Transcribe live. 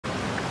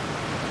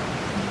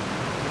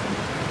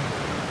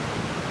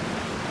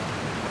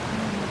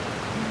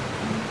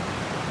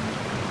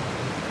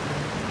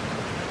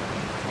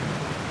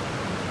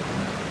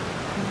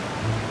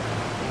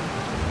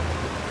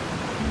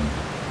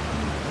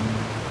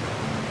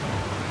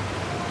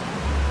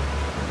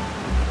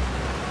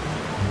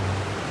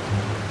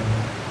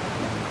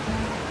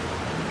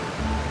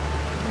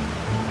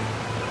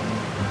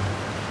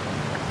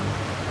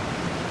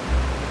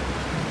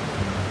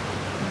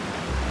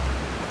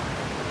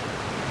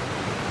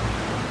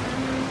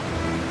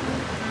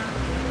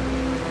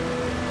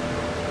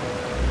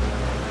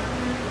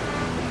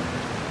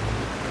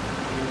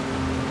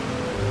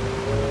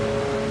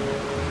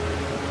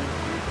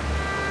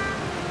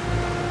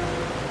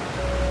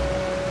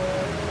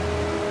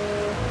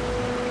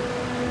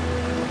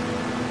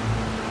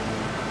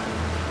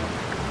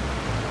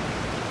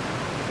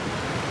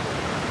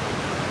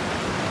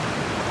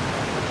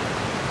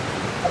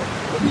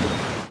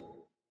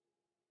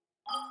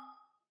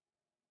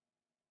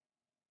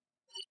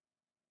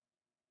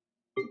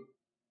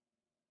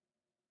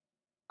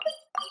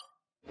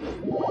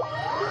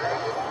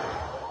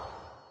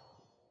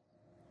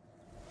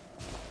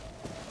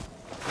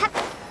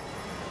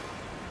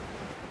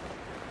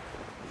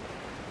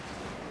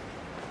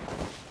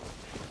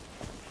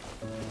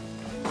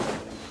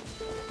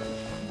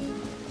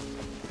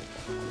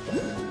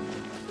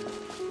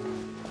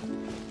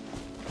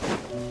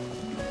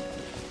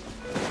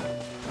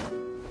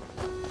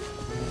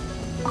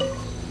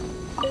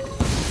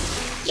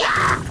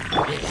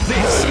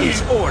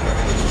is order.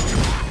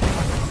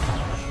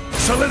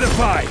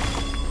 Solidify.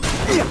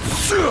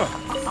 Burn.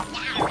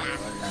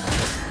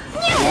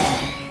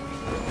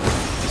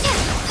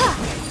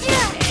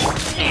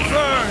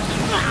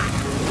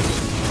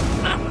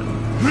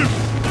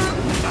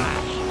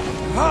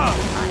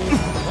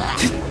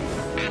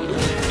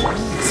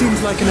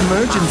 Seems like an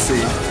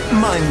emergency.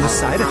 Mind the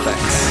side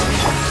effects.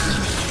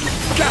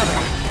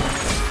 Gather.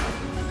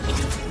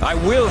 I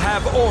will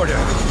have order.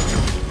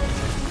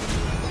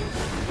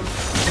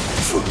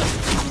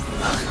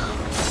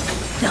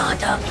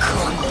 Nada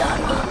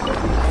Kundana.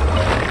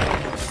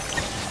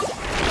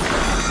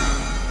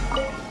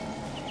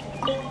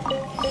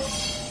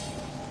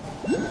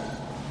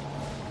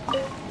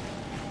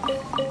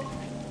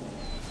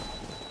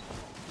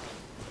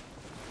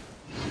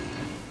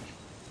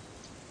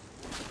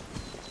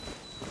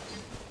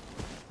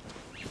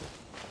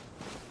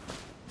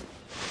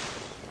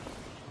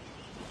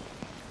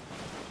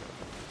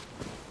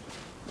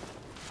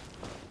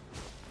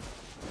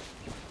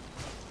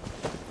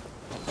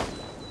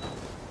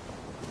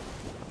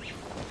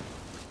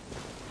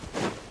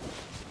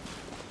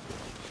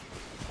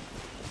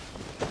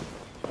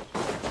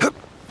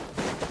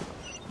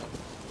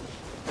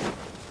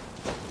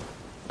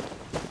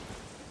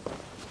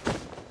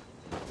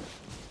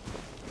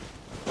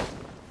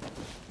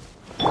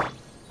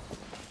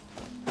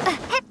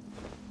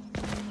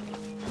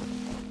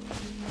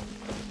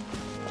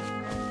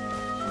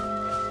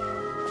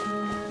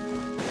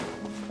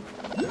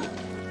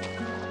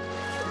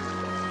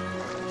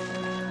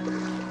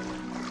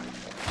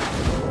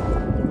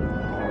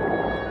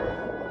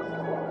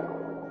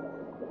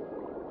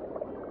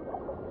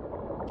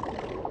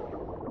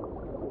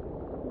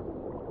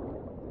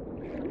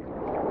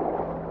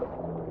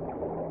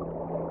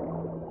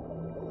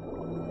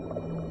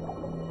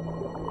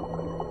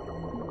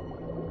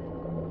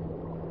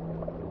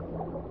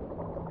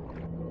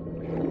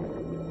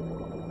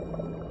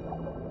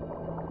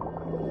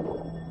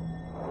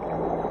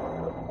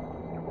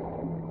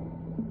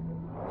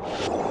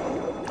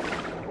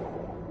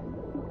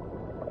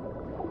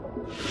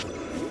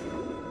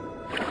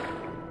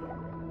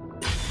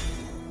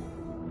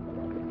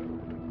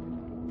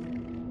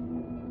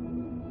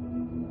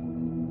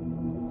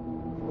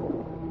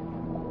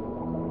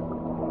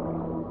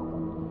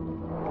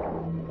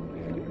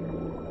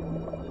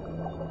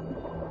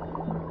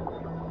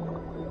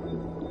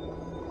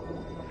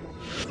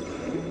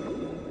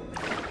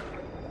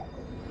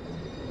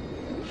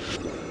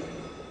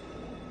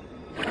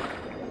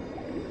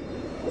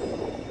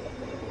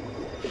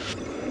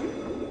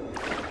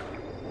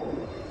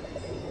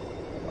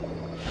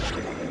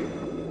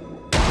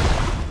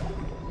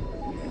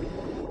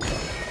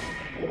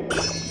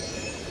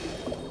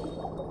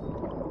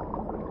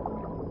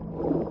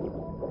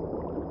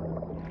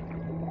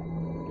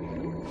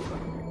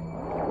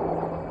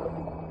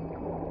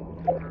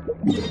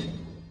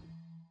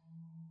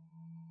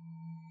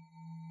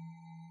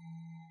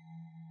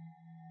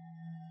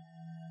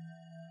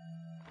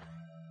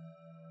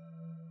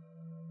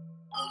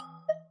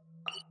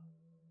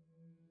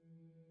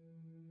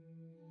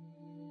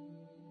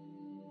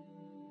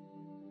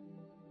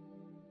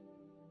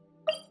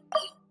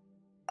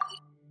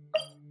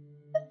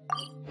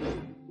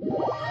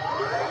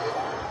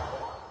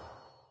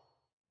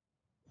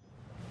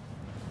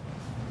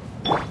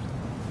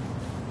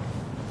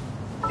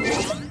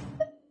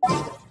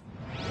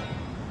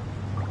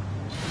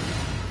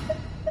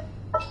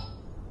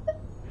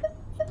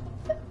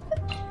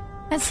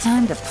 It's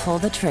time to pull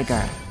the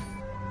trigger.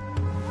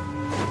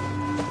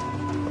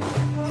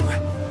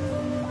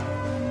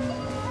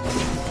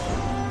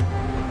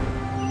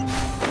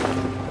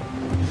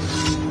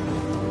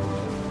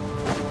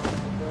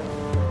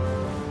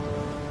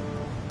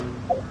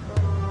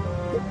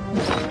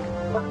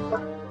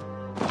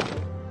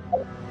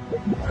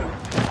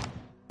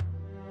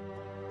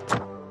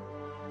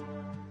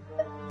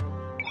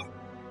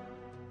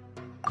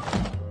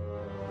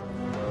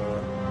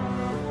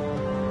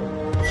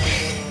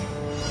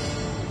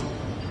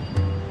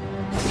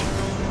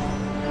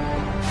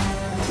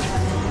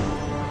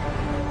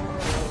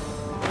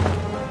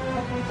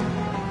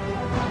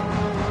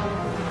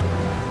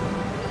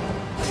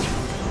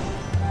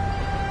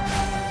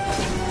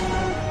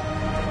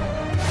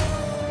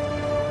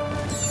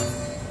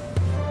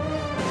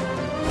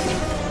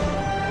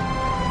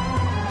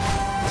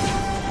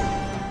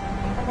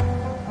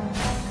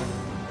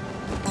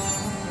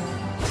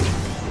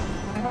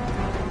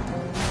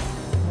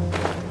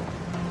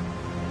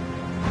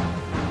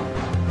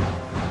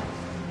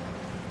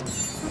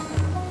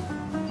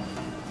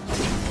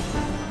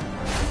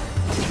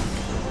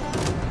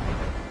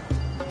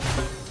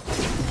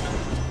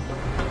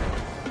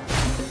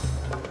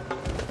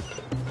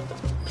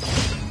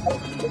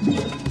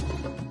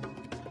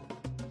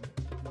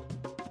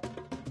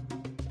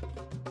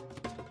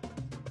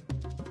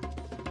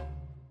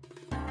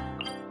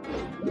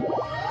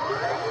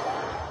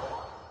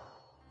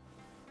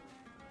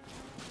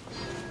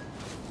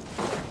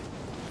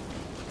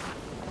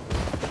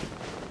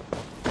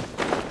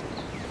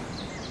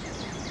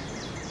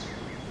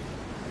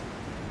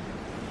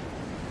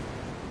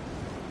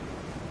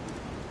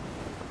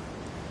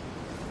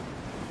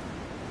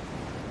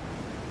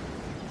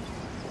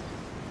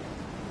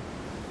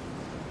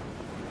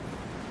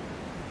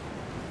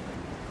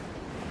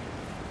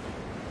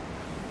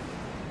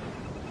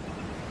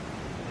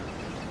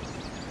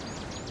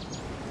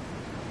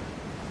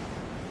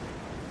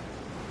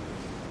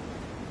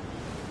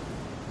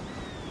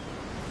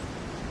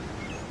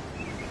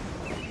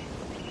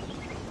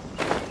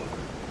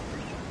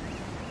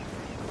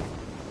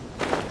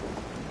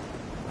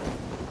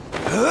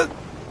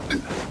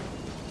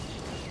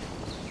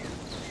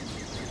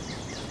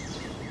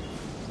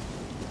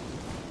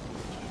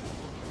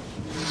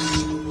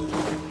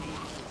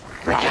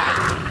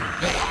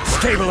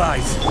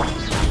 Stabilize!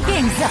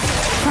 Game's up.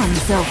 Fun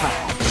is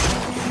over.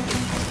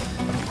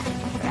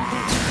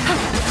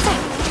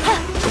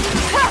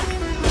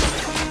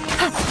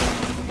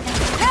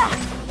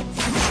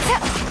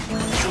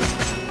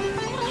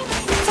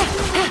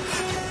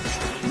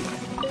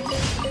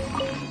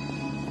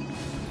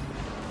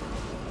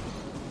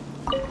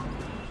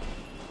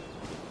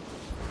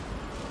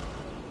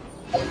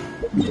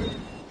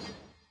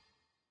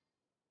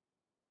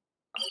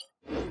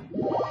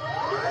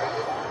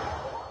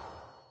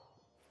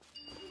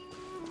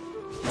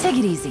 Take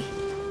it easy.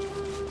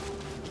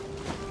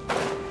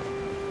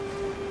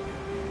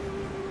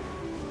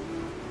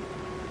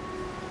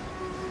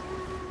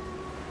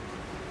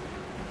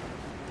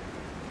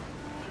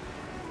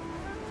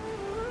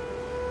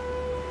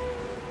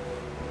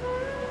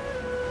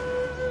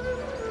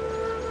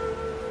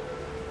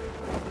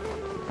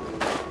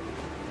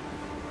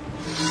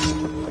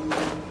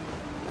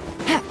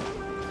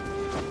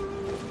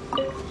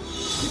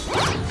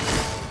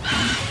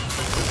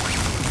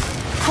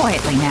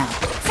 Quietly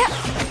now.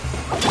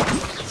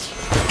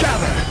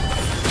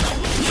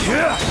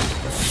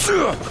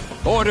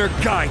 Order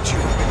guide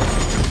you.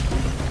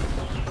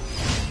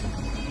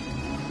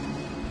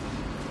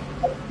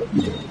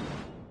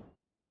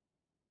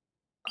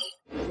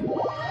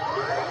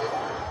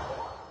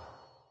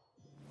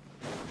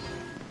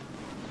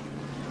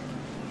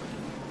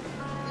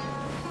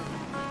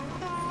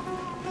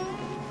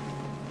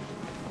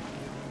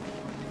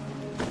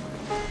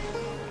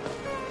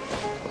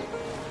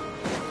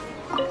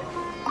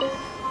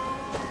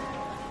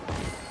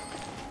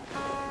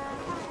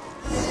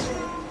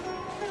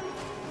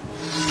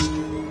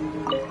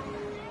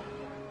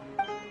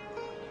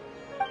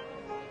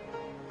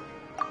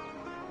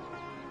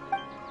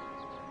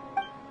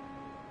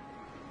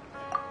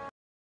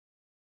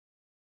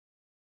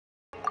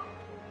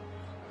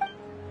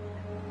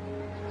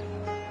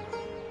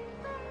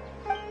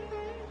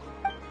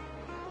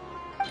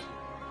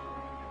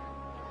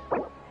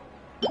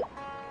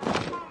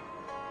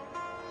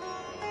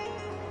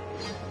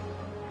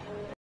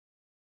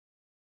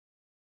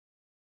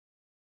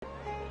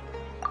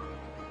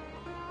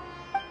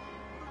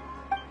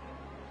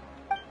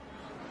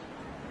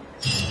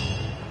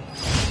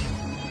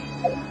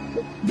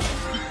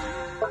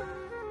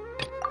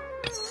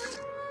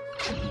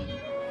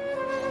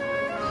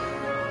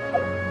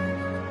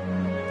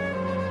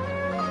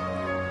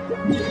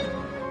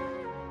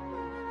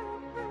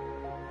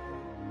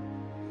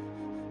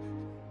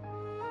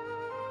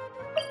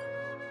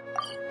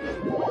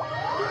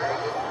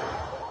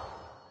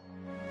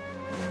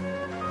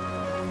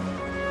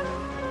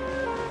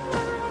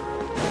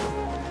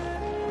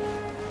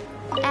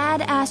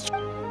 Add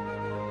Astro.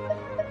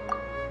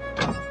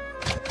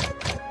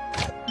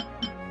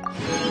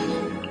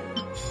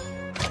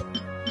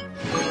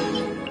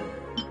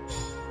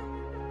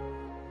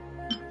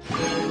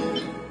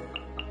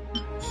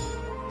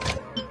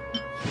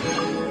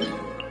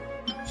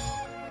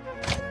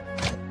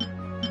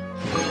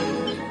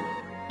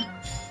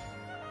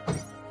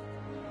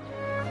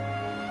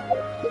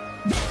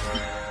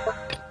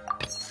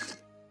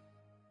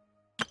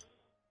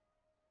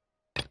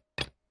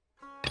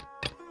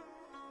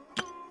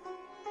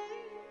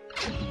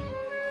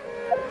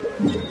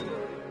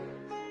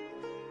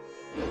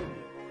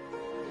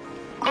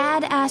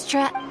 Ad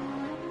Astra.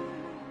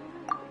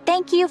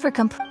 Thank you for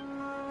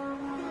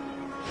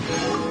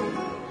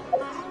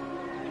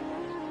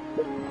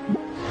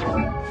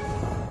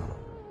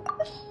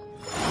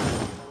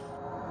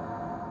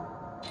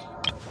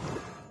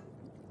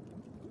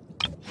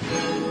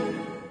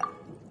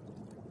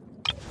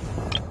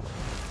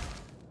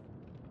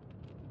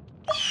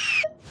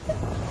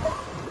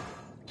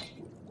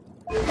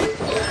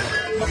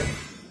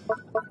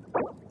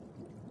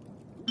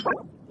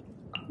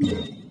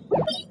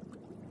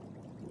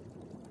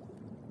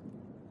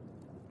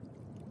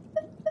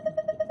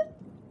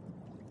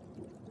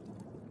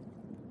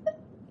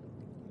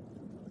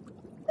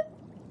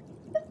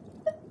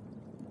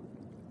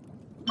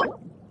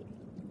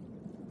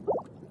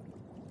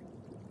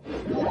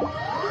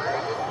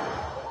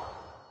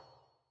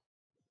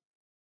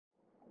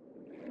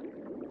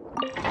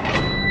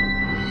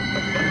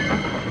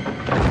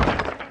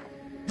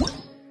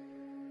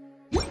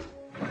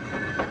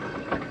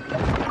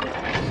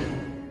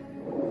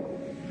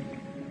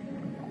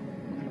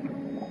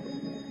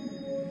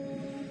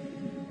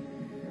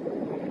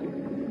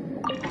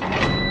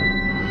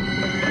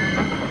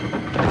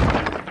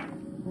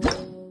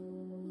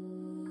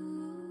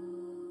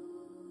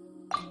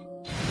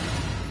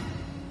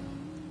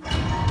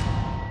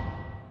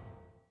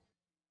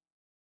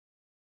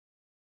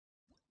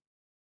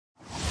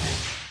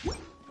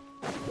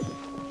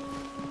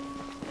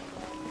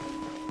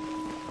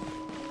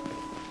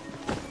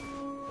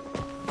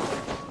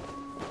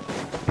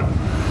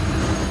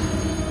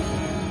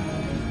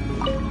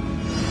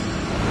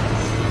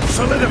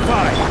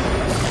Solidify!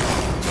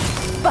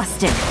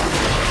 busted.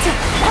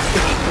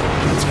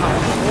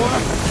 Time for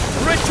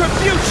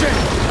retribution!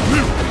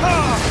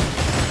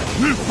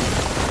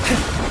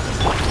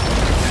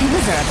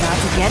 are about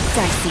to get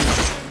dicey.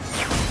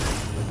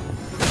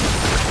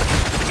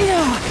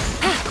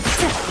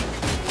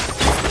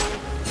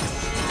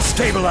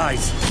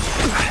 Stabilize!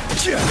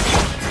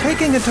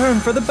 Taking a turn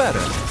for the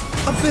better.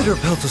 A bitter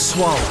pill to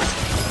swallow.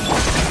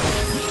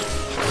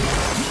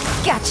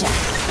 Gotcha.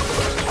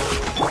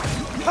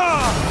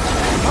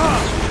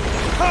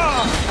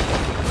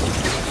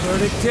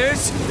 Verdict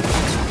is...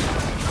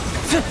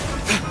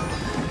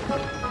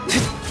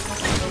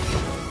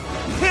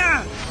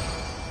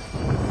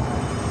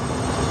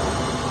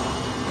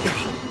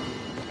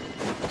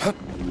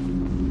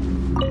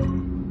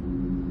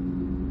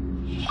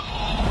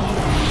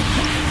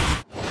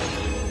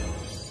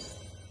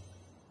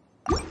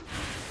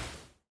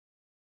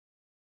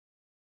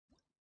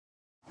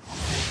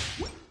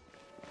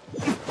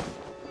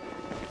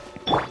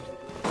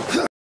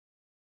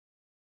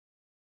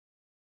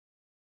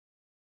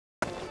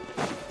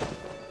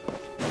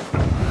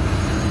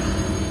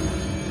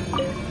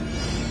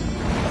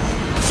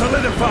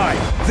 Solidify!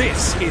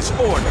 This is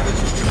order!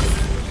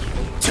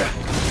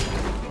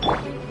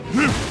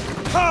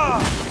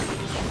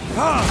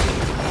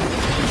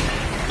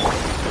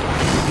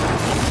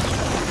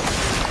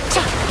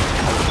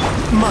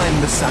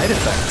 Mind the side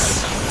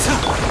effects.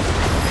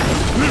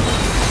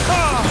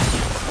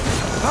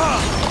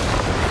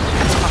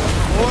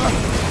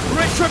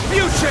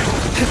 Retribution!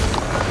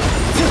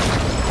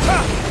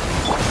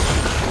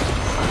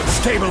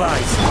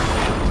 Stabilize!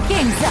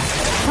 Game's up.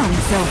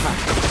 Fun's over.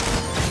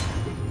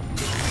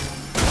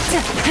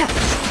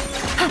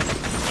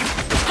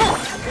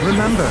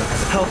 Remember,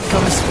 health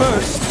comes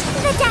first.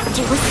 The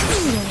doctor was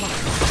feeling it.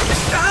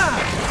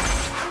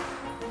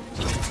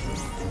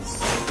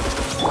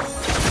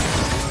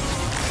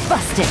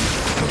 Busted.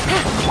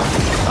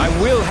 I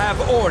will have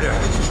order!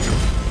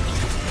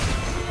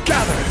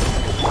 Gather!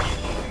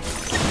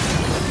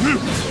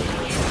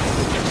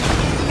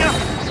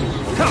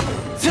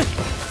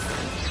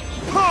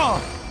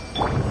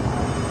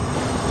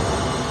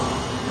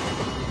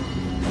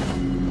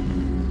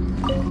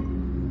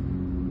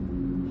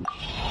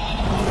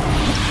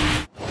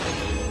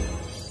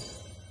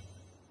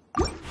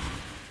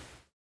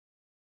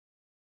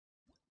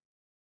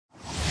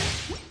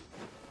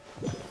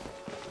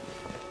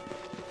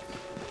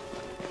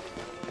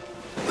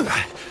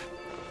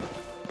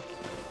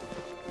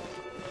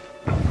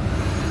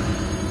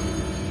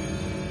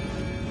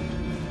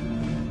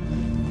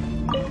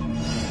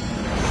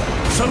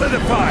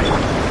 Solidify!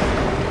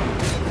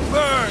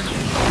 Burn!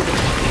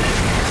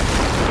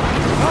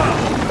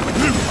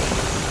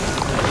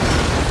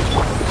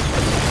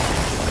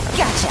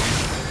 Gotcha.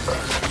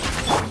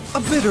 A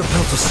bitter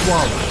pill to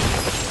swallow.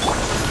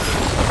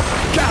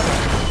 Gather!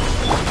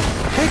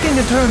 Taking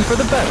a turn for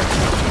the better.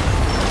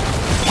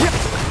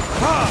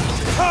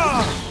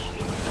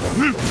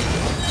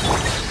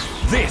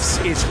 This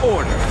is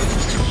order!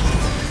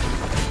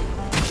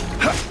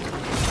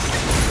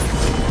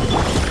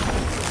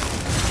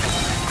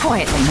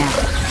 Quietly now.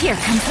 Here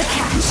comes the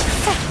catch.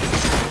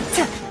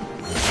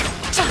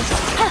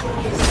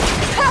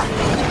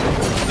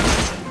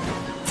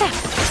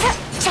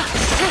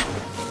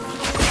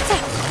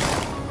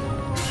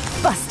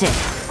 Busted.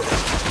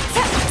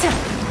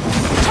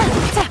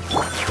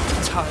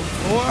 Time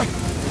for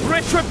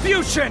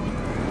retribution!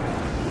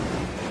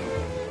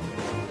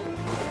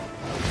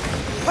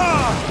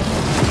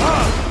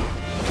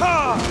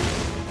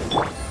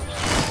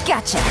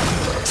 Gotcha.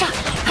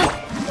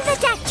 The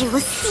doctor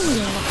was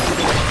feeling it.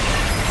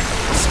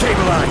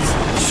 Stabilize!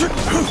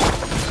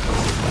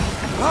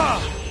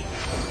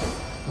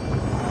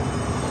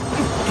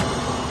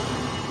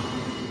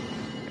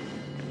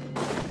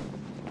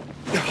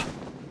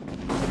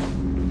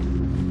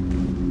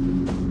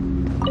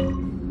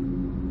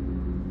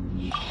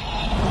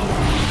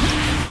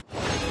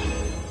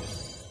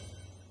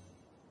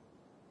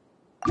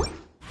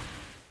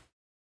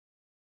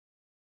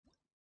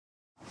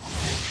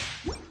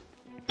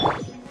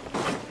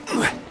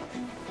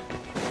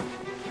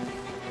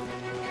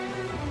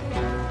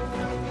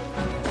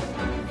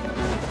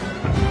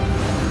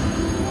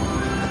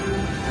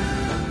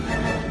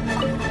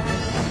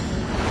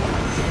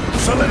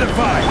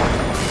 Solidify!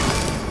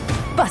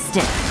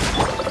 Busted.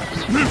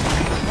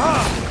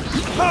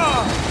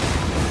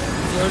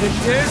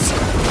 Verdict is...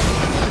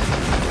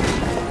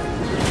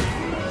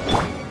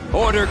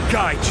 Order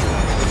guide you!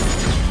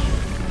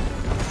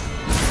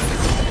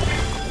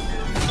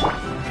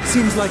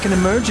 Seems like an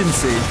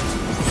emergency.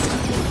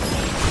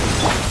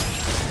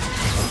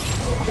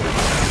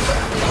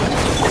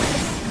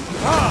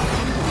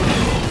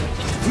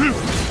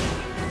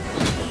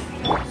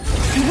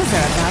 Things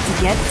are about to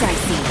get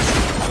dicey.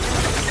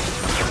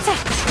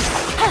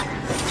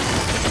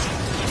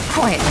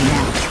 Quietly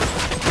now.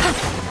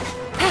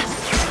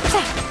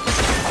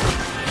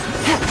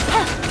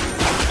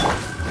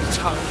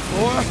 Time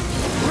for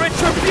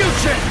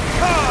retribution!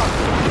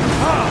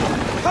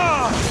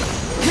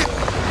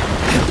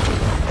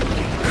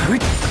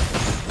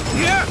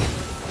 Yeah!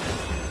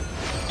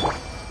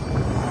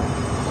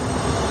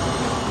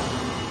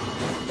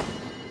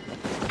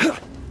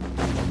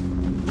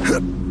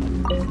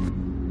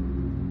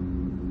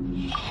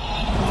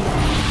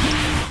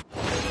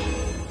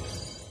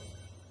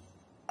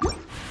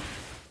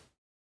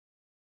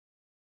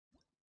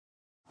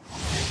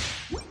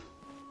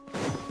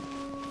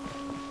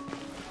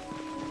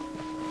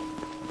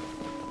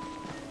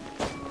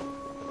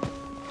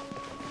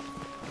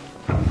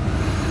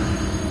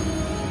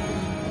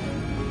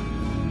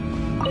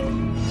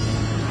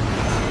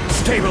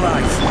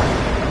 Stabilize!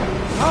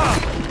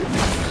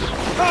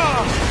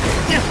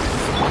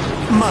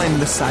 Mind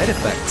the side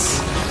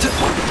effects.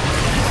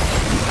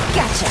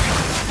 Gotcha.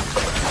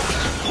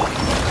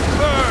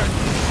 Burn!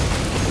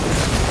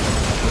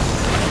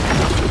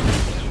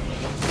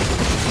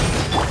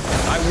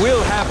 I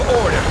will have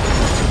order!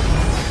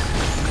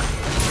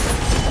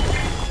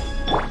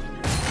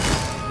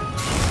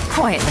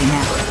 Quietly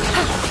now.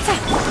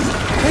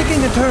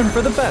 Taking a turn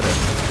for the better.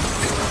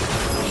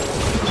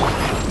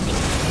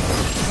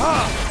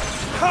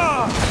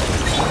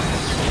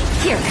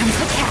 Here comes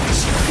the catch.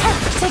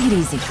 Take it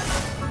easy.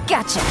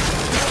 Gotcha.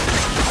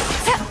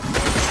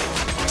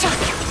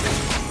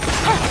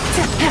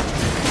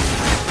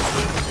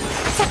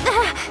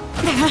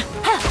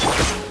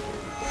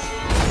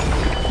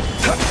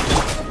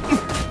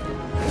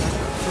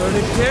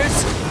 Verdict is...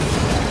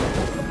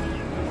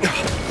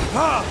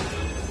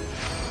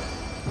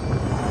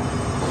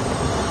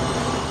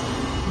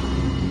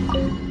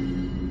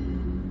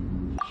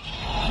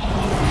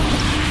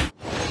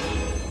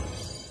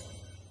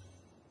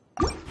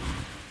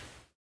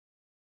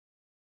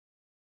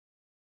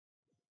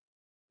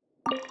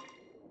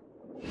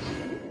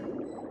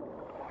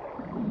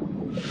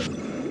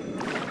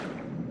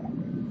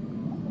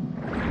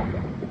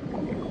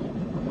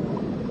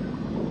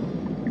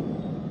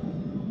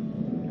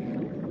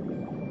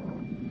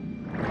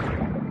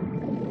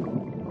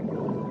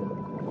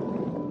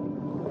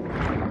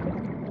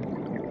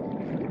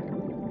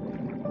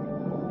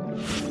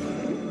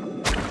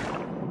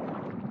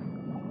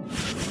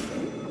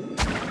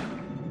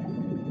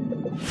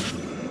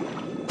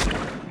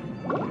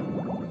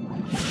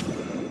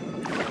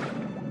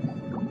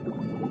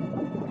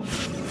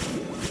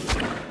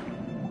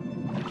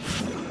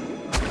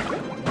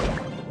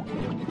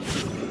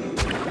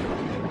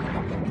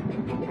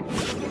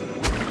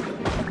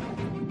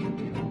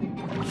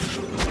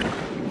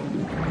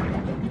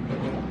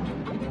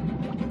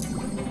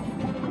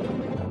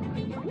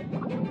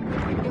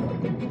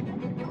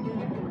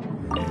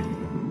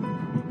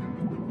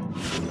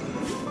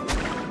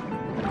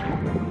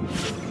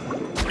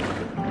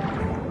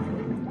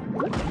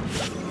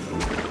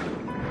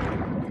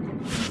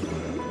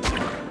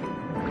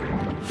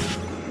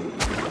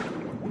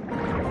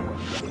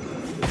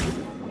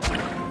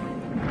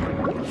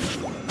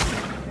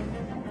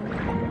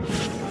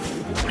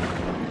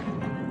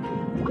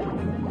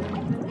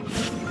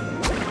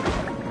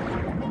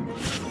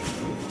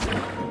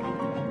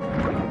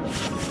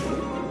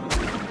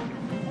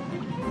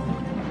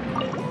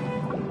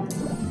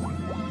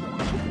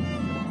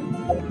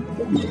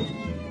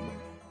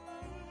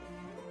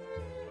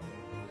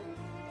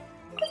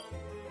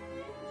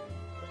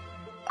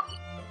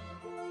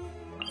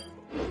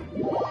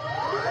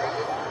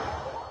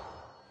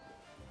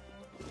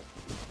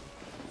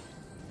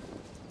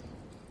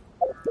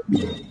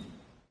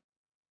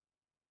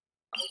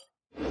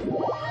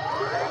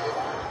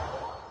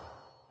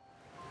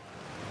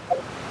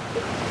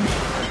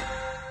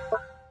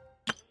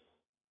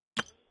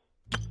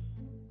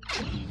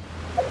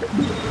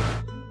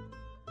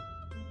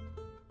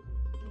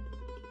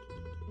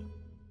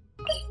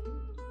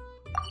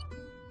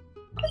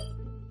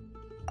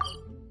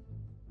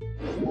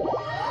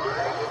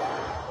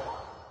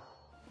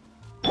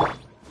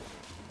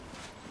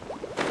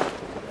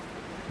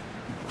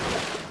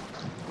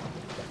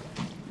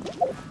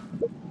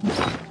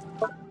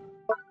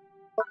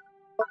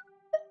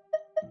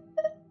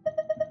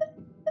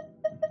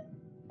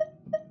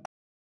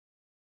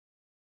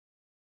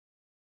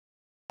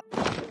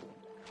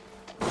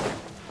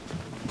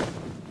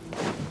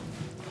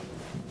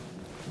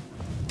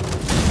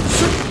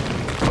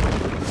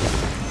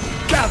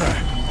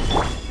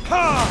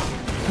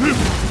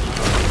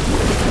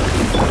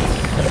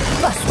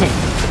 Busted.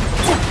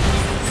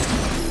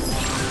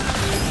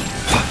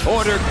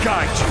 Order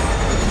guide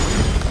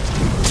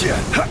you.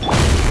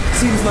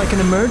 Seems like an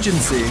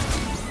emergency.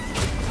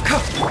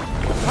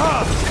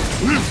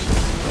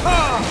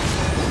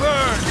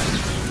 Burn!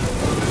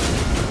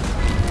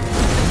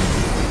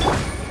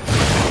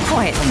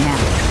 Quietly now.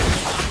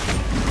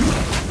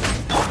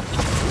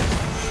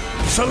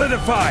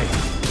 Solidify!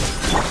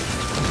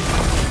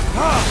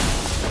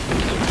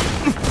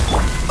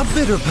 A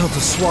bitter pill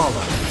to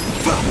swallow.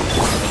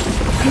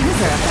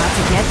 Things are about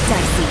to get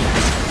dicey.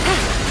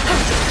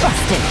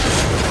 Busted.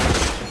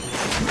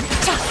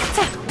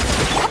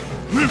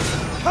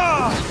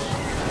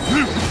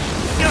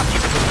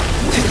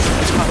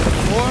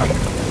 For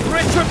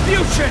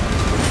retribution!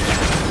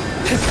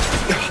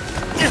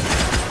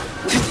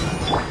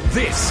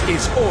 This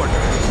is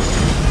order.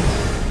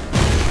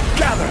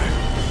 Gather!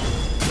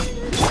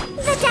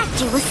 The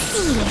doctor was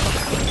sealed.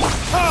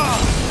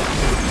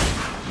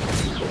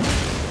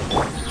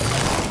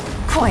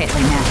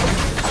 Quietly now.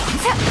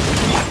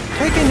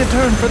 Taking a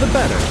turn for the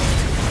better.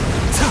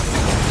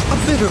 A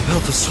bitter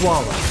pill to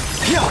swallow.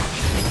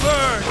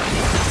 Burn!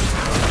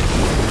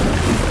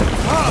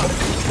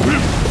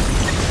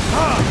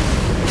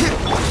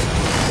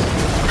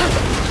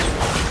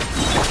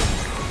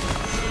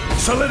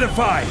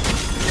 Solidify!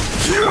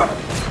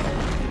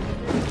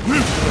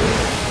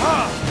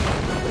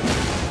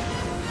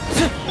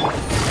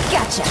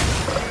 Gotcha.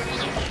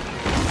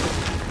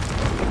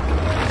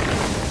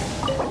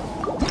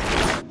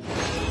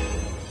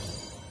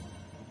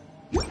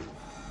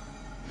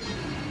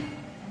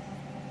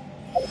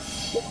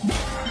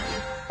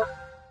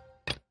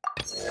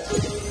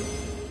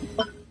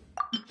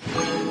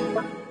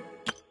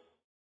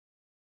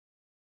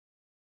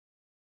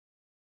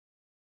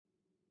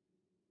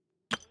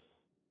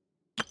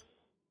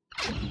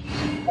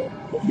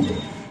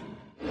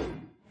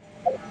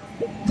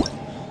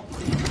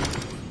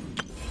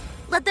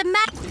 Let the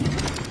map.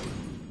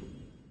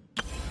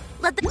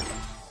 Let the.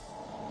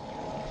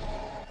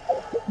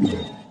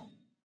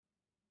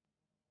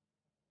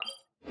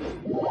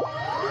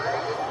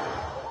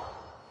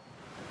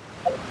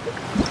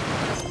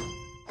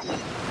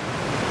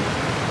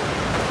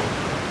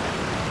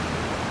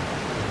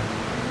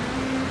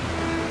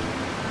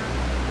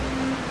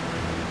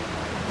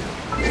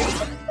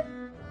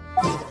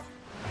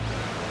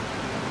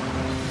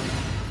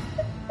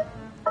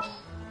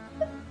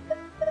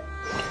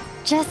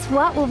 Just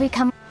what will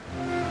become...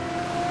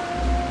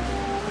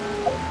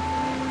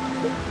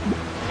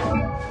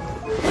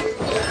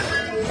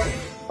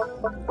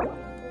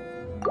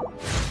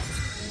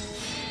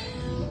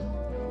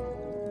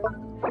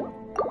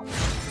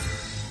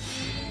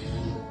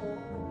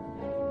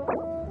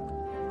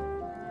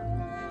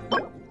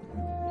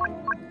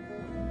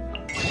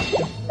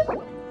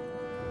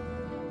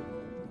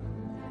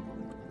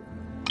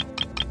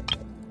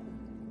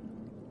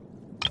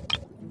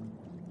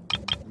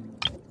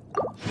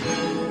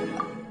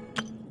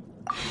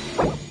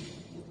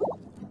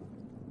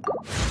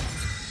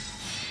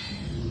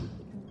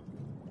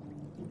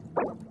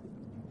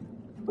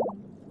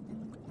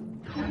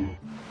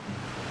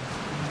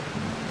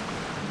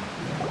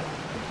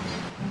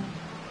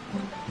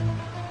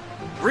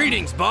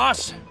 Greetings,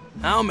 boss.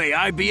 How may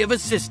I be of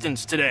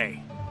assistance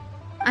today?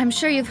 I'm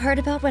sure you've heard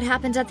about what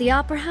happened at the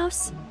Opera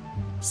House?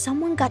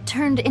 Someone got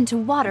turned into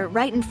water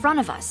right in front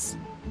of us.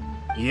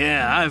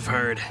 Yeah, I've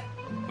heard.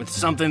 With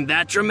something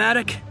that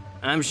dramatic,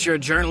 I'm sure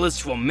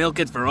journalists will milk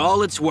it for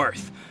all it's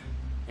worth.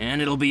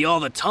 And it'll be all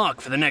the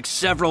talk for the next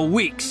several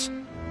weeks.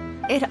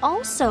 It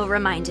also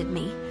reminded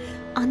me,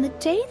 on the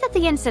day that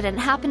the incident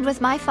happened with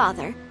my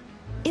father,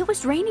 it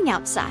was raining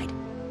outside,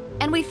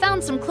 and we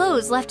found some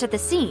clothes left at the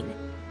scene.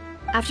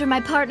 After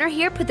my partner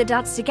here put the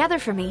dots together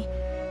for me,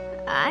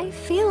 I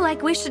feel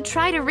like we should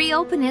try to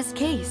reopen his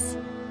case.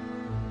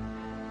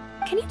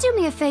 Can you do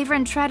me a favor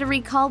and try to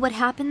recall what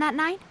happened that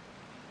night?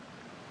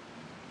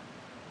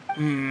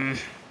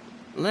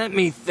 Let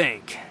me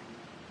think.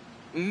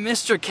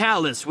 Mr.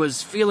 Callis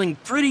was feeling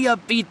pretty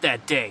upbeat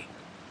that day.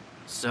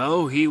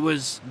 So he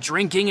was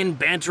drinking and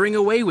bantering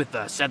away with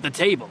us at the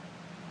table.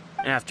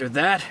 After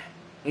that,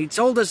 he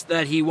told us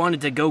that he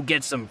wanted to go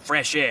get some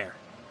fresh air.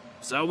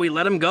 So we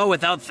let him go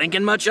without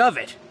thinking much of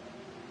it.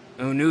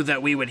 Who knew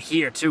that we would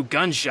hear 2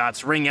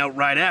 gunshots ring out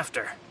right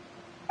after?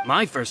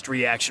 My first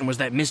reaction was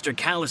that Mr.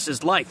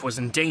 Callis's life was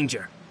in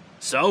danger.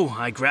 So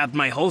I grabbed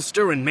my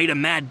holster and made a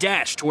mad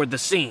dash toward the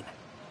scene.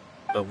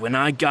 But when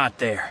I got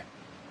there,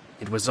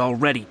 it was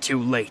already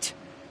too late.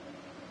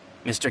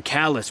 Mr.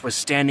 Callis was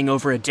standing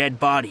over a dead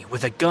body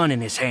with a gun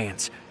in his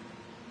hands.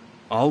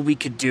 All we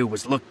could do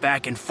was look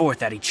back and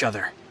forth at each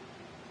other,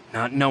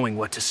 not knowing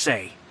what to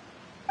say.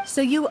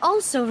 So you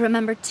also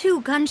remember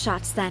 2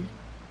 gunshots then?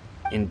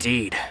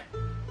 Indeed.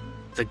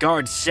 The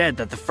guard said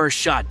that the first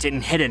shot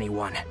didn't hit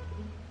anyone,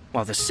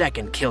 while the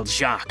second killed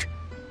Jacques.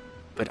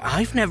 But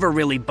I've never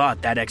really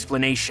bought that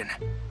explanation.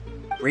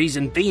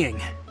 Reason being,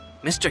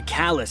 Mr.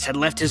 Callis had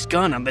left his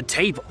gun on the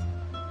table.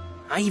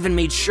 I even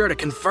made sure to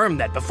confirm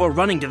that before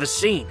running to the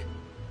scene.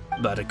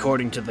 But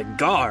according to the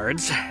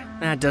guards,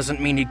 that doesn't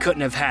mean he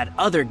couldn't have had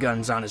other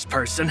guns on his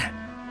person.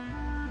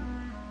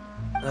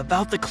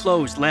 About the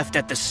clothes left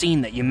at the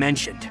scene that you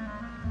mentioned,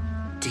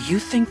 do you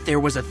think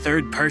there was a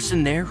third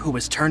person there who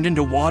was turned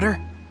into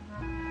water?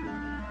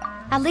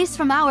 At least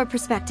from our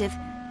perspective,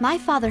 my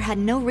father had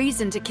no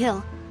reason to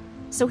kill,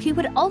 so he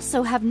would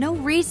also have no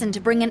reason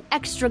to bring an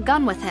extra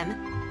gun with him.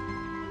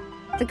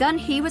 The gun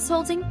he was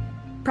holding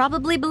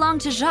probably belonged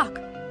to Jacques,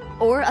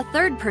 or a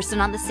third person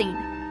on the scene.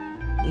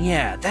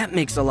 Yeah, that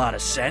makes a lot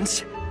of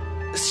sense.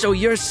 So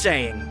you're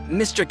saying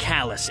Mr.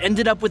 Callis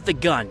ended up with the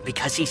gun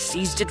because he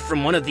seized it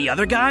from one of the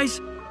other guys?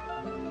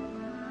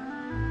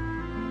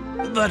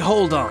 But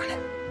hold on.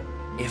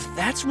 If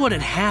that's what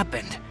had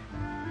happened,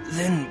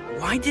 then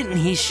why didn't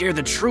he share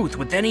the truth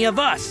with any of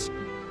us?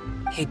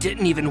 He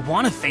didn't even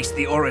want to face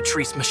the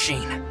Oratrice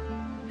machine,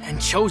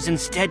 and chose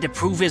instead to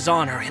prove his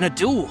honor in a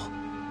duel.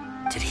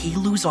 Did he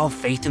lose all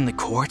faith in the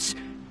courts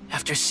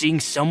after seeing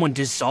someone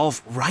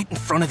dissolve right in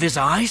front of his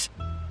eyes?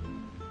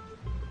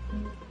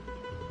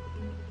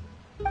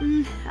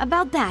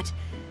 About that,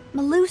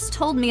 Malouse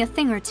told me a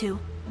thing or two.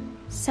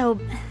 So,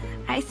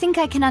 I think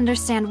I can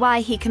understand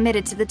why he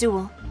committed to the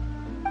duel.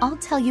 I'll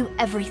tell you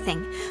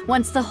everything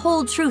once the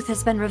whole truth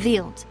has been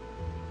revealed.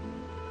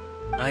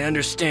 I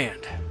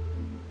understand.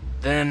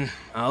 Then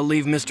I'll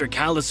leave Mr.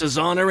 Callis's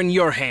honor in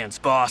your hands,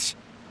 boss.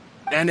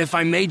 And if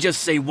I may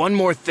just say one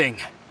more thing.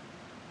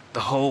 The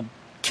whole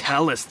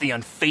callous the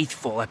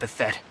unfaithful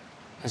epithet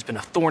has been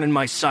a thorn in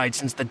my side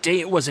since the day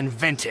it was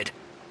invented.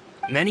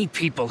 Many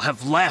people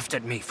have laughed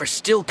at me for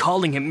still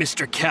calling him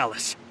Mr.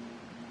 Callous,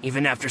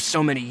 even after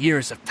so many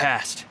years have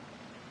passed.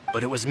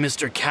 But it was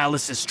Mr.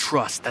 Callous's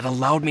trust that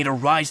allowed me to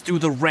rise through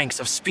the ranks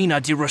of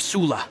Spina di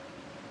Rosula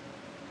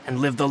and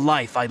live the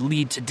life I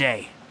lead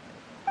today.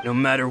 No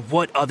matter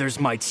what others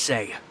might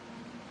say,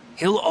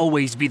 he'll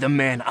always be the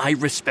man I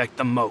respect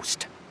the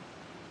most.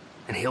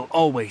 And he'll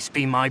always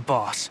be my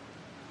boss.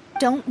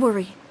 Don't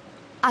worry.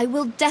 I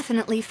will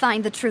definitely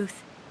find the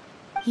truth.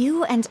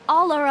 You and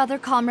all our other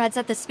comrades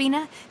at the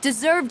Spina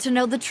deserve to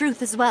know the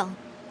truth as well.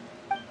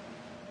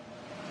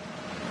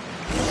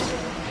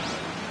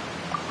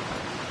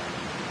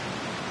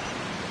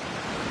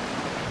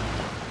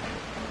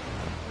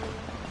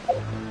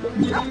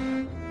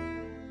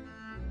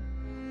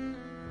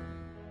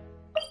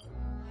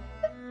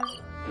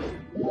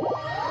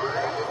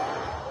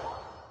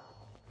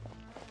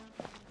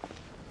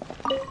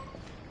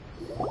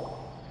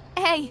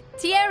 Hey,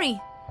 Thierry!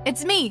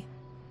 It's me!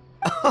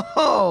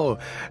 Oh,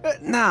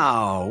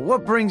 now,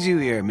 what brings you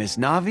here, Miss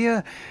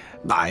Navia?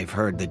 I've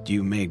heard that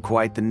you made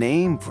quite the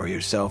name for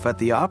yourself at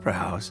the Opera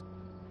House.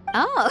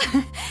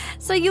 Oh,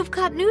 so you've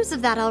got news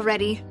of that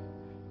already.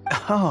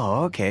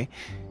 Oh, okay.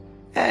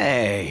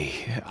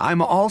 Hey,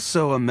 I'm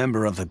also a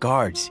member of the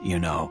Guards, you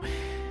know.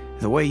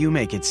 The way you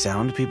make it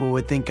sound, people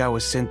would think I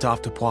was sent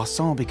off to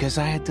Poisson because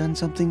I had done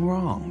something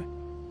wrong.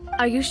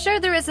 Are you sure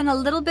there isn't a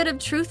little bit of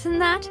truth in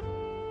that?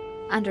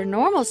 Under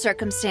normal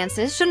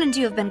circumstances, shouldn't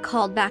you have been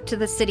called back to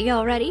the city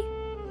already?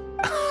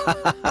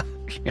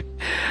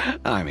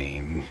 I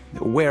mean,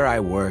 where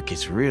I work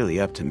is really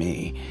up to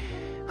me.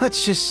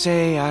 Let's just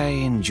say I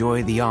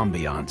enjoy the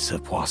ambiance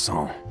of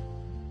Poisson.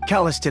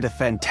 Callous did a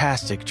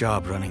fantastic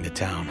job running the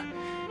town,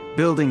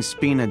 building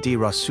Spina di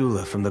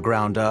Rosula from the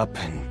ground up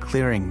and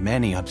clearing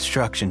many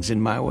obstructions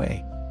in my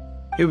way.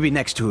 It would be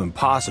next to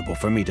impossible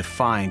for me to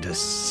find a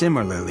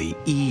similarly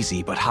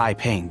easy but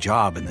high-paying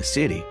job in the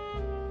city.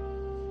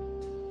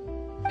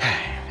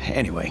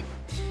 Anyway,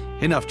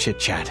 enough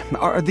chit-chat.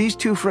 Are these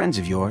two friends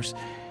of yours?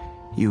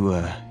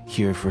 You,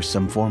 here for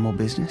some formal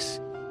business?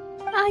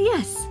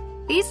 Yes.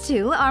 These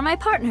two are my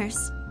partners.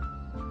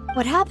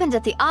 What happened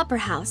at the Opera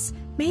House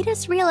made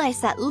us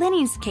realize that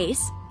Linny's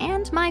case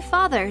and my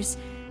father's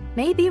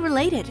may be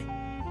related.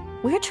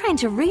 We're trying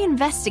to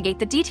reinvestigate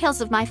the details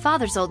of my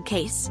father's old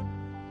case.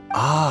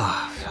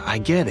 Ah, I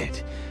get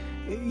it.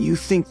 You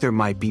think there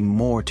might be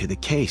more to the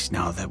case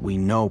now that we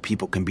know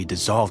people can be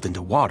dissolved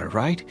into water,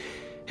 right?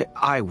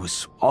 I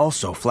was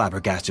also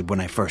flabbergasted when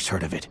I first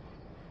heard of it.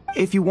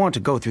 If you want to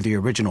go through the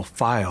original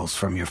files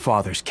from your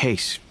father's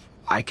case,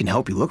 I can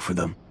help you look for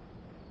them.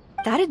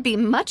 That'd be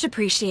much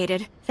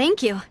appreciated.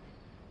 Thank you.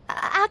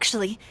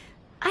 Actually,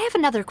 I have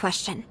another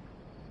question.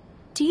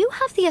 Do you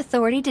have the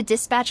authority to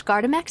dispatch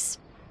Gardamex?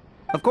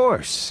 Of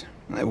course.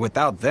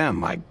 Without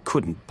them, I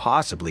couldn't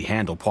possibly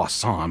handle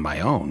Poisson on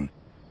my own.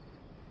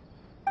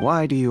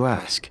 Why do you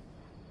ask?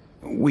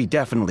 We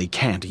definitely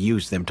can't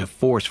use them to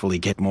forcefully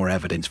get more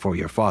evidence for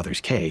your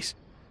father's case.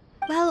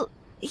 Well,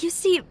 you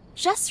see,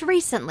 just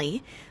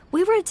recently,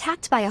 we were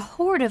attacked by a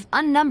horde of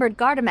unnumbered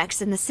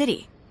Gardamex in the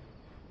city.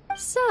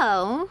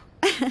 So,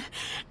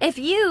 if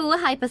you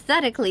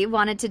hypothetically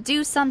wanted to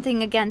do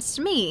something against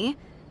me,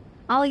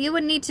 all you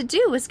would need to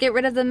do is get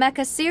rid of the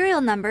mecha serial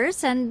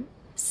numbers and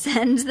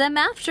send them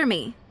after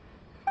me.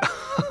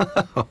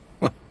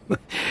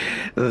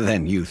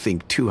 Then you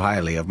think too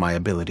highly of my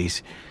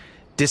abilities.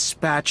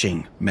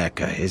 Dispatching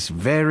mecha is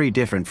very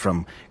different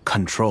from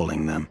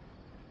controlling them.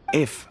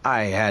 If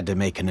I had to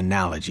make an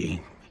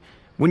analogy,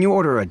 when you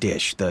order a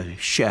dish, the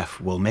chef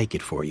will make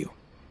it for you.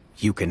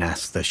 You can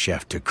ask the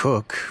chef to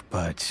cook,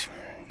 but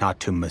not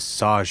to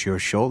massage your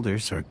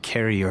shoulders or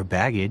carry your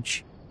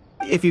baggage.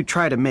 If you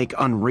try to make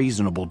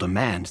unreasonable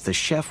demands, the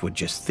chef would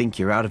just think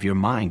you're out of your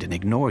mind and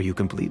ignore you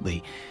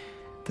completely.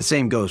 The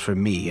same goes for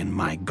me and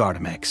my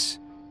Gardamex.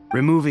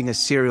 Removing a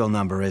serial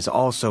number is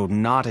also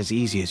not as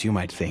easy as you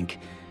might think.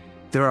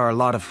 There are a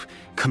lot of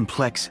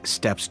complex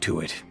steps to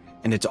it,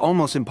 and it's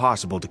almost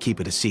impossible to keep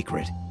it a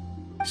secret.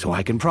 So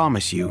I can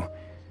promise you,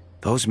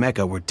 those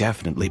mecha were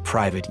definitely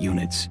private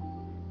units.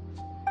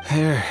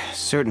 They're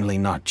certainly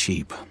not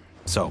cheap.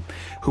 So,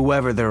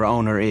 whoever their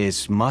owner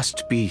is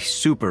must be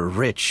super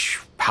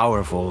rich,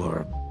 powerful,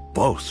 or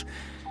both.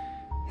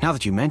 Now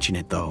that you mention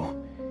it, though,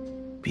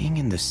 being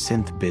in the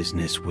synth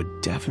business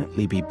would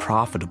definitely be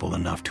profitable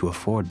enough to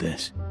afford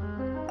this.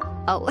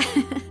 Oh,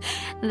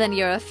 then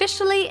you're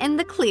officially in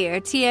the clear,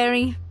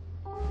 Thierry.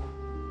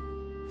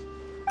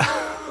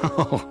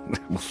 Oh,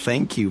 well,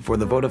 thank you for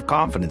the vote of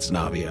confidence,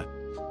 Navia.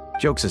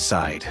 Jokes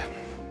aside,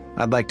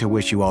 I'd like to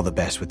wish you all the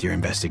best with your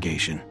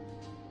investigation.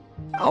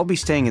 I'll be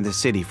staying in the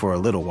city for a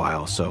little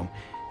while, so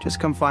just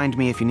come find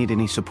me if you need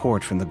any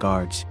support from the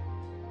guards.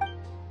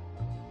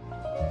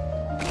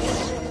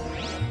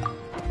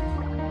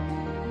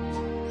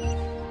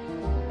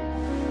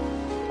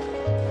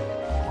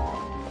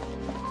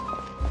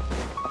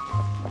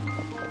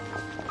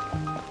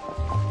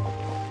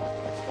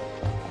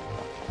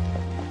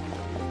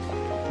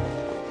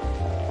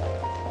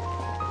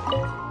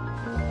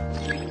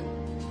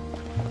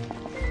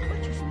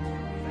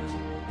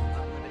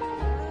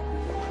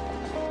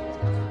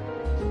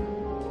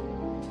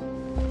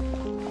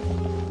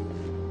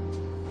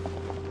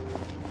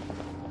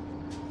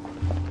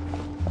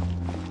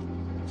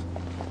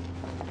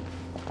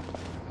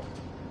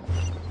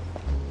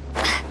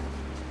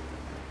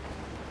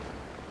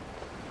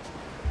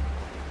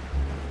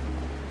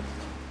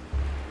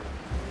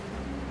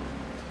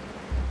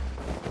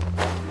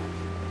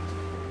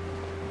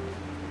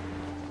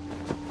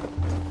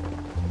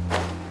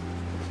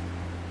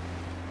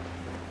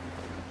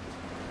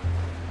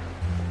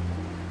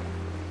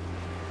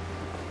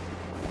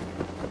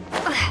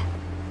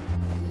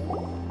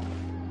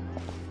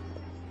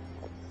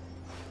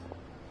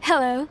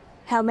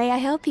 How may I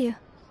help you?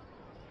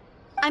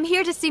 I'm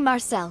here to see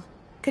Marcel.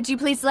 Could you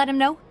please let him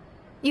know?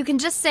 You can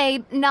just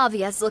say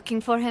Navia's looking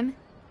for him.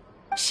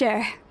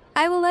 Sure.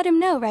 I will let him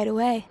know right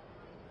away.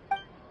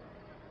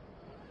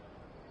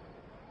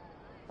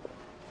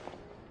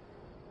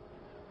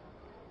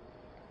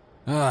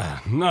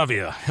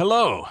 Navia,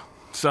 hello.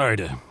 Sorry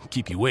to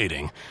keep you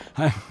waiting.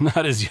 I'm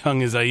not as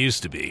young as I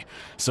used to be,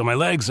 so my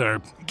legs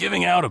are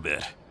giving out a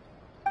bit.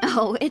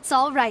 Oh, it's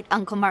all right,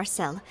 Uncle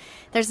Marcel.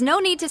 There's no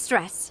need to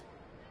stress.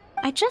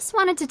 I just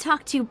wanted to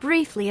talk to you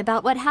briefly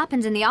about what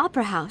happened in the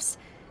Opera House.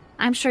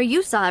 I'm sure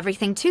you saw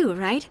everything too,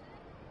 right?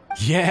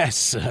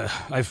 Yes,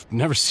 I've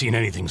never seen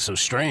anything so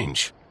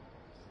strange.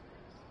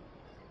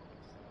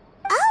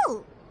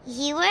 Oh,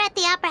 you were at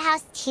the Opera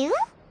House too?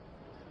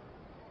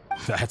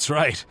 That's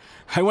right.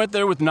 I went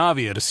there with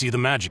Navia to see the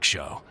magic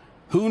show.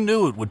 Who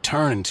knew it would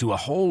turn into a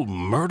whole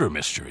murder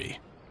mystery?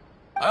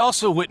 I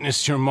also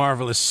witnessed your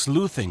marvelous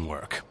sleuthing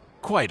work.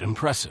 Quite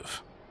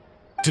impressive.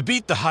 To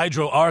beat the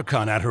Hydro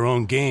Archon at her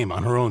own game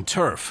on her own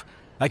turf,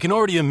 I can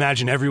already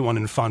imagine everyone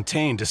in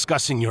Fontaine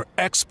discussing your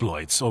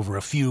exploits over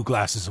a few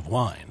glasses of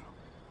wine.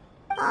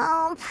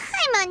 Oh,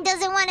 Paimon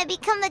doesn't want to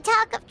become the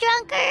talk of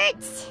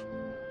drunkards.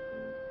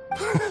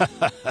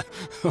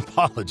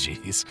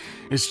 Apologies.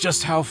 It's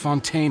just how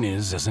Fontaine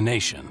is as a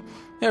nation.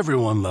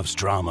 Everyone loves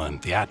drama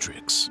and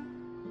theatrics.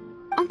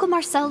 Uncle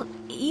Marcel,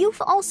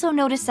 you've also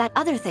noticed that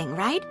other thing,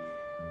 right?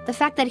 The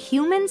fact that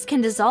humans can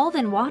dissolve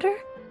in water?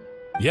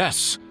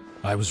 Yes,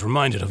 I was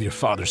reminded of your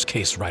father's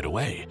case right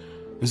away.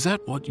 Is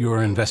that what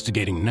you're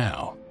investigating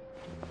now?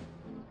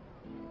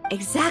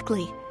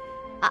 Exactly.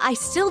 I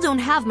still don't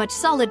have much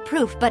solid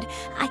proof, but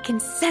I can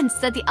sense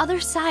that the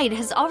other side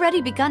has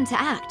already begun to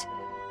act.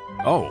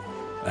 Oh,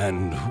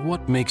 and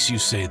what makes you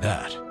say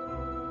that?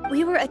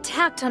 We were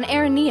attacked on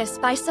Araneus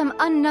by some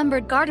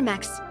unnumbered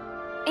Gardamex.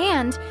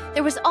 And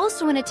there was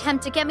also an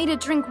attempt to get me to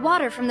drink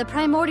water from the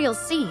primordial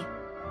sea.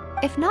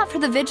 If not for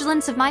the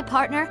vigilance of my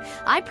partner,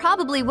 I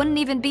probably wouldn't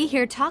even be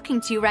here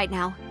talking to you right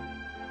now.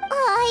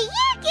 Oh,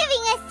 you're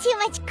giving us too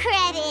much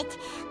credit.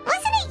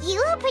 Wasn't it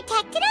you who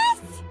protected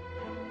us?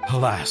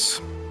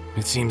 Alas,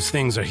 it seems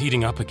things are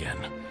heating up again.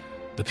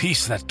 The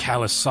peace that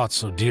Callus sought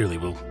so dearly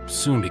will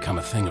soon become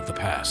a thing of the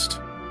past.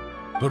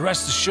 But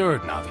rest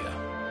assured, Navia,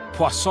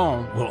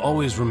 Poisson will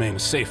always remain a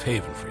safe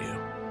haven for you.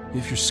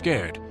 If you're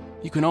scared,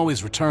 you can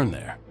always return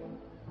there.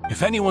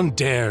 If anyone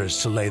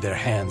dares to lay their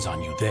hands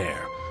on you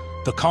there,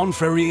 the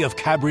Confrérie of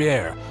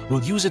Cabrières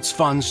will use its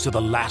funds to the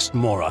last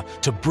Mora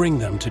to bring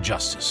them to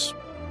justice.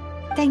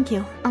 Thank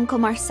you, Uncle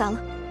Marcel.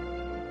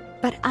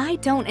 But I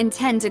don't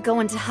intend to go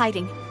into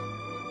hiding.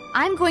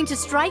 I'm going to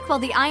strike while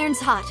the iron's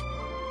hot.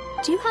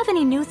 Do you have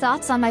any new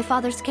thoughts on my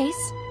father's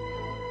case?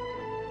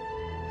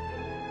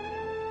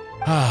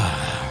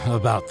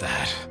 About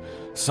that.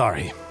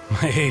 Sorry,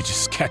 my age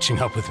is catching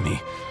up with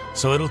me,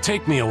 so it'll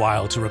take me a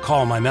while to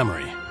recall my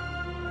memory.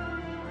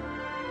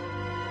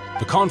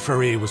 The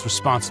Confrérie was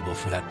responsible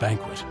for that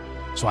banquet,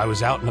 so I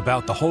was out and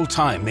about the whole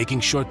time making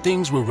sure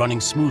things were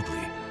running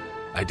smoothly.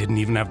 I didn't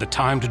even have the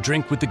time to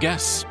drink with the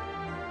guests.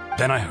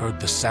 Then I heard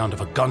the sound of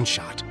a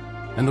gunshot,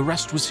 and the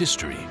rest was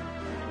history.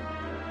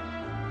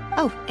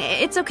 Oh,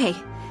 it's okay.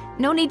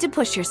 No need to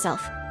push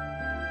yourself.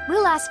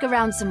 We'll ask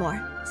around some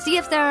more, see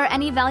if there are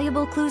any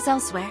valuable clues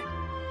elsewhere.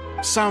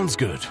 Sounds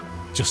good.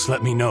 Just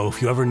let me know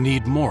if you ever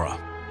need Mora.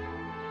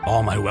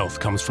 All my wealth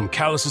comes from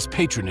Callus's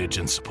patronage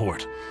and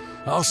support.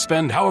 I'll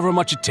spend however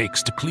much it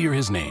takes to clear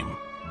his name.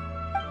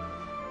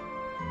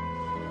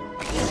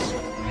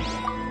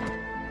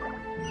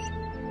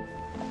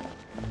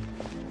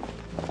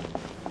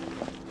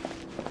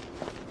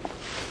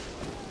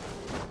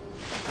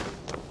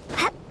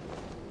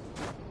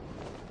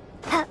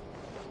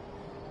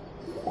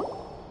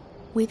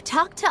 We've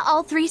talked to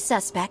all three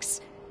suspects,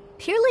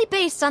 purely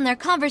based on their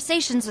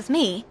conversations with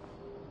me.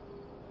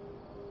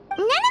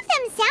 None of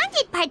them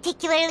sounded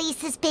particularly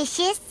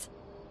suspicious.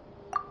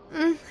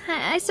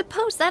 I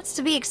suppose that's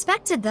to be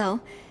expected, though.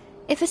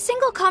 If a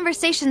single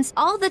conversation's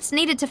all that's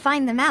needed to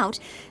find them out,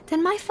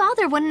 then my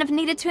father wouldn't have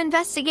needed to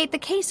investigate the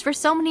case for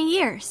so many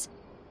years.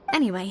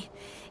 Anyway,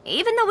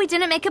 even though we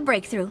didn't make a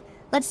breakthrough,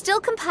 let's still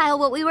compile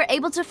what we were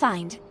able to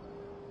find.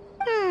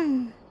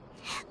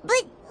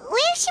 But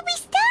where should we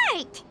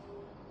start?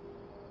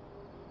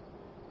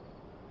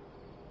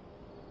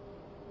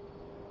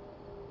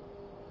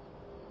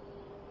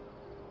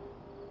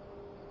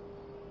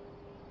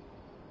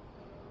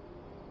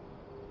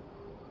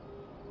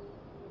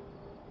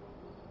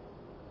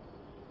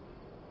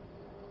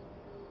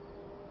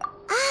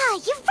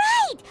 You're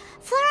right!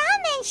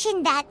 Flora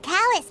mentioned that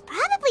Callus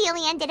probably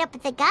only ended up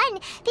with the gun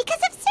because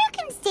of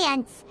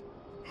circumstance.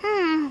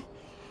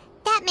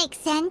 That makes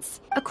sense.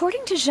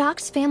 According to Jacques'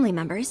 family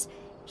members,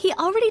 he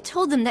already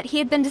told them that he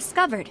had been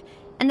discovered,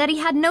 and that he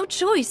had no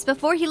choice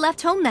before he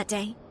left home that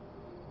day.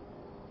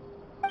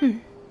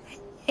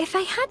 If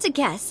I had to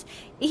guess,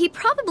 he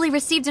probably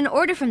received an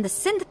order from the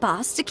synth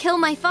boss to kill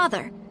my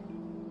father.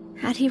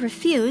 Had he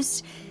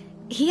refused,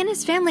 he and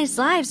his family's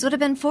lives would have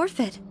been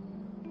forfeit.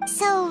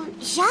 So,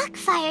 Jacques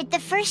fired the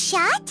first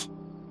shot?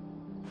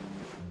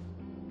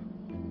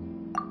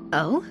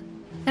 Oh?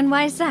 And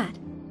why is that?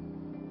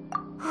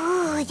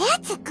 Ooh,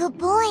 that's a good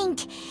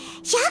point.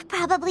 Jacques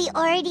probably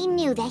already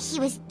knew that he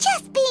was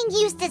just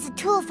being used as a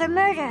tool for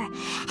murder.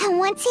 And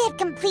once he had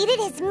completed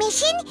his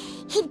mission,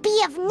 he'd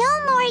be of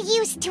no more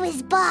use to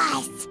his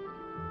boss.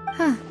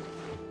 Huh.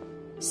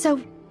 So,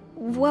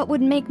 what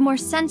would make more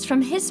sense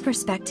from his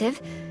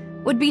perspective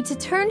would be to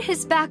turn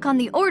his back on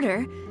the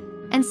Order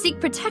and seek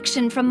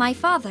protection from my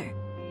father.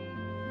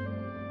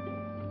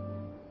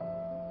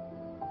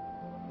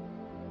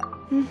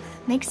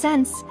 Makes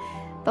sense.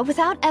 But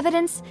without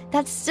evidence,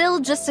 that's still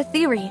just a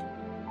theory.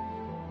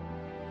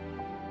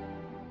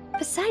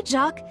 Besides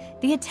Jacques,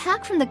 the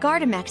attack from the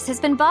Gardamex has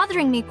been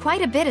bothering me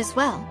quite a bit as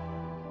well.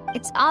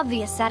 It's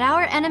obvious that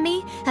our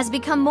enemy has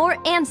become more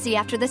antsy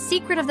after the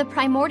secret of the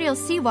primordial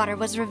seawater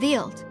was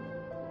revealed.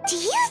 Do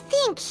you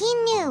think he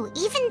knew,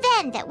 even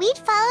then, that we'd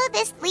follow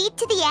this lead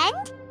to the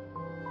end?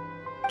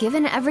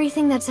 Given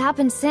everything that's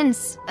happened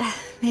since,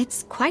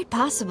 it's quite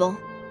possible.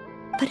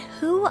 But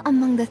who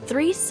among the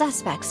 3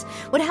 suspects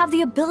would have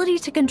the ability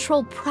to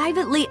control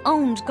privately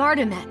owned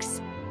Gardamex?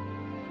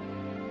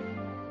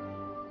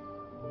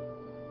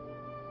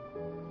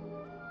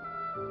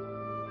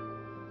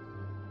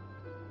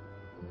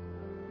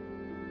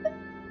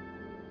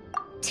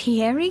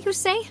 Thierry, you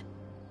say?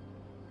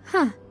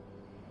 Huh.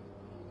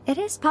 It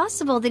is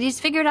possible that he's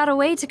figured out a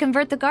way to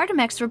convert the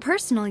Gardamex for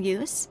personal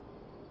use.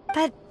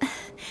 But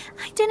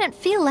I didn't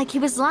feel like he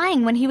was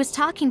lying when he was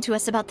talking to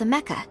us about the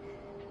mecha.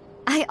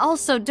 I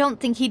also don't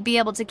think he'd be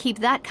able to keep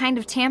that kind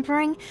of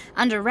tampering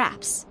under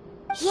wraps.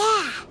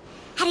 Yeah.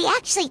 Had he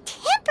actually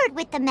tampered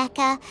with the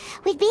mecha,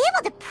 we'd be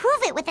able to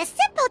prove it with a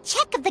simple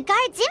check of the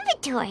guard's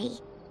inventory.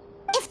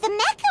 If the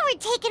mecha were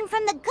taken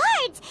from the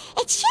guards,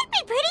 it should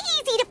be pretty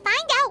easy to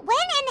find out when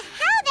and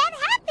how that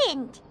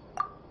happened.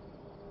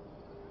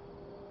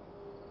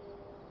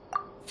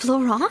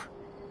 Florent?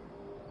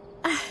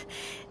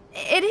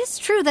 It is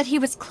true that he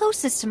was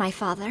closest to my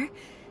father,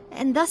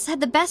 and thus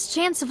had the best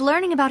chance of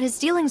learning about his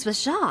dealings with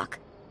Jacques.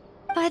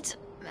 But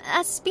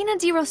as Spina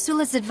di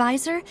Rosula's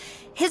advisor,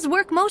 his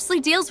work mostly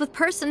deals with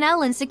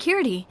personnel and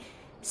security,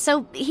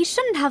 so he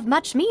shouldn't have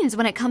much means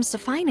when it comes to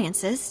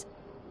finances.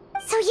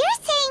 So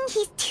you're saying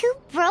he's too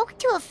broke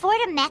to afford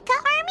a mecha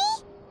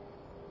army?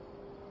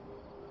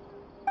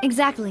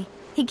 Exactly.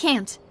 He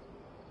can't.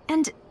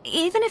 And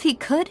even if he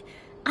could,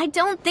 I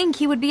don't think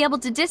he would be able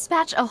to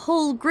dispatch a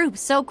whole group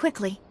so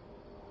quickly.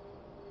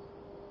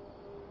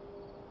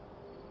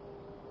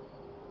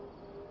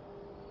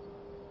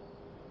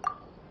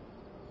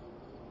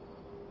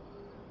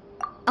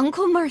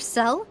 Uncle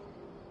Marcel?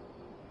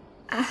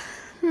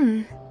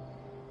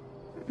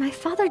 My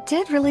father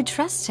did really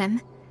trust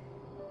him.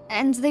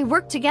 And they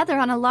worked together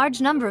on a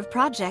large number of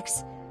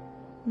projects.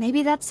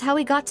 Maybe that's how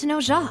he got to know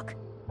Jacques.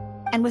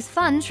 And with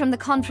funds from the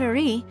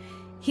Confrérie,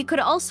 he could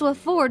also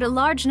afford a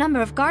large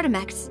number of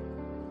Gardamex.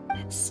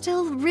 It's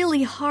still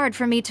really hard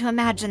for me to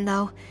imagine,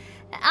 though.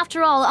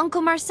 After all,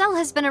 Uncle Marcel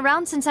has been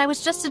around since I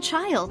was just a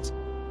child.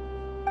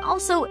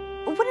 Also,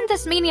 wouldn't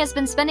this mean he has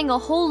been spending a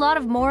whole lot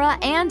of mora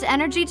and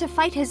energy to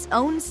fight his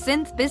own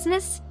synth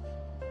business?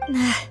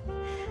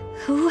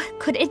 Who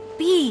could it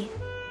be?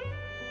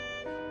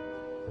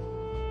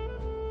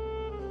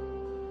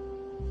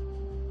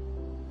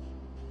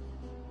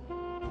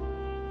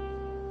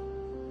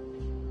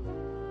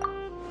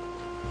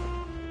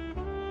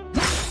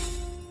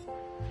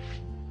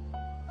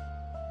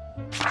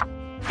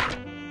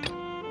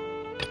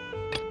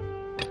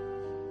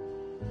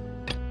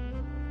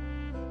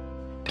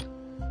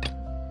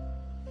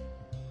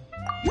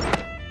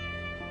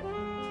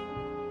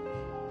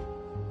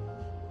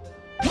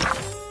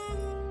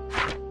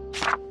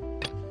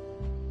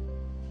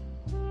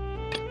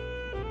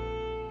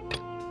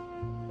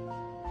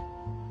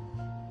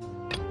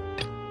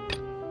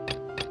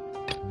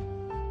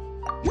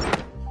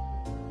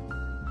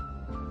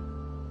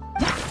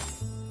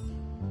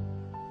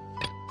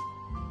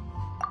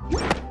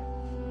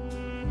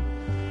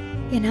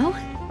 You know,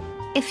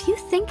 if you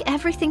think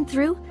everything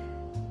through,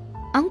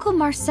 Uncle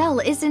Marcel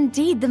is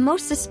indeed the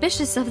most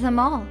suspicious of them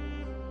all.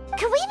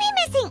 Could we be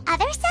missing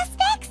other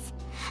suspects?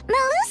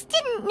 Malus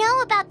didn't know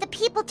about the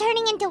people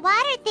turning into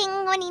water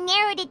thing when he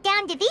narrowed it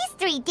down to these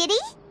 3, did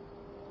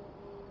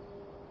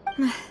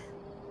he?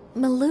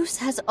 Malus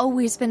has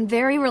always been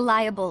very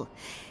reliable,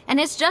 and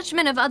his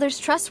judgment of others'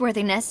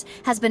 trustworthiness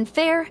has been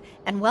fair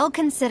and well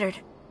considered.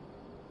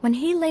 When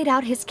he laid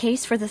out his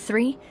case for the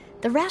 3,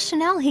 the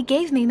rationale he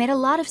gave me made a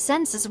lot of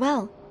sense as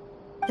well.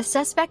 The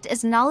suspect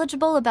is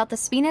knowledgeable about the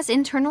Spina's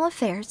internal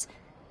affairs,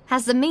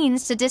 has the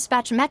means to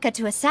dispatch Mecha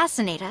to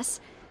assassinate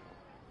us,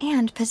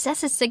 and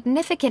possesses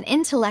significant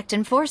intellect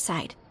and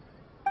foresight.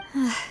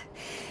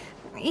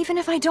 Even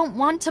if I don't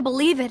want to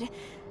believe it,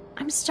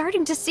 I'm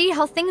starting to see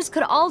how things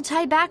could all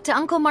tie back to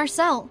Uncle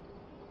Marcel.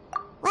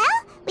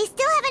 Well, we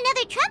still have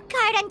another trump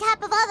card on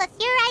top of all the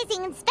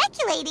theorizing and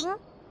speculating.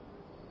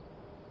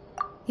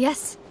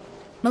 Yes.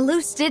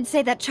 Malus did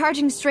say that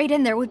charging straight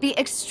in there would be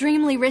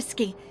extremely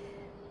risky.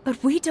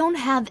 But we don't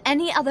have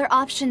any other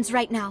options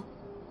right now.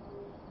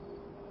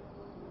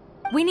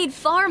 We need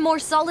far more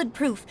solid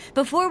proof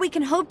before we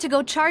can hope to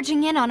go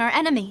charging in on our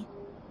enemy.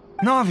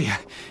 Navia,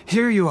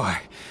 here you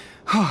are.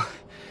 Oh,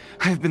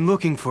 I've been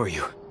looking for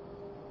you.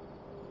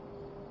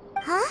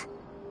 Huh?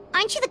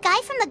 Aren't you the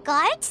guy from the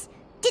guards?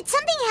 Did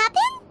something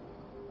happen?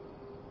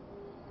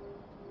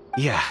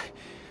 Yeah.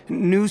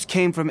 News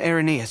came from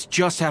Irenaeus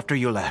just after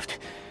you left.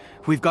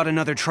 We've got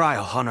another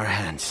trial on our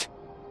hands.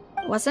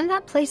 Wasn't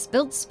that place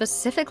built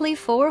specifically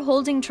for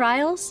holding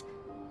trials?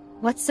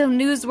 What's so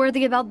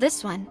newsworthy about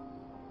this one?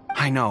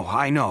 I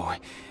know.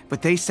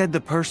 But they said the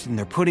person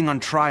they're putting on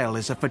trial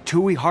is a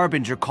Fatui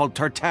harbinger called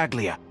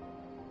Tartaglia.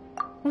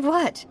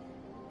 What?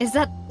 Is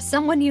that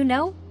someone you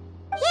know?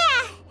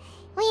 Yeah,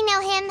 we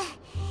know him.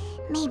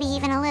 Maybe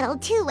even a little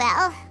too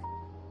well.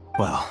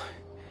 Well,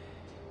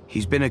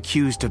 he's been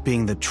accused of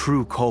being the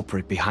true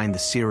culprit behind the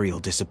serial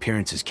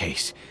disappearances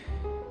case.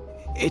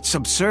 It's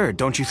absurd,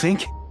 don't you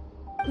think?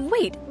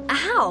 Wait,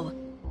 how?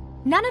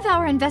 None of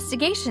our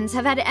investigations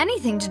have had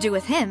anything to do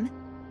with him.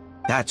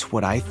 That's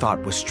what I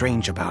thought was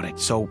strange about it,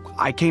 so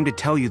I came to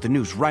tell you the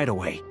news right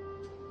away.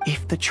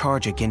 If the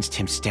charge against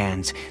him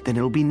stands, then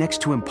it'll be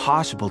next to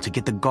impossible to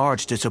get the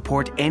guards to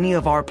support any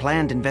of our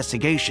planned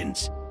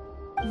investigations.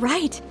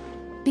 Right,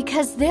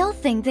 because they'll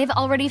think they've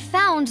already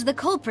found the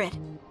culprit.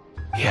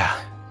 Yeah,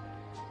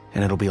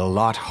 and it'll be a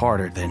lot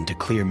harder then to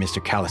clear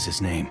Mr.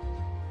 Callus's name.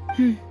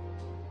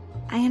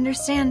 I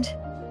understand.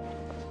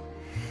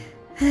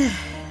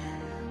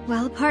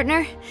 Well,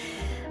 partner,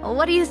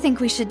 what do you think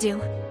we should do?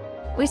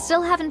 We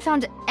still haven't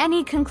found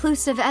any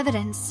conclusive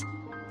evidence.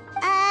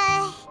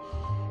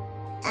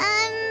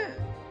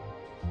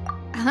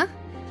 Huh?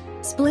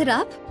 Split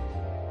up?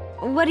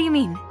 What do you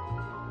mean?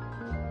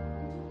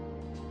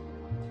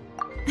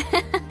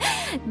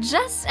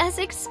 Just as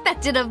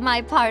expected of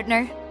my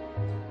partner.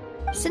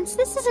 Since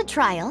this is a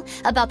trial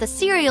about the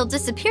serial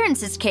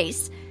disappearances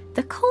case,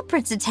 the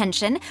culprit's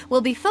attention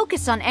will be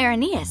focused on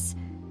Irenaeus,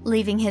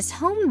 leaving his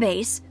home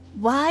base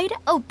wide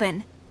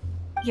open.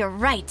 You're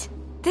right.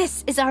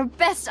 This is our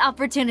best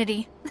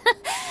opportunity.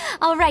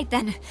 All right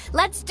then,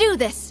 let's do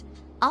this.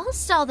 I'll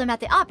stall them at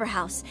the Opera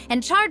House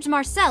and charge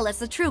Marcel as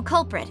the true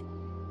culprit.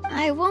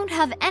 I won't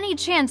have any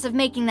chance of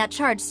making that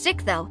charge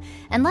stick, though,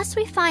 unless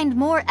we find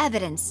more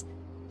evidence.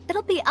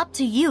 It'll be up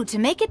to you to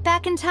make it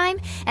back in time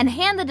and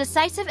hand the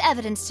decisive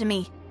evidence to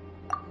me.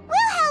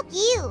 We'll help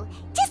you,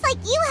 just like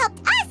you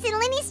helped us in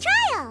Linny's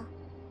trial.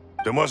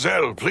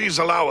 Demoiselle, please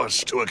allow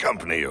us to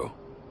accompany you.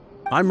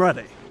 I'm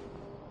ready.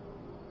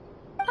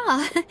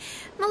 Ah,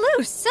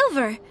 Malou,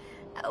 Silver,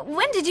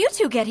 when did you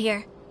two get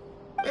here?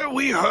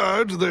 We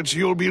heard that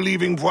you'll be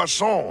leaving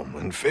Poisson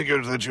and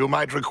figured that you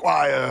might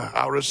require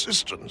our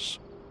assistance.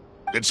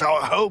 It's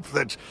our hope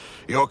that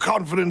your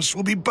confidence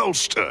will be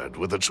bolstered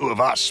with the two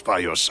of us by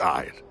your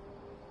side.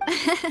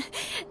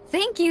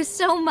 Thank you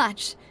so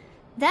much.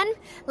 Then,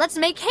 let's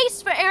make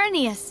haste for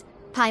Irenaeus.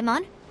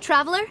 Paimon,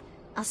 Traveler,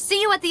 I'll see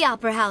you at the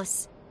Opera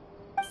House.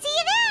 See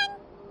you then!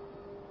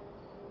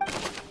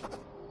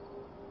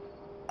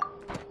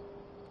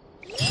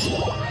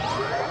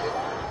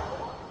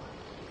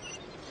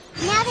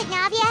 Now that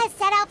Navia has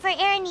set out for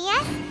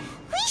Irenaeus,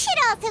 we should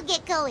also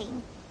get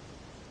going.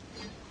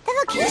 The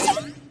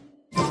location...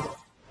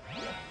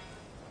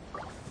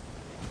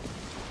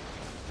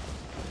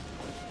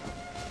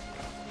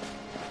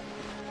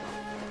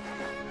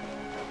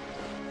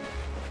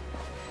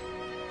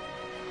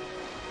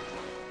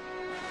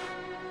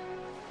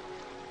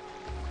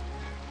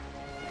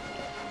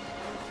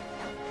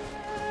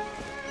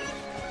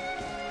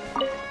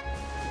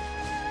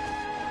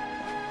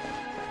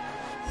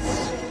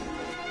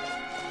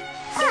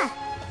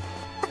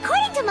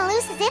 According to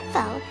Malusa's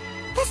info,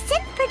 the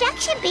synth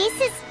production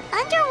base is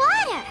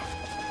underwater.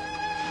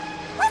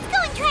 Let's go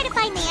and try to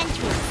find the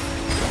entrance.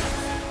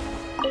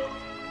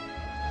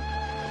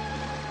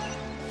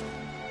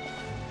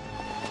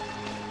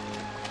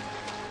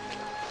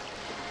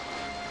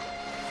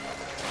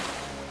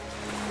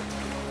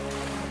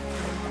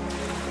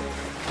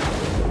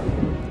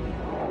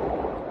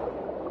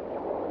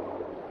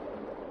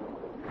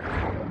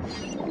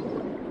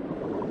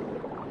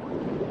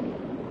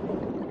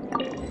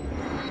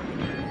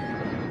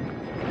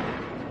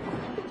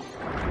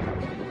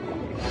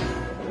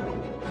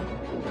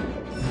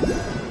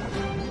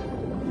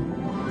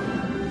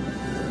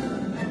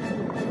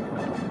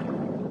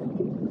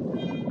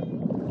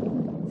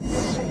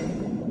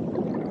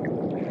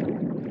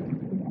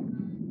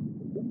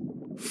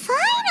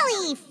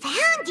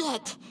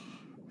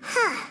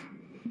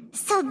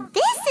 So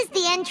this is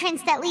the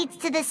entrance that leads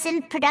to the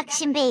synth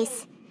production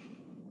base.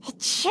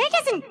 It sure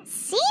doesn't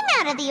seem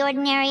out of the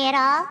ordinary at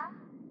all.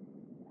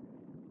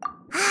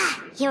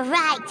 Ah, you're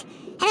right.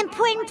 An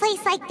important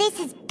place like this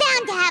is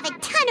bound to have a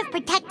ton of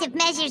protective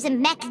measures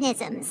and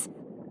mechanisms.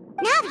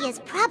 Navia's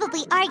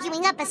probably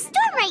arguing up a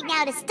storm right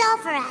now to stall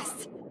for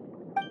us.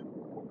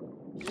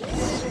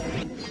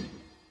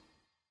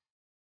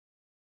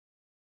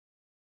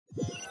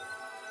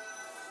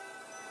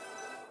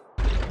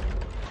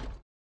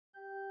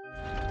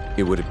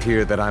 It would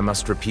appear that I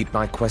must repeat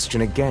my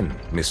question again,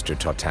 Mr.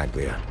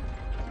 Tartaglia.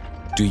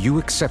 Do you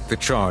accept the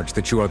charge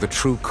that you are the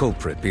true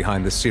culprit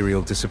behind the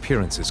serial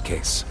disappearances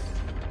case?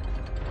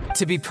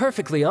 To be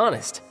perfectly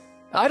honest,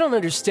 I don't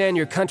understand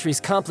your country's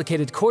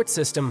complicated court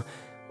system,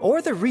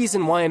 or the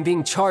reason why I'm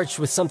being charged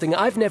with something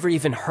I've never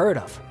even heard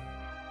of.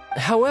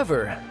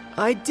 However,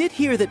 I did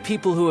hear that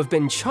people who have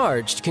been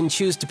charged can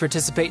choose to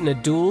participate in a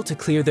duel to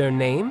clear their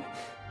name.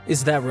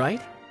 Is that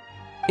right?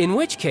 In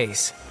which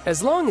case,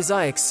 as long as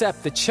I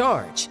accept the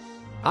charge,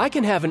 I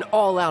can have an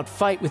all-out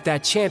fight with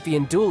that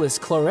champion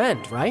duelist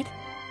Clorend, right?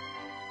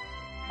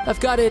 I've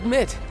got to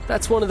admit,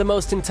 that's one of the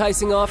most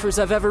enticing offers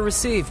I've ever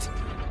received.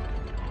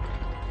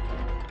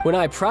 When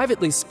I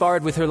privately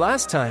sparred with her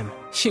last time,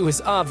 she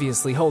was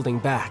obviously holding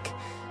back.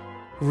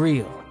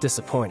 Real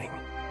disappointing.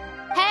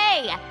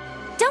 Hey!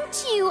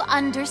 Don't you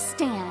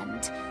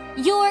understand?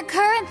 You're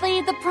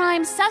currently the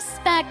prime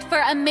suspect for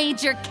a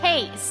major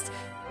case.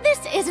 This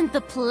isn't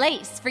the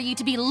place for you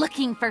to be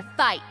looking for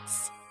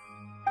fights.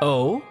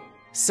 Oh?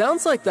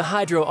 Sounds like the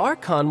Hydro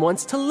Archon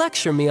wants to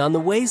lecture me on the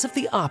ways of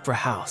the Opera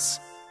House.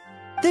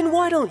 Then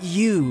why don't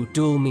you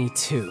duel me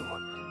too?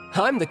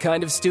 I'm the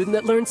kind of student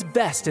that learns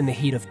best in the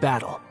heat of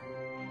battle.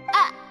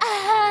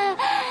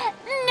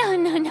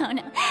 No.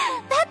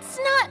 That's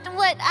not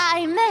what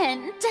I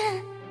meant.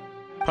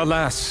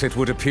 Alas, it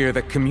would appear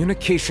that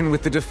communication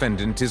with the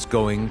defendant is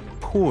going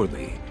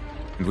poorly,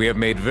 and we have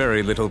made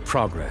very little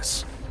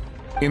progress.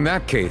 In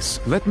that case,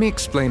 let me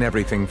explain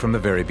everything from the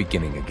very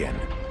beginning again.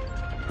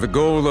 The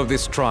goal of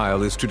this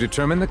trial is to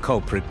determine the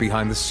culprit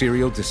behind the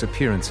serial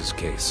disappearances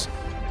case.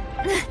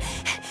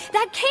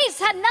 That case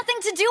had nothing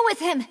to do with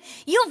him!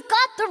 You've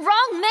got the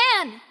wrong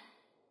man!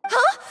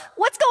 Huh?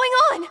 What's going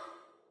on?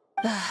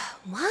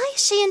 Why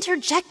is she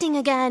interjecting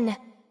again?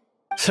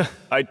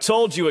 I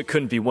told you it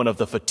couldn't be one of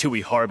the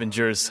Fatui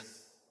Harbingers.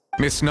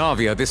 Miss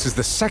Navia, this is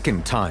the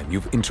second time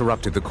you've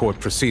interrupted the court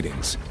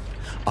proceedings.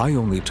 I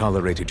only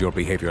tolerated your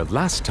behavior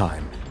last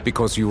time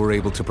because you were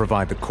able to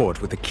provide the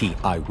court with a key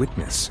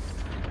eyewitness.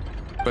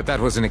 But that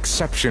was an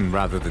exception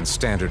rather than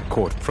standard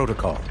court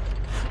protocol.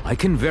 I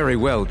can very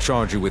well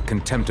charge you with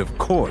contempt of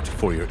court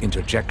for your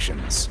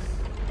interjections.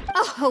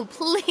 Oh,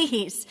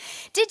 please.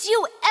 Did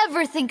you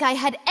ever think I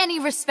had any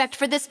respect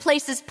for this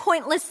place's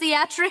pointless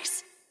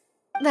theatrics?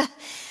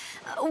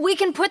 We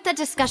can put that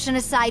discussion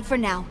aside for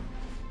now.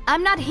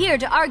 I'm not here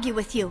to argue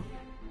with you.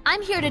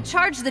 I'm here to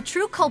charge the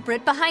true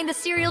culprit behind the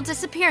serial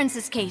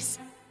disappearances case.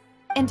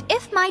 And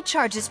if my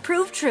charges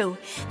prove true,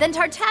 then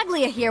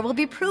Tartaglia here will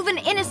be proven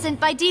innocent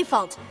by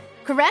default,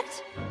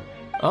 correct?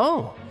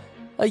 Oh,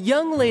 a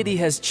young lady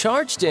has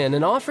charged in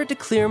and offered to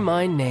clear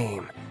my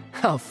name.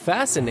 How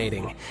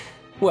fascinating.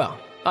 Well,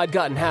 I'd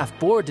gotten half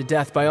bored to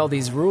death by all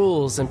these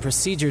rules and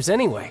procedures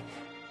anyway,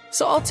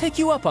 so I'll take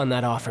you up on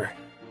that offer.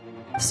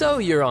 So,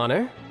 Your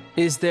Honor,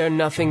 is there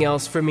nothing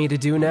else for me to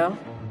do now?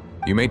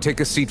 You may take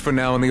a seat for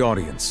now in the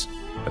audience,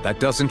 but that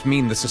doesn't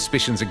mean the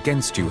suspicions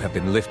against you have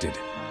been lifted.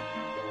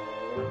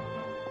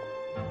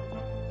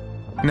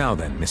 Now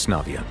then, Miss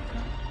Navia,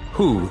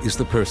 who is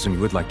the person you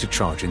would like to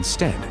charge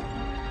instead?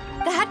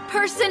 That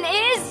person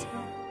is...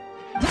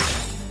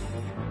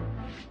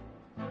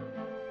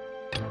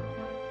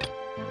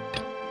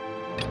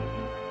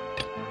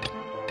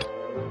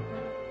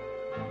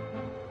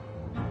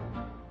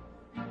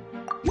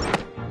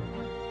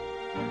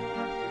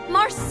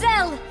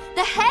 Marcel,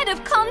 the head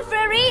of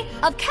Confrérie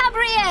of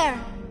Cabrières!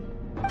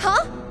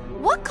 Huh?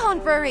 What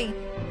confrérie?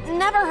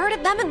 Never heard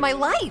of them in my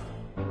life.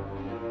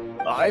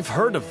 I've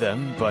heard of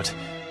them, but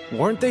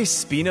weren't they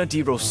Spina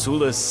di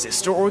Rosula's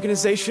sister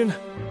organization?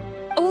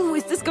 Oh,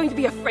 is this going to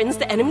be a friends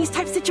to enemies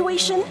type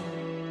situation?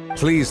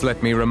 Please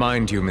let me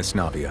remind you, Miss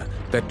Navia,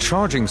 that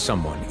charging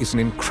someone is an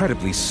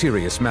incredibly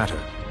serious matter.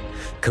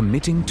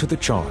 Committing to the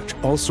charge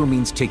also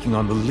means taking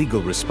on the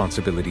legal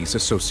responsibilities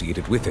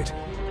associated with it.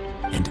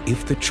 And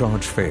if the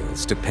charge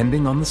fails,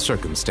 depending on the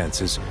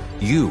circumstances,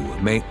 you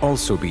may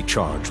also be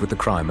charged with the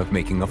crime of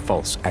making a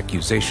false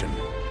accusation.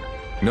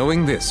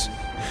 Knowing this,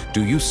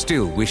 do you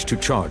still wish to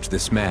charge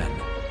this man?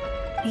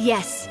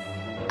 Yes,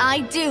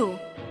 I do.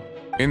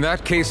 In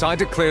that case, I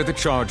declare the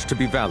charge to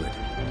be valid.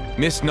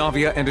 Miss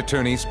Navia and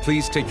attorneys,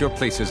 please take your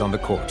places on the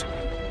court.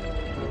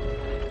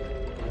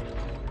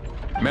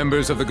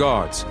 Members of the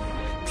guards,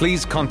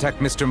 please contact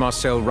Mr.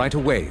 Marcel right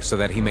away so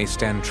that he may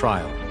stand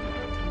trial.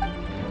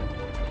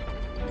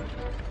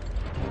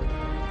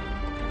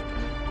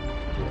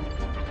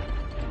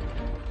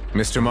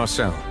 Mr.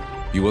 Marcel,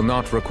 you will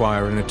not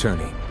require an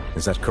attorney.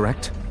 Is that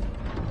correct?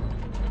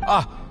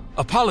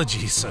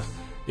 Apologies.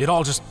 It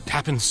all just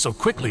happened so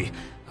quickly.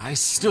 I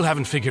still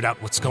haven't figured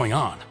out what's going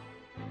on.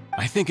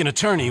 I think an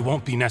attorney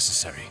won't be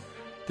necessary.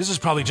 This is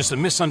probably just a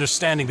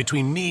misunderstanding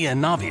between me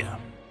and Navia.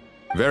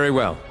 Very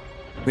well.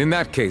 In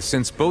that case,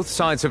 since both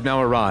sides have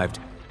now arrived,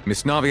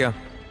 Miss Navia,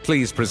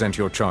 please present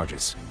your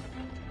charges.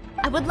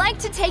 I would like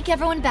to take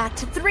everyone back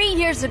to 3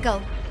 years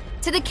ago,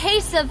 to the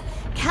case of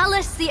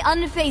Callus the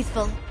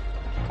Unfaithful.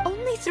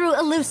 Only through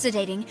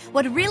elucidating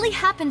what really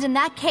happened in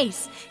that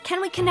case can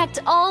we connect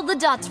all the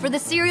dots for the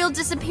serial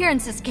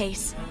disappearances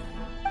case.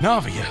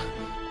 Navia,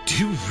 do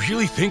you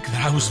really think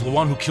that I was the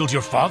one who killed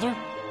your father?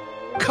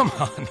 Come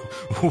on,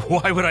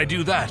 why would I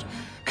do that?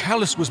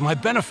 Callus was my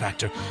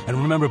benefactor, and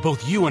remember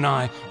both you and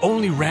I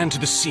only ran to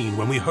the scene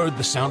when we heard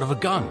the sound of a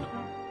gun.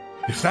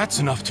 If that's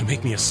enough to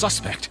make me a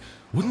suspect,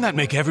 wouldn't that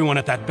make everyone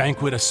at that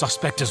banquet a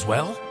suspect as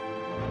well?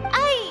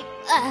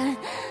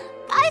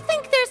 I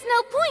think there's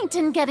no point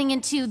in getting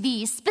into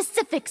the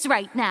specifics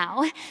right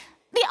now.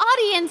 The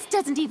audience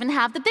doesn't even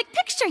have the big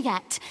picture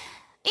yet.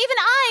 Even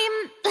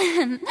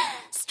I'm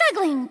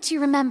struggling to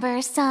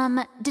remember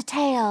some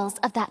details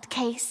of that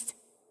case.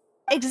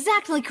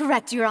 Exactly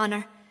correct, Your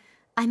Honor.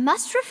 I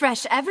must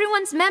refresh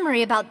everyone's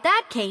memory about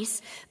that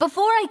case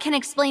before I can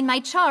explain my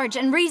charge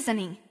and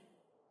reasoning.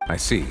 I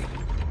see.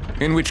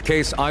 In which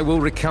case, I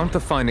will recount the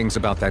findings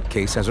about that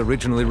case as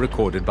originally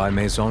recorded by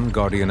Maison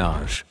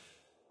Gardiennage.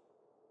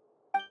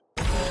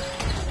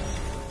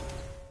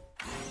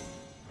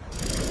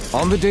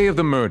 On the day of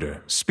the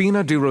murder,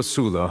 Spina di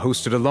Rosula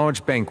hosted a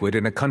large banquet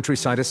in a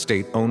countryside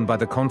estate owned by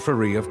the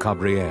Confrérie of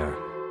Cabrières.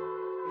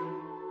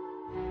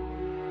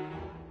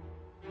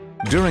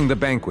 During the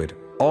banquet,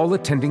 all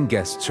attending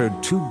guests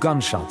heard 2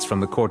 gunshots from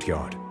the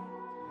courtyard.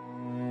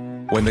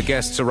 When the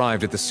guests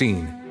arrived at the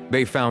scene,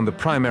 they found the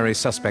primary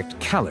suspect,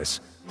 Callus,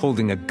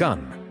 holding a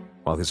gun,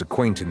 while his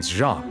acquaintance,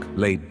 Jacques,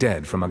 lay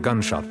dead from a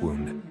gunshot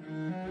wound.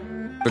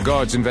 The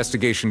guards'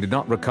 investigation did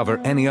not recover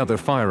any other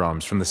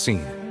firearms from the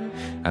scene.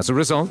 As a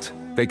result,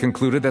 they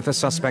concluded that the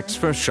suspect's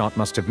first shot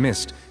must have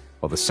missed,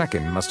 while the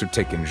second must have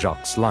taken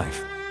Jacques'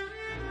 life.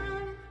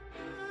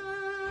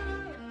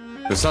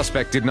 The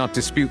suspect did not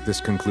dispute this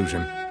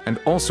conclusion, and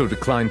also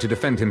declined to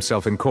defend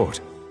himself in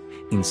court.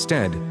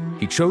 Instead,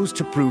 he chose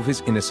to prove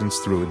his innocence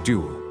through a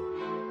duel.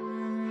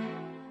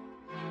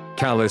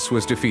 Callus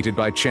was defeated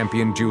by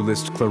champion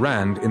duelist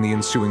Clarande in the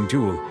ensuing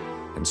duel,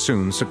 and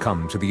soon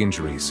succumbed to the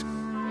injuries.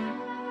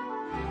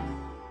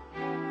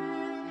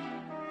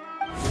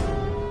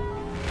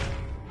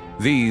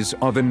 These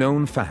are the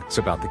known facts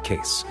about the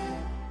case.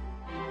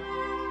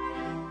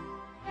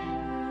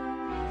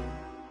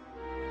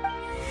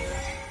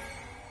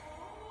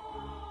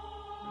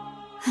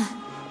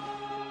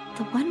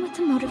 The one with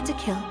the motive to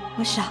kill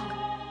was Jacques,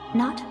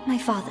 not my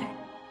father.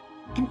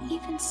 And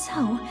even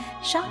so,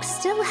 Jacques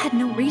still had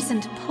no reason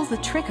to pull the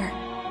trigger.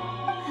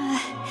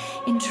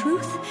 In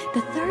truth,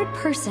 the third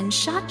person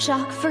shot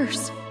Jacques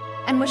first,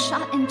 and was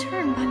shot in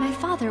turn by my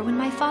father when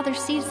my father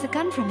seized the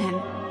gun from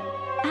him.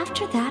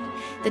 After that,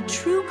 the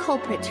true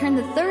culprit turned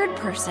the third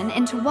person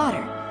into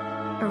water,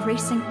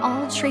 erasing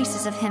all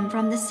traces of him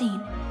from the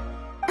scene.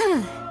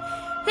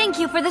 Thank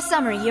you for the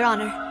summary, Your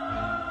Honor.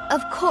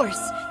 Of course,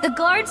 the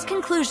guard's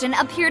conclusion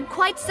appeared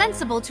quite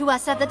sensible to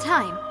us at the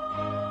time.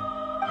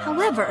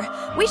 However,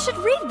 we should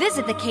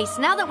revisit the case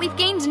now that we've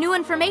gained new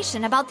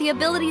information about the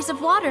abilities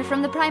of water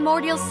from the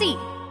primordial sea.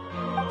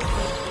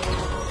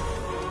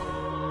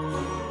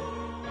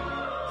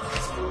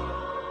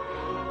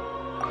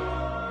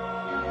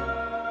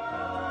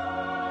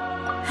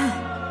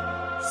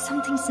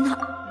 Something's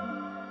not...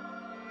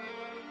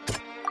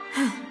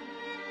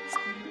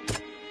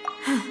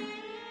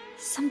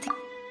 Something...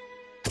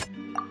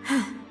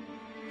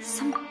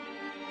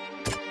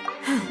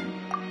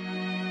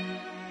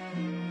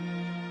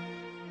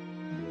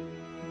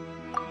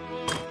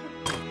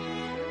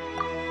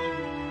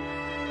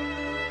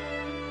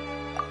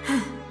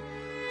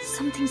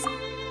 Something's...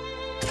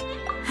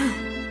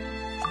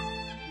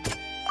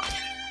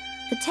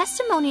 The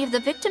testimony of the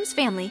victim's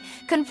family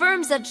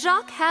confirms that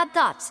Jacques had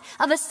thoughts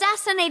of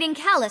assassinating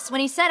Callus when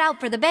he set out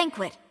for the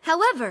banquet.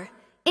 However,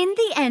 in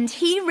the end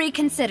he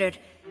reconsidered,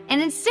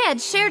 and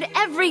instead shared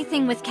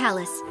everything with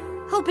Callus,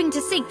 hoping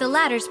to seek the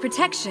latter's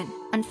protection.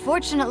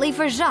 Unfortunately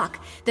for Jacques,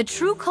 the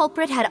true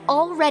culprit had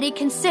already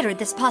considered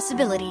this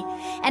possibility,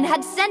 and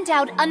had sent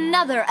out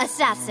another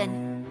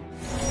assassin.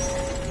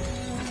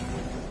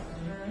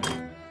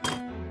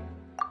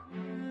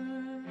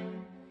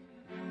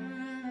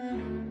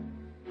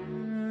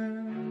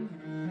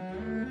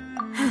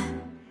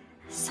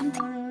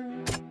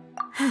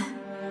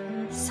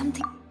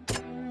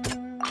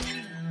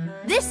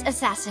 This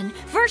assassin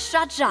first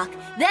shot Jacques,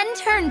 then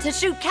turned to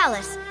shoot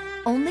Callus,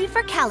 only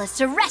for Callus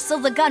to wrestle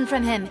the gun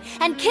from him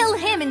and kill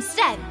him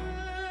instead.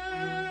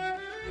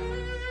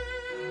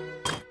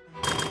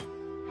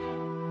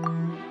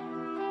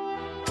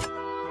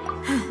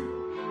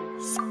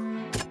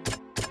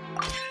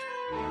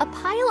 A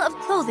pile of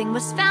clothing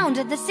was found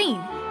at the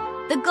scene.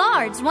 The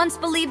guards once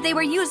believed they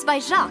were used by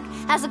Jacques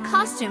as a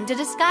costume to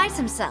disguise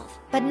himself.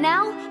 But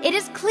now, it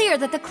is clear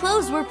that the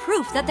clothes were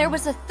proof that there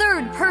was a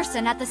third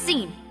person at the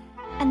scene,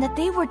 and that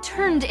they were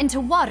turned into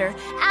water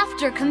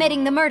after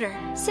committing the murder.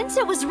 Since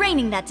it was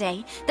raining that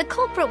day, the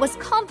culprit was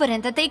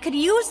confident that they could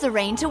use the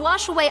rain to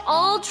wash away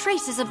all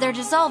traces of their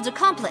dissolved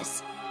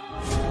accomplice.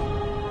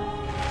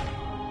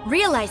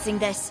 Realizing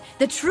this,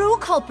 the true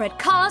culprit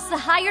caused the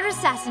hired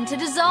assassin to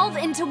dissolve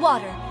into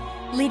water,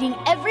 leading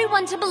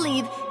everyone to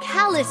believe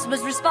Callus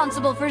was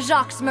responsible for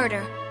Jacques'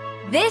 murder.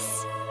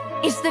 This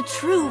is the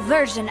true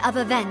version of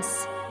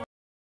events.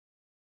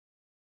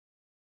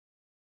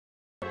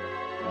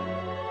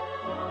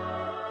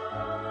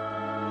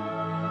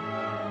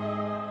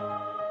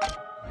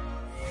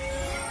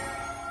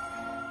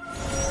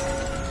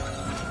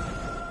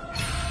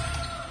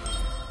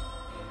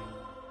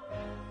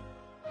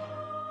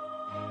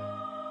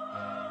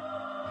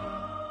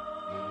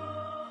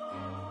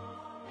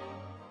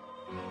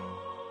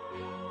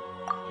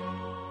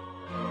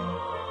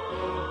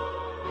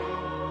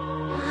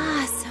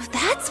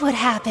 that's what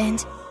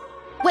happened.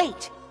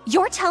 Wait,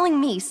 you're telling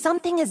me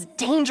something as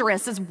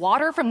dangerous as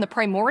water from the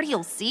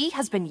primordial sea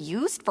has been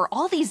used for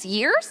all these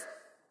years?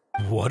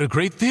 What a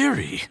great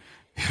theory.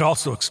 It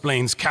also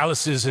explains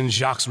Callus's and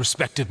Jacques'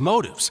 respective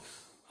motives.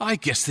 I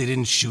guess they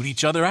didn't shoot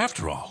each other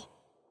after all.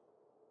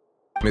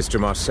 Mr.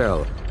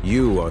 Marcel,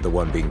 you are the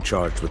one being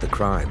charged with the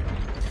crime.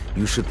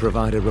 You should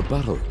provide a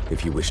rebuttal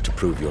if you wish to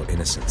prove your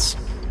innocence.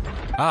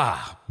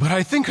 Ah, but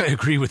I think I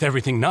agree with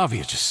everything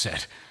Navia just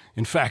said.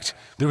 In fact,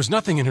 there was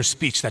nothing in her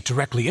speech that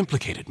directly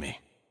implicated me.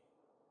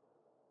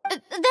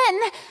 Then,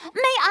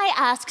 may I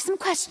ask some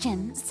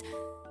questions?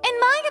 In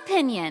my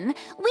opinion,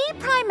 we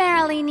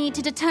primarily need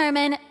to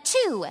determine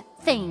two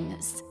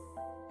things.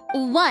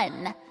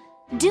 One,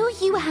 do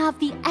you have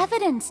the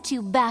evidence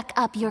to back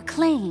up your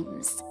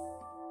claims?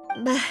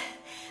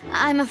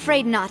 I'm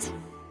afraid not.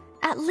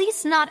 At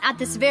least not at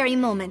this very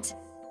moment.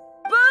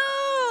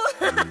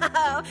 Boo!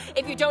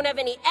 If you don't have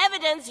any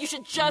evidence, you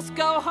should just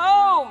go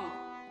home!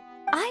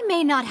 I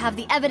may not have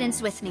the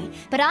evidence with me,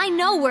 but I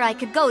know where I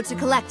could go to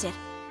collect it.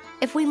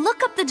 If we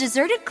look up the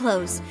deserted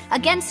clothes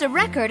against a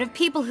record of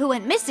people who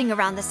went missing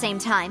around the same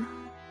time,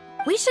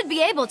 we should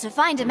be able to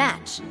find a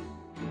match.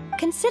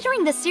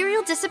 Considering the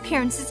serial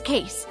disappearances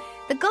case,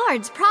 the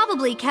guards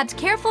probably kept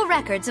careful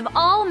records of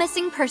all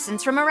missing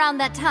persons from around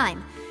that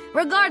time,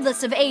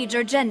 regardless of age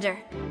or gender.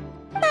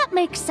 That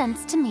makes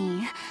sense to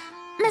me.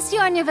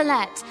 Monsieur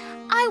Neuvillette,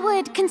 I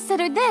would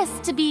consider this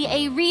to be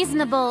a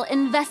reasonable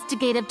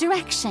investigative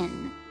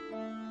direction.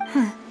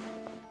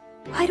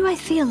 Why do I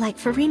feel like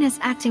Farina's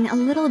acting a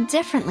little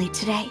differently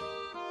today?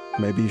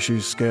 Maybe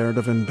she's scared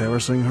of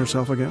embarrassing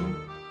herself again?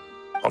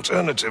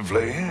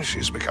 Alternatively,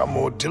 she's become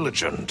more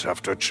diligent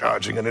after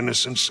charging an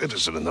innocent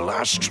citizen in the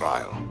last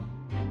trial.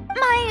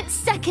 My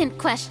second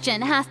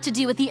question has to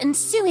do with the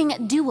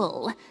ensuing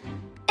duel.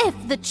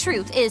 If the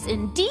truth is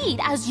indeed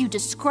as you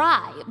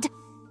described,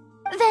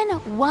 then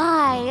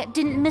why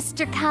didn't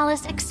Mr.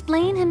 Callus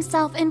explain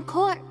himself in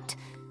court?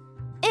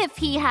 If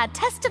he had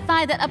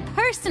testified that a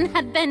person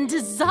had been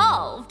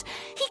dissolved,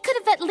 he could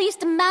have at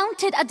least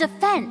mounted a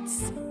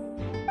defense.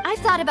 I've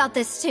thought about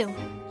this too,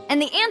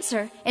 and the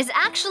answer is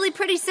actually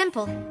pretty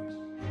simple.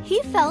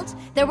 He felt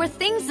there were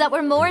things that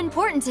were more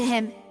important to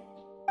him.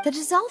 The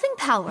dissolving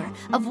power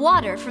of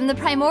water from the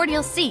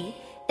primordial sea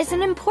is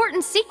an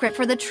important secret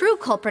for the true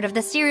culprit of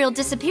the serial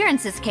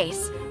disappearances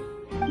case.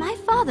 My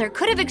father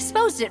could have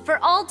exposed it for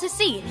all to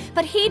see,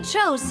 but he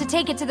chose to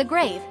take it to the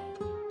grave.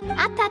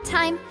 At that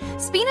time,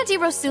 Spina di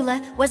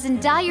Rosula was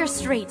in dire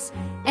straits,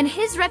 and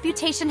his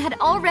reputation had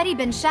already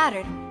been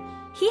shattered.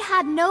 He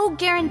had no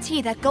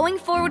guarantee that going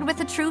forward with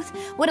the truth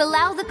would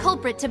allow the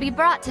culprit to be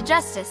brought to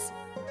justice.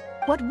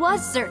 What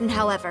was certain,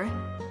 however,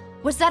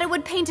 was that it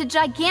would paint a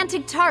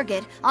gigantic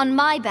target on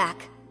my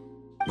back.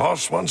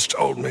 Boss once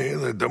told me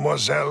that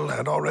Demoiselle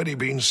had already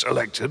been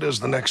selected as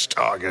the next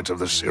target of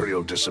the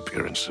serial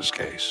disappearances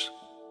case.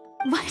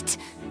 What?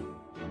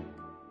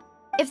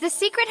 If the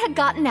secret had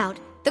gotten out,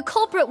 the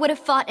culprit would have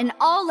fought an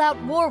all-out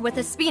war with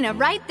Espina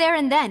right there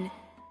and then.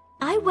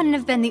 I wouldn't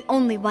have been the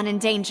only one in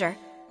danger.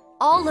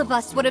 All of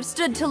us would have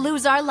stood to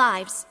lose our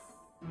lives.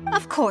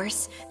 Of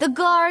course, the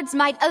guards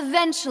might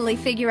eventually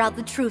figure out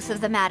the truth of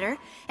the matter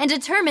and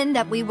determine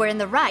that we were in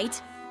the right.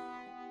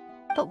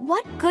 But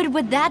what good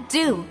would that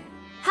do?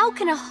 How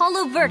can a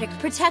hollow verdict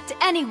protect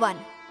anyone?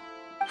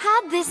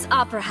 Had this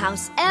opera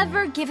house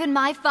ever given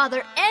my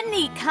father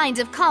any kind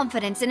of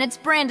confidence in its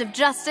brand of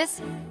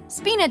justice,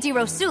 Spina di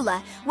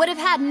Rosula would have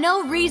had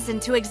no reason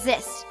to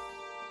exist.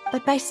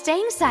 But by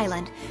staying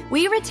silent,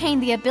 we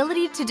retained the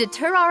ability to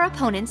deter our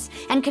opponents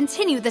and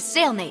continue the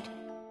stalemate.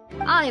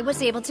 I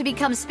was able to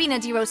become Spina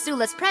di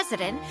Rosula's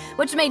president,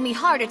 which made me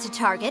harder to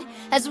target,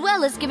 as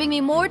well as giving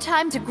me more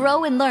time to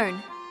grow and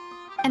learn.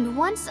 And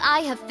once I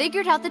have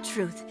figured out the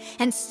truth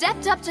and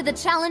stepped up to the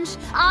challenge,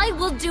 I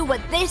will do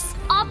what this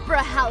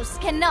opera house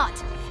cannot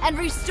and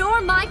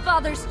restore my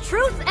father's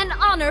truth and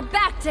honor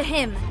back to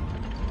him.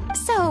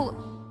 So,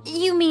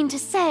 you mean to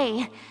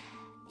say,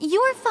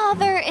 your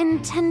father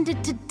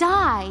intended to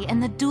die in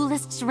the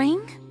duelist's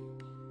ring?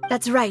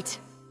 That's right.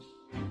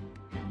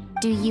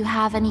 Do you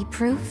have any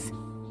proof?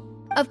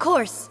 Of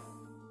course.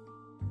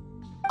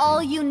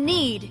 All you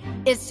need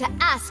is to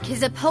ask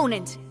his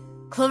opponent,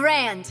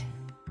 Clarand.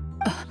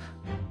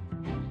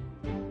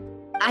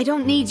 I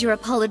don't need your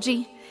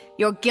apology,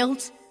 your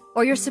guilt,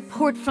 or your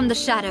support from the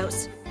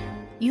shadows.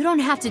 You don't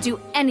have to do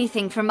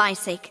anything for my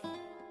sake.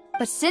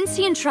 But since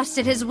he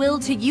entrusted his will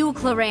to you,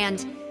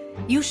 Clarand,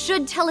 you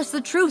should tell us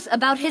the truth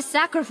about his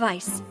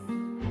sacrifice.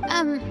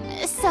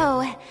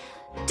 So,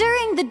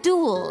 during the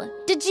duel,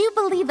 did you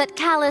believe that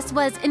Callus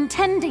was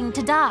intending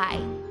to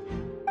die?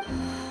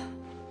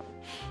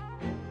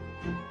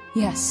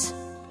 Yes,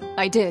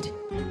 I did.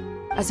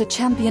 As a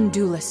champion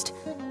duelist,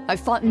 I've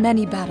fought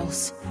many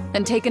battles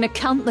and taken a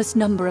countless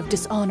number of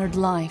dishonored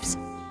lives.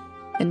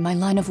 In my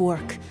line of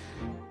work,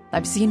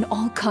 I've seen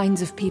all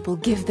kinds of people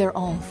give their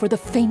all for the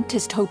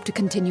faintest hope to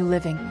continue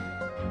living.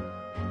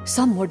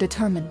 Some were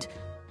determined,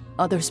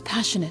 others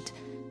passionate,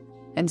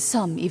 and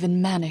some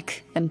even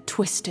manic and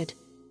twisted.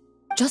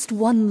 Just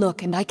one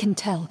look and I can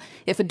tell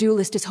if a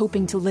duelist is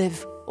hoping to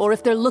live, or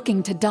if they're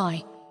looking to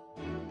die.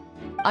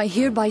 I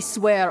hereby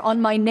swear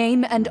on my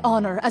name and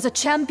honor as a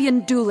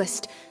champion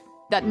duelist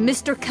that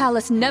Mr.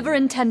 Callus never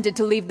intended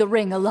to leave the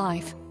ring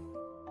alive.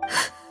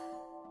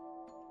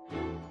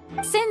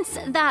 Since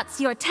that's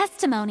your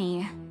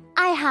testimony,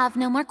 I have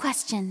no more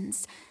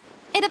questions.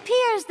 It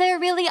appears there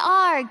really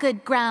are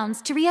good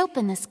grounds to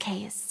reopen this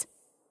case.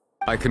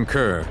 I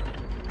concur.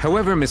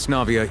 However, Miss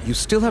Navia, you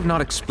still have not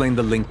explained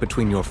the link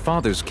between your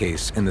father's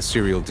case and the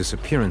serial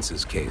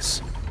disappearances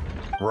case.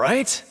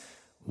 Right?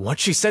 What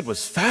she said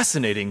was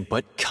fascinating,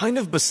 but kind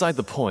of beside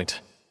the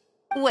point.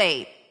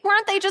 Wait,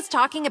 weren't they just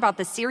talking about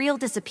the serial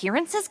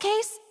disappearances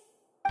case?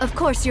 Of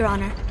course, Your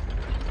Honor.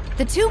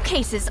 The two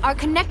cases are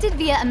connected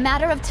via a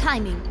matter of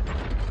timing.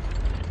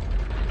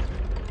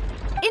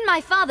 In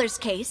my father's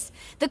case,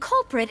 the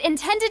culprit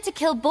intended to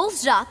kill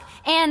both Jacques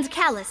and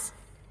Callus.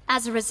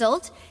 As a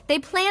result, they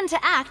planned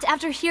to act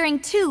after hearing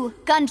 2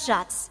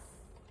 gunshots.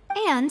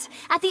 And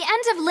at the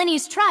end of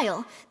Linny's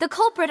trial, the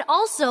culprit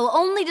also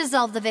only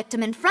dissolved the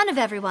victim in front of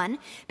everyone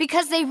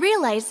because they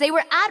realized they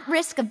were at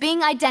risk of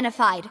being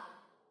identified.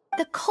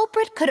 The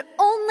culprit could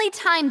only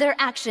time their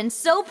actions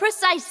so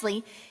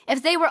precisely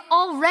if they were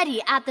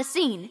already at the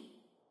scene.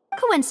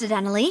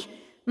 Coincidentally,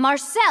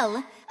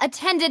 Marcel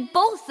attended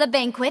both the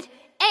banquet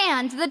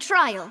and the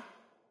trial.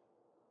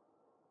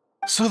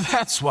 So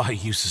that's why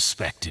you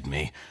suspected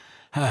me.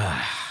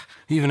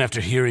 Even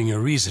after hearing your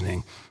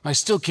reasoning, I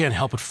still can't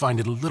help but find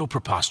it a little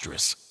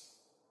preposterous.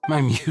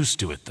 I'm used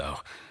to it, though.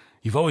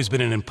 You've always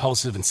been an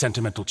impulsive and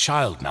sentimental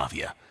child,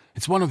 Navia.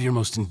 It's one of your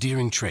most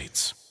endearing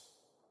traits.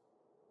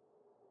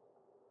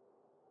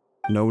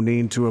 No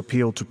need to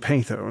appeal to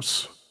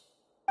pathos.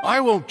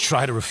 I won't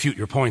try to refute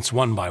your points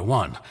one by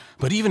one,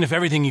 but even if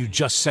everything you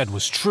just said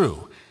was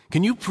true,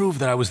 can you prove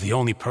that I was the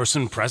only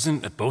person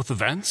present at both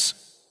events?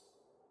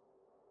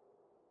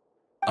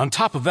 On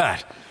top of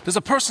that, does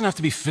a person have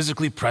to be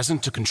physically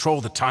present to control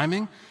the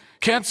timing?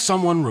 Can't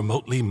someone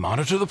remotely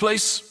monitor the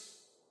place?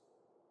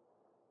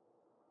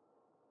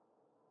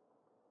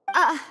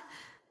 I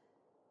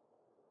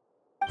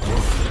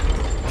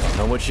don't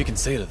know what she can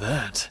say to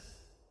that.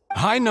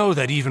 I know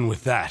that even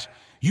with that,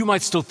 you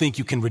might still think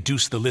you can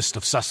reduce the list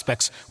of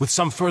suspects with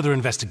some further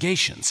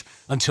investigations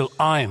until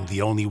I'm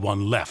the only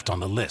one left on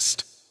the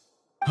list.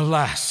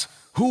 Alas,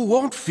 who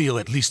won't feel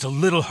at least a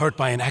little hurt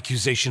by an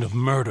accusation of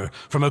murder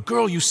from a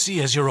girl you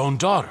see as your own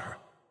daughter?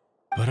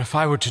 But if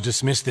I were to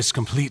dismiss this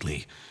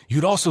completely,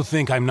 you'd also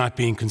think I'm not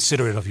being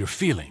considerate of your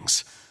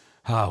feelings.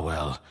 Ah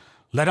well,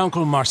 let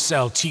Uncle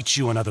Marcel teach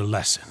you another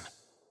lesson.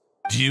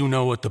 Do you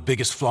know what the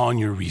biggest flaw in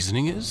your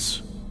reasoning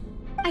is?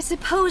 I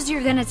suppose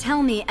you're gonna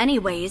tell me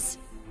anyways.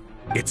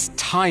 It's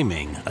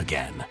timing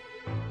again.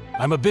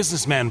 I'm a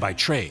businessman by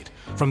trade.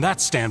 From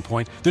that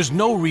standpoint, there's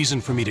no reason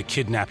for me to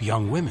kidnap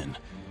young women.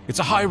 It's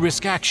a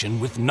high-risk action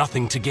with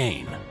nothing to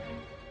gain.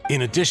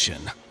 In addition,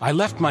 I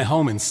left my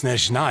home in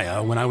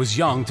Snezhnaya when I was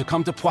young to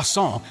come to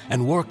Poisson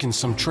and work in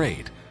some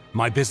trade.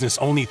 My business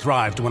only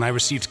thrived when I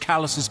received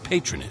Callus's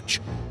patronage.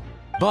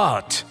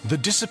 But the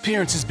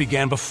disappearances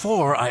began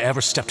before I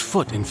ever stepped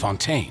foot in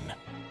Fontaine.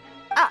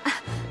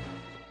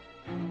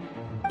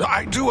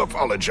 I do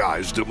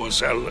apologize,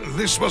 demoiselle.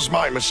 This was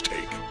my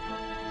mistake.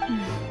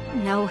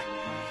 No,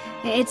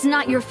 it's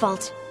not your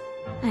fault.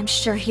 I'm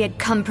sure he had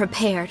come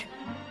prepared.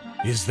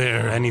 Is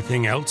there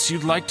anything else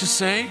you'd like to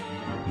say?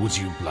 Would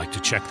you like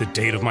to check the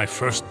date of my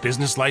first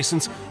business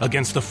license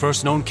against the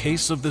first known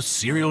case of the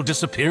serial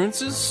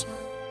disappearances?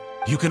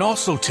 You can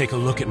also take a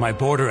look at my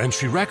border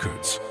entry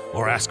records,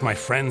 or ask my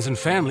friends and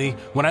family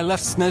when I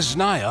left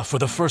Snezhnaya for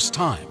the first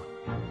time.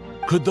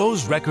 Could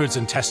those records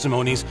and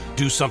testimonies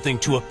do something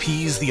to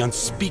appease the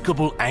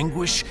unspeakable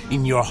anguish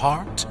in your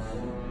heart?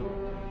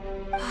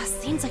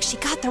 Seems like she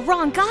got the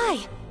wrong guy.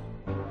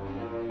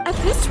 At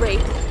this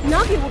rate,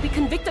 Navia will be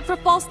convicted for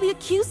falsely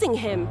accusing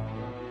him.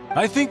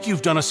 I think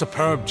you've done a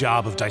superb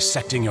job of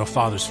dissecting your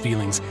father's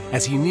feelings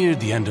as he neared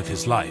the end of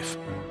his life.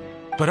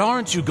 But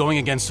aren't you going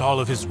against all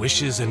of his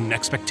wishes and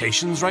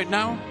expectations right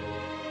now?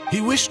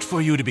 He wished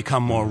for you to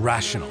become more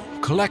rational,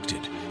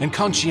 collected, and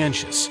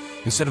conscientious,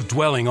 instead of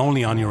dwelling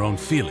only on your own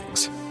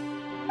feelings.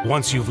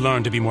 Once you've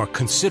learned to be more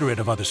considerate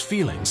of others'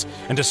 feelings,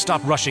 and to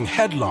stop rushing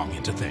headlong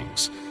into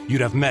things,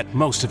 you'd have met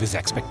most of his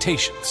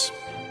expectations.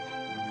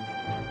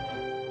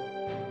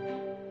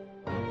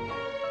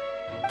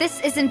 This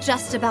isn't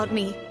just about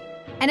me,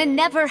 and it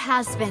never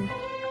has been.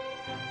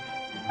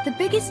 The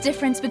biggest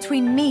difference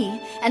between me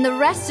and the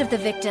rest of the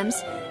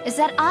victims is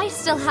that I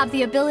still have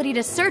the ability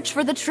to search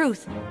for the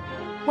truth,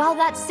 while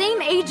that same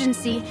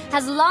agency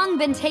has long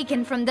been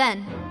taken from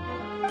them.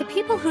 The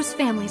people whose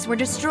families were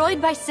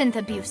destroyed by synth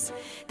abuse,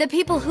 the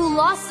people who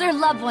lost their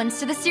loved ones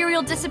to the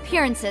serial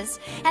disappearances,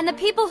 and the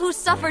people who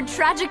suffered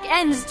tragic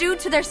ends due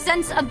to their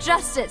sense of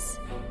justice.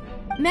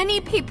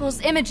 Many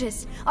people's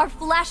images are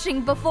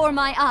flashing before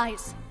my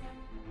eyes.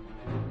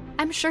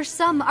 I'm sure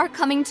some are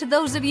coming to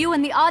those of you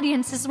in the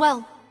audience as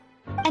well.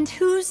 And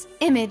whose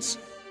image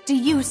do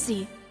you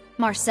see,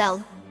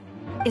 Marcel?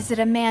 Is it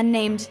a man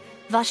named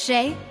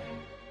Vacher?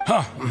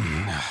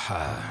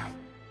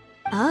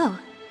 Oh,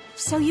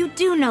 so you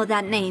do know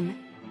that name.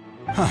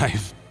 I'm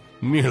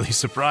merely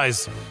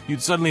surprised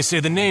you'd suddenly say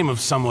the name of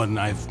someone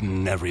I've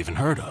never even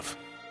heard of.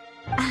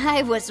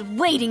 I was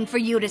waiting for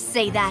you to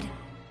say that.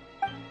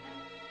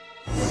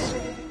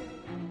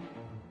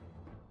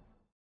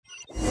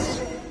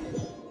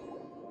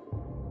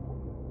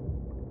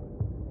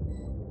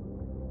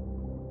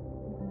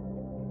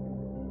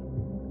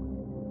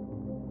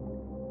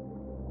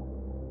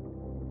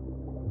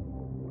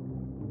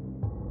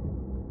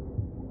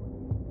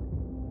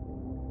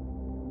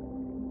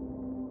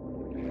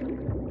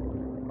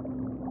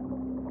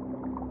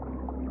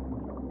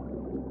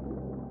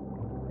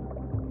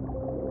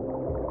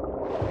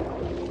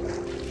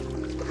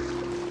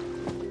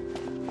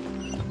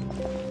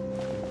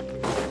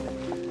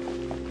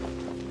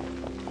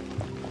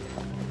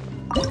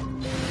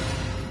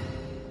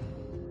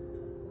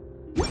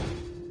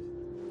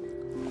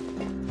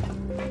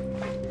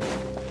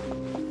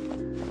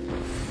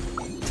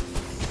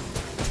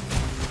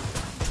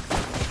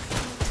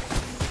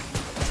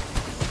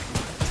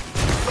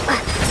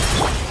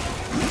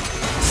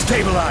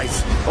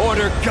 Stabilize!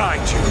 Order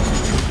guide you!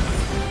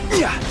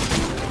 Yeah.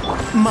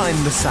 Mind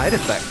the side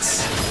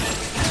effects.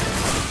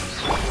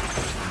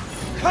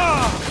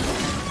 Whoa!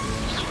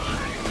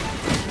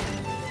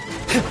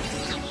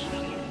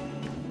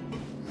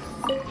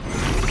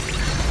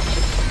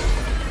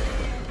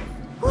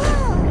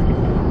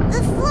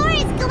 The floor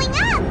is going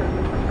up!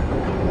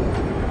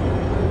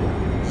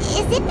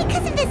 Is it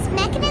because of this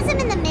mechanism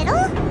in the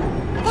middle?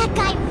 That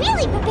guy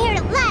really prepared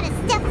a lot of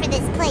stuff for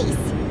this place.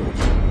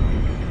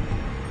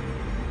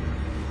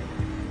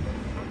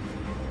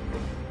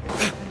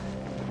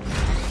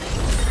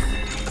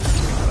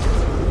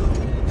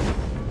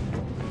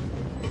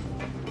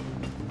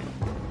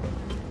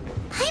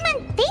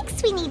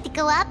 We need to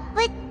go up,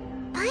 but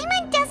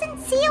Paimon doesn't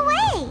see a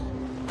way.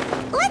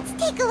 Let's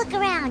take a look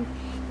around.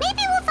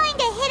 Maybe we'll find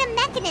a hidden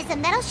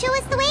mechanism that'll show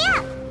us the way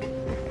up.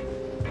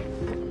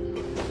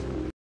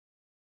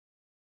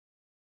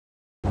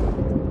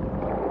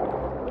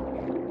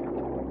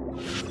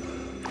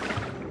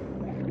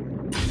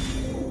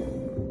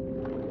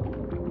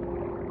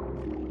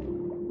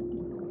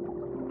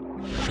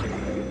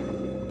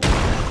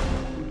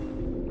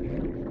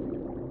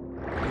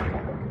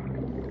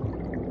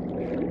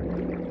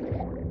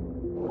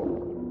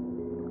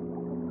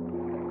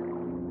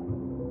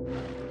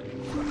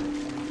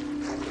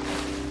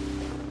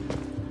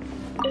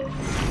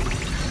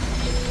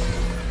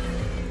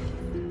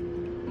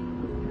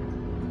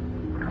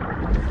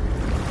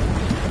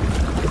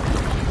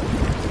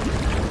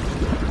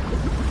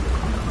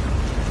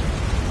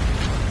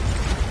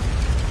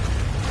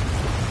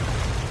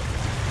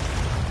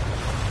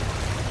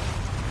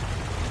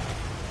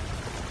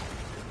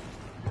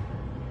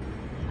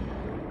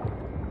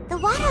 The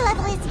water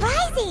level is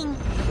rising!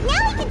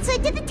 Now we can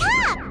swim to the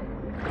top!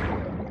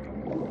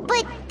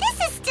 But this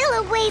is still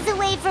a ways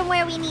away from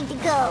where we need to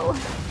go.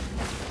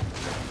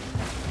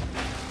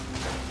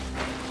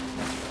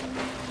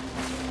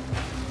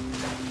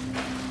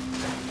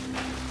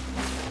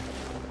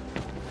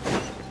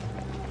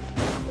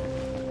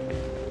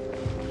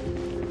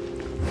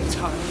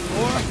 Time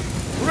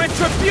for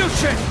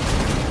retribution!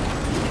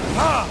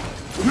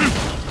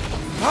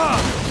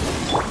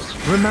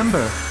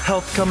 Remember,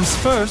 health comes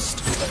first.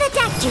 The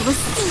doctor will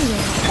see you.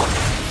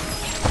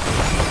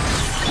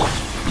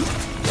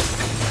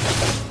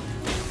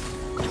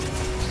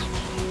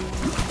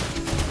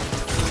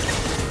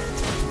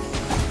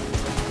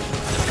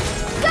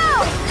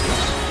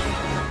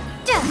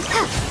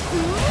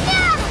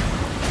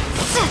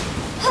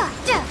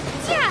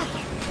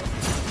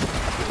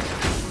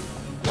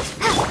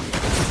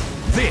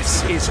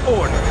 This is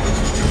order.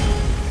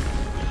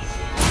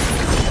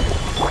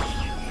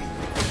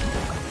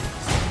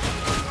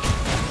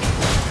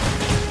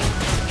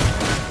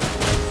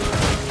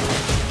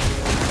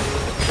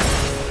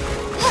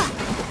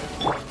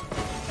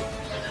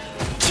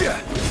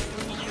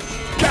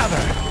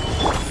 Gather.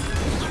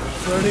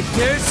 Verdict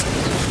is...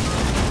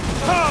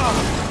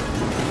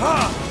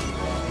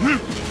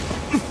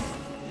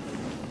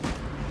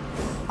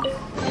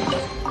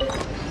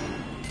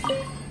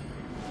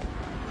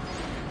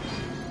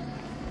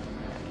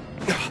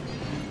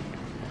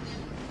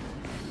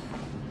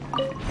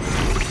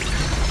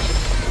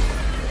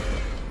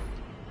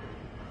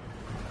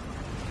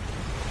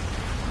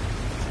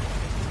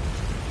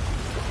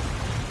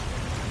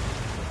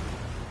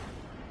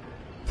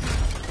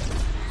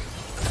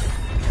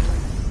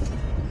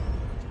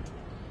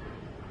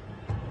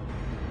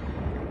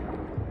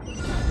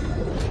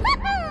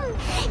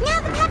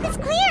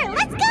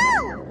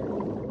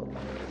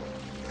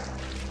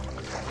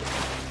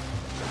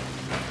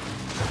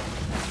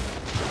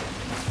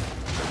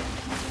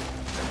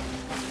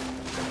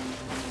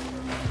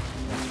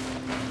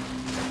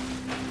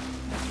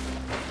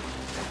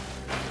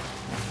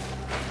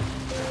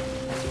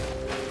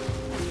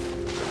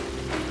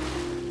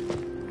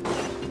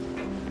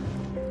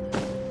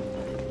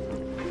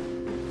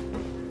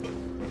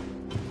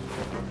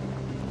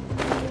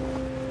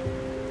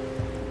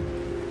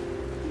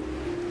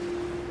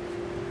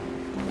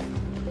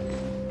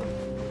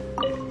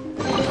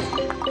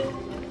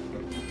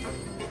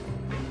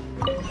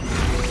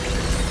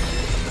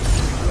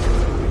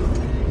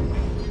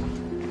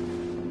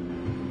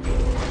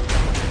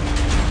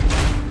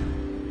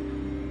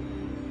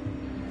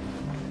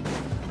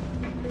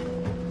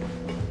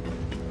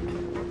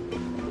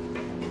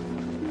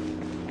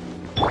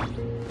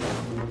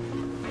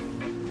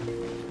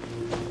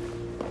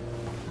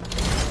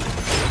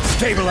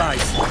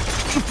 Stabilize!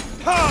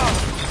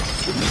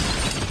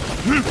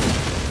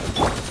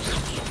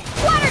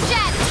 Water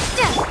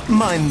jet!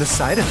 Mind the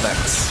side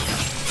effects.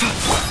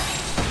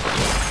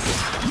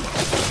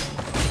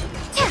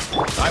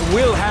 I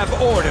will have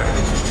order!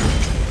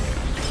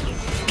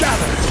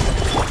 Gather!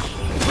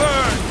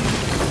 Burn!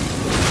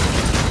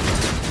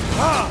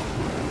 Ha!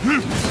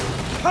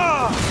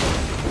 Ha!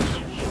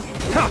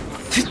 Ha!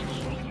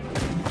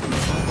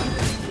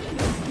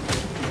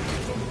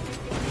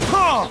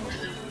 Ha!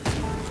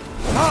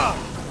 Ha!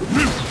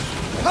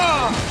 Ha!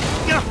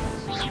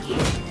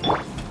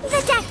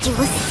 The doctor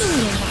will see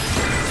you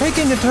now.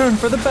 Taking a turn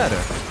for the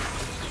better.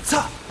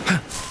 Ta!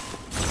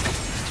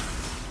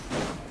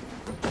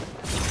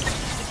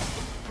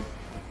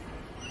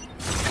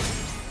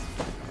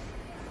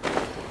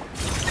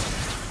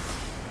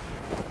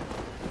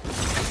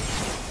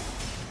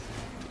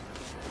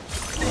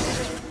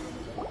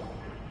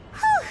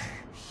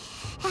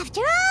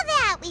 After all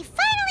that, we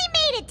finally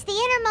made it to the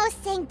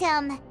innermost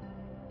sanctum.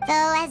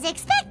 Though, as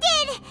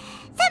expected,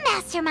 the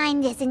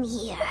mastermind isn't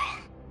here.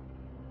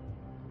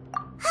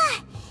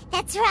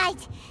 That's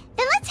right.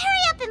 Then let's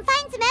hurry up and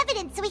find some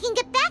evidence so we can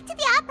get back to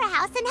the Opera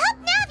House and help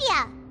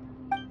Navia.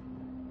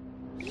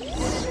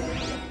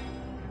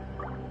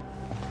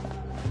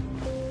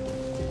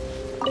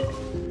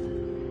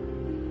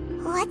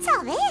 What's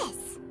all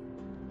this?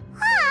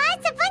 Aw,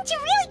 it's a bunch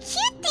of really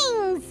cute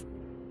things.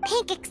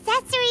 Pink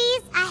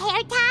accessories, a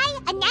hair tie,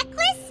 a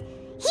necklace,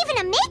 even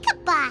a makeup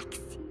box.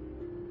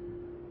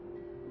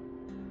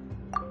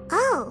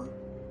 Oh,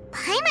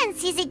 Paimon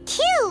sees it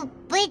too,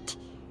 but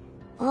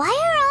why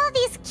are all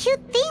these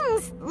cute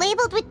things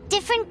labeled with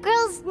different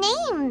girls'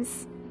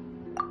 names?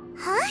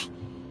 Huh?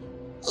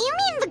 You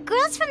mean the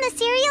girls from the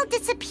serial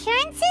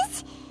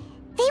disappearances?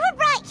 They were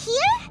brought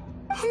here,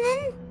 and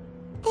then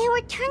they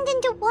were turned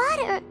into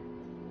water.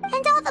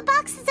 And all the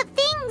boxes of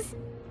things,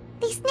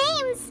 these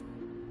names,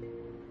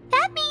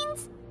 that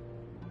means...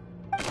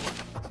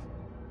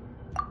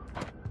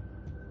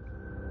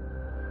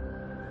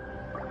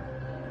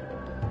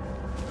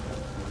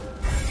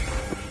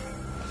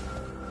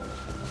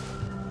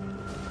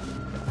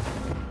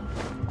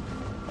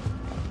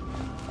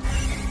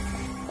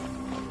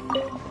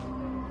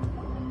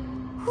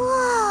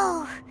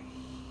 Whoa!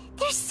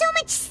 There's so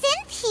much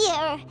synth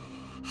here!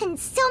 And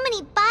so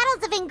many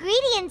bottles of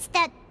ingredients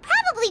that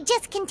probably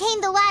just contain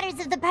the waters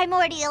of the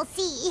primordial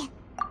sea.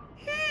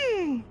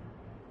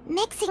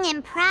 Mixing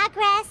in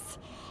progress,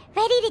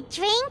 ready to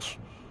drink,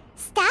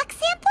 stock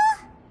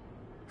sample?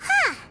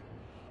 Huh.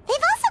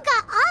 They've also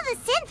got all the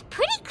synth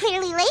pretty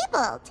clearly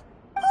labeled.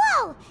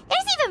 Whoa,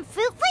 there's even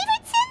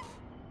fruit-flavored synth?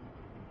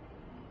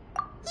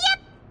 Yep,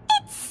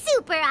 it's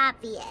super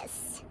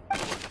obvious.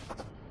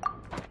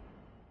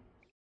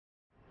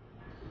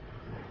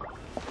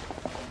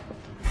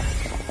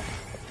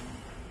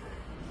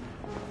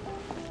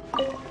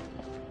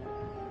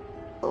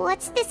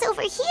 What's this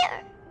over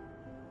here?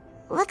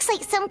 Looks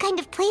like some kind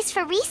of place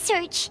for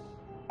research.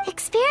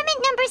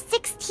 Experiment number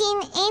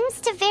 16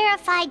 aims to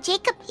verify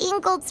Jacob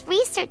Ingold's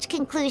research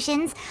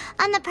conclusions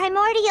on the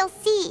primordial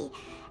sea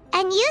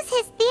and use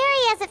his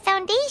theory as a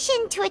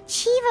foundation to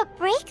achieve a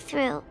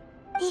breakthrough.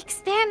 The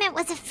experiment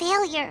was a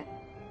failure.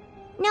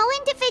 No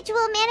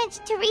individual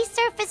managed to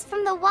resurface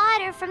from the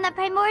water from the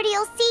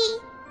primordial sea.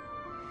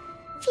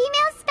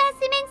 Female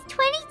specimens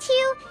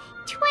 22,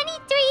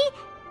 23,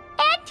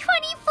 and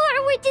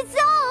 24 were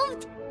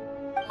dissolved.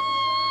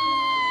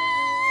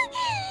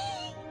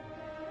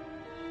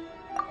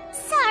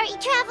 Sorry,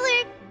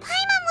 Traveler.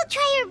 Paimon will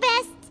try her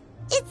best.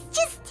 It's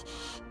just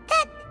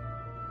that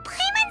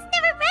Paimon's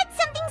never read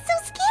something so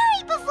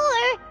scary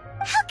before.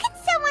 How can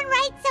someone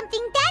write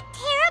something that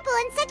terrible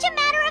in such a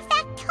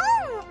matter-of-fact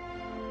tone?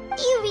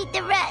 You read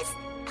the rest.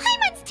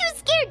 Paimon's too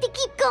scared to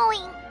keep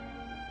going.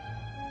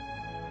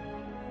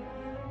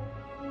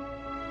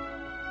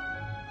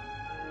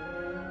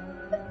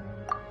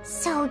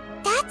 So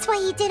that's why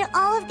he did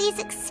all of these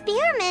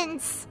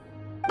experiments.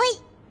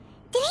 But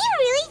did he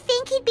really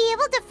think he'd be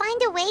able to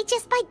find a way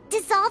just by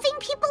dissolving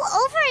people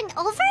over and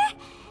over?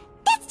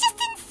 That's just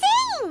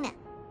insane!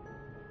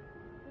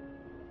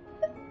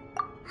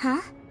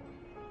 Huh?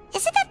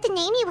 Isn't that the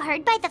name you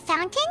heard by the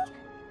fountain?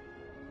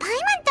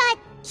 Paimon thought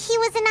he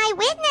was an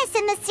eyewitness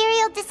in the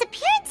serial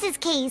disappearances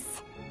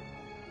case.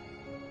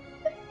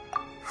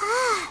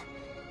 Ah,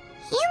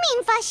 you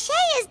mean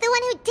Vacher is the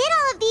one who did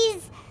all of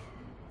these...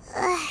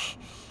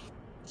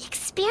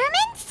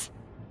 experiments?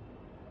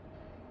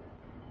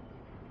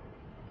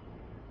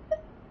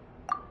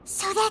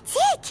 So that's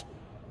it!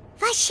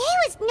 Vacher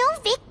was no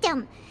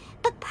victim,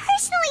 but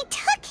personally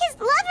took his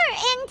lover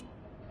and...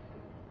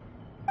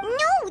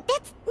 No,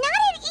 that's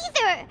not it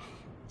either!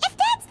 If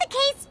that's the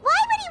case, why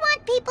would he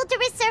want people to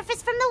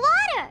resurface from the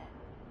water?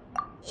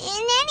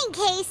 In any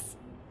case,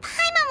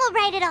 Paimon will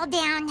write it all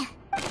down.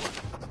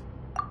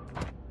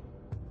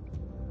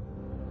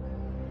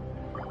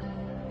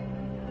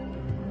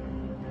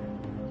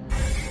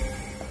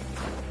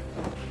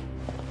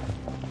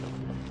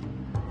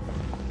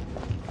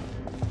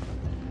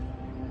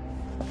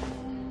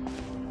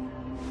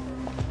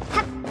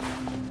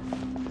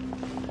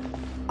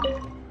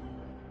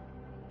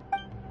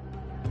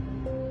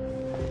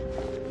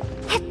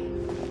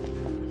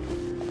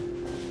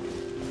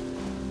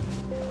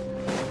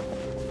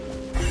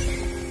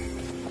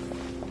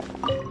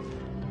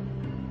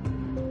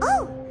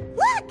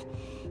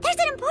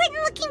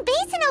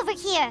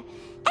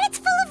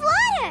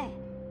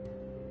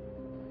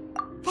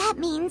 That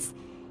means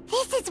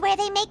this is where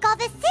they make all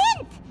the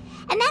synth!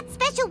 And that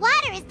special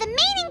water is the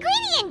main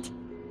ingredient!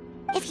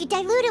 If you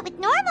dilute it with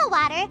normal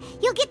water,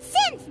 you'll get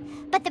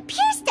synth, but the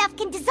pure stuff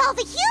can dissolve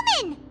a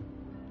human!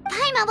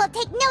 Paimon will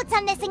take notes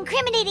on this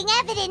incriminating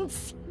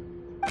evidence.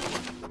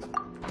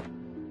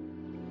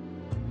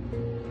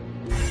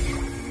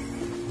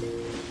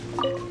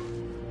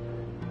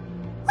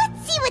 Let's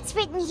see what's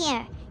written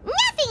here.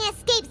 Nothing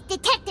escapes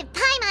Detective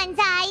Paimon's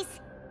eyes.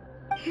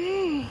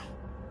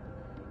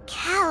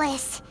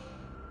 Callus.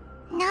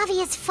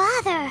 Navia's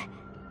father.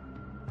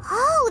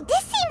 Oh,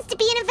 this seems to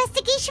be an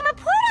investigation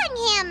report on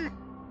him.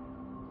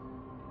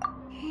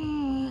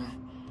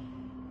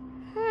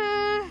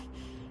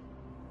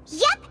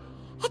 Yep,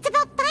 it's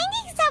about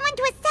finding someone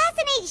to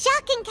assassinate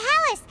Jacques and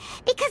Callus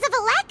because of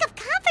a lack of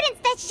confidence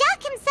that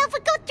Jacques himself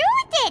would go through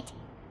with it.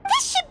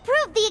 This should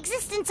prove the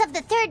existence of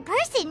the third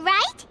person,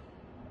 right?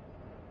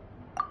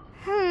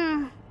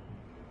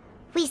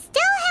 We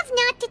still have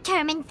not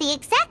determined the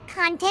exact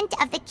content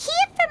of the key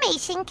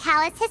information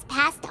Callus has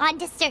passed on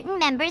to certain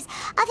members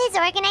of his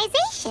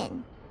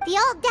organization. The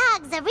old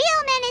dog's a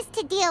real menace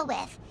to deal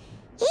with.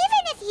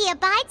 Even if he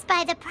abides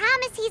by the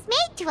promise he's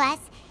made to us,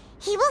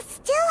 he will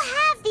still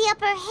have the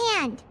upper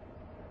hand.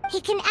 He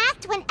can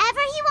act whenever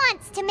he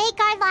wants to make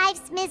our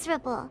lives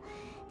miserable.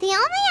 The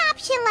only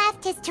option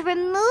left is to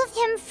remove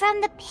him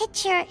from the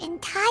picture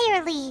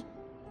entirely.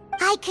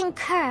 I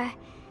concur.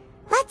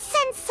 Let's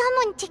send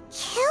someone to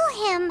kill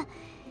him.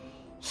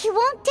 He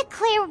won't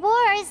declare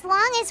war as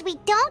long as we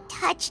don't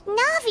touch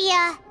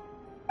Navia.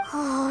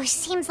 Oh,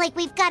 seems like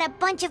we've got a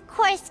bunch of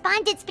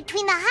correspondence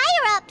between the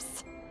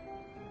higher-ups.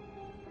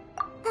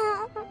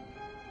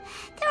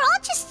 They're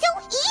all just so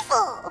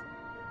evil.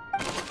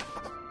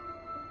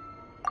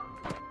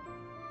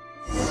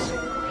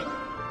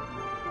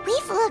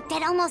 We've looked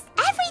at almost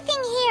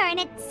everything here, and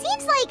it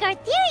seems like our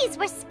theories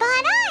were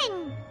spot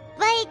on.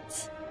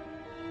 But...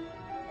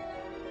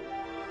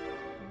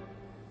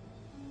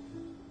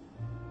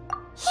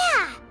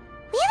 yeah,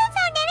 we haven't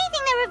found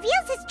anything that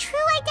reveals his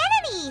true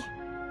identity.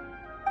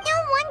 No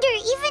wonder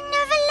even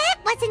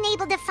Neuvillette wasn't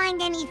able to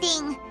find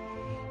anything.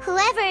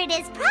 Whoever it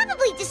is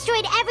probably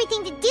destroyed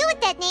everything to do with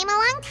that name a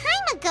long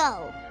time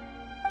ago.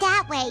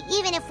 That way,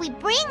 even if we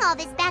bring all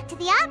this back to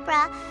the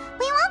opera,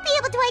 we won't be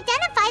able to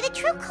identify the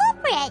true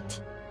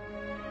culprit.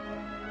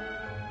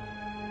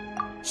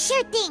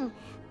 Sure thing.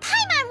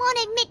 Paimon won't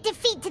admit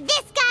defeat to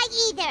this guy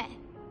either.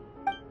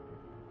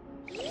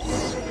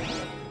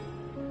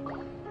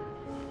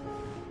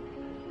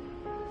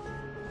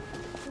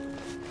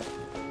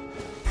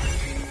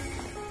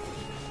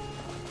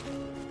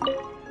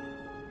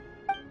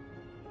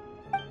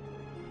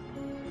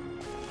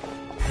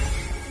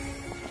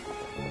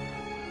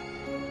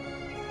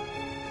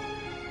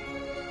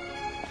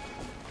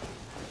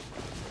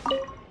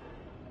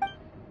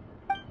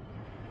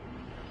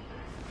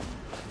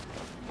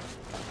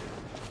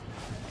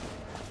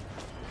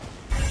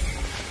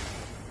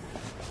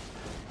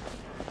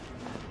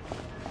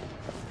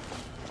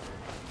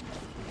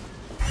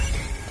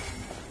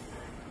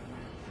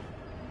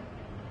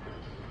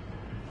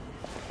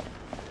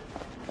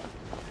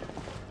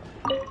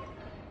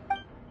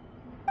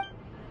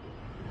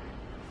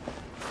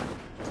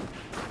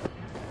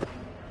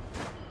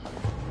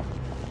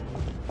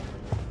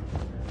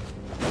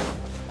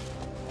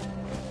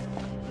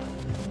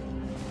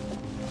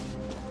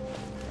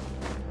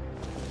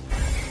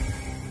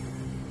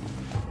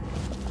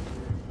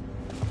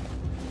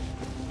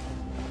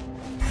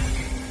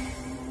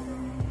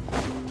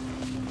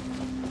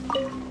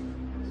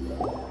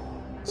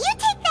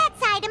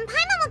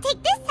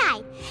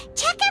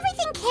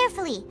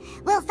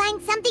 We'll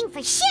find something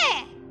for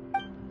sure.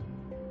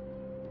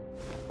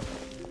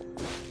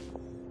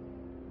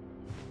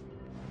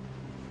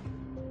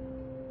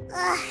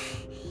 Ugh,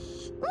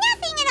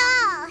 nothing at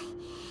all.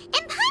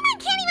 And Paimon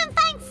can't even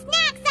find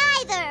snacks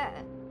either.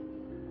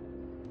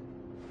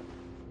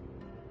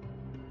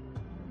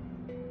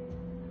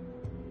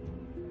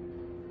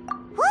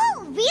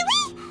 Whoa,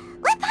 really?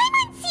 Let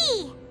Paimon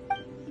see.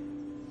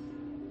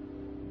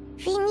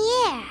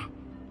 Vinier.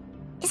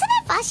 Isn't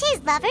that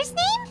Vache's lover's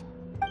name?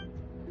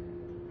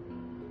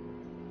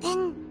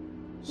 Then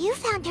you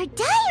found her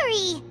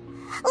diary.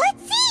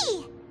 Let's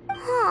see.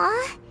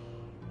 Aw,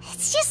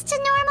 it's just a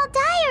normal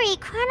diary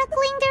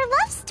chronicling their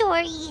love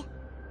story.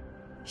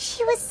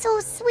 She was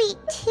so sweet,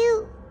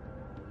 too.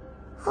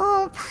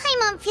 Oh,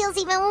 Paimon feels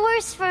even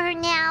worse for her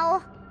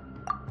now.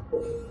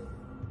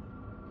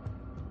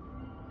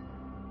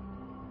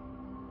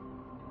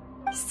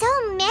 So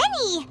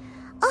many!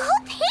 A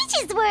whole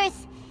page's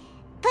worth!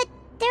 But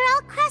they're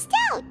all crossed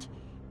out.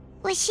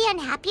 Was she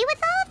unhappy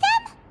with all of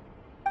them?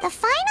 The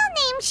final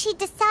name she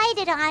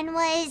decided on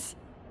was...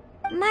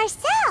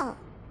 Marcel.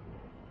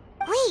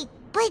 Wait,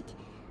 but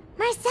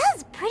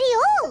Marcel's pretty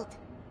old.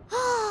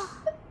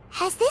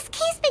 Has this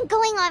case been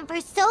going on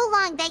for so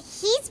long that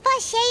he's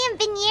Vache and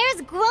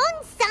Vinier's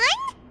grown son?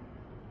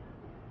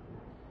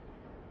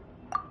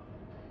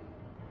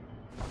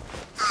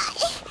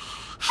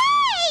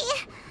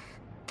 Hey!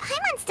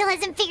 Paimon still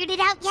hasn't figured it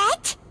out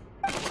yet.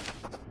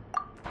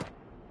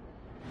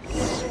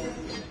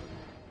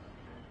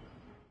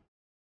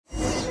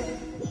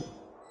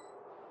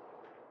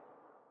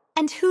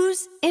 And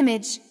whose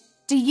image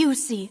do you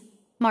see,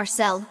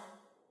 Marcel?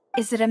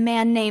 Is it a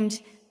man named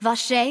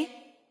Vacher?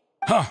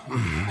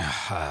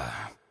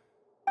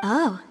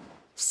 Oh,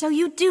 so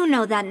you do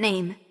know that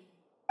name.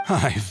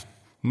 I'm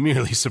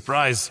merely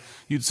surprised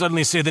you'd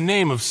suddenly say the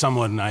name of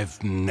someone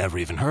I've never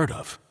even heard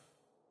of.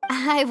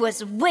 I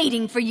was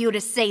waiting for you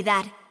to say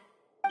that.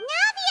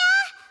 Navia!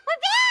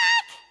 We're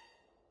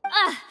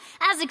back!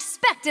 As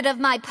expected of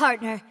my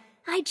partner.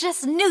 I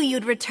just knew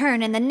you'd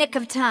return in the nick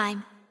of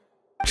time.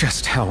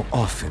 Just how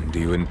often do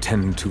you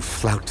intend to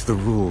flout the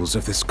rules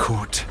of this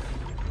court?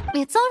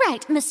 It's all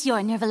right, Monsieur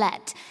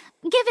Nervalette.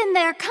 Given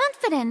their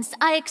confidence,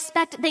 I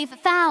expect they've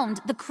found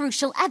the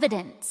crucial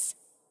evidence.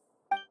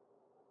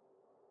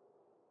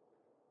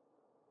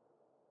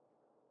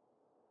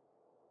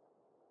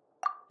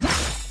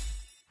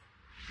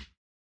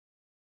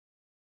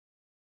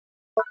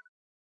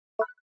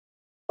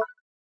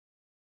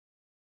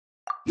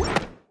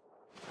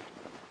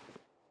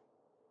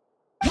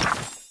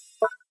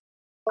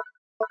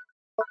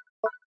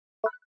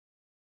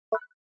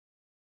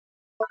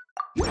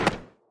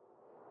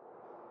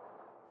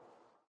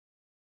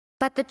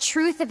 But the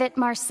truth of it,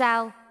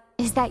 Marcel,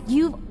 is that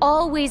you've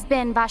always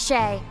been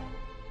Vacher.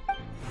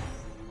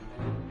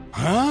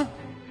 Huh?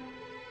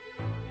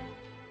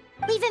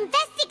 We've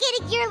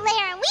investigated your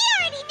lair and we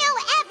already know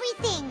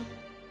everything!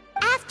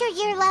 After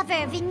your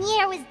lover,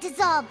 Vignier, was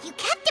dissolved, you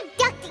kept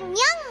abducting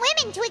young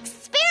women to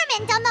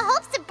experiment on the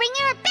hopes of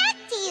bringing her back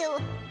to you!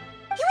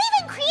 You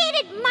even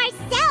created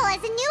Marcel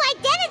as a new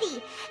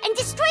identity and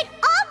destroyed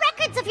all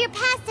records of your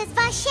past as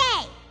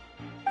Vacher!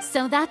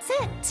 So that's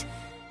it.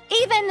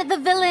 Even the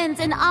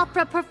villains in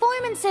opera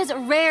performances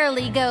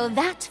rarely go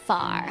that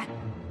far.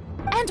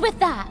 And with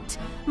that,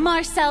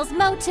 Marcel's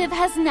motive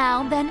has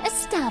now been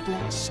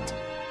established.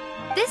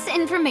 This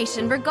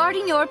information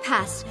regarding your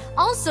past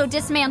also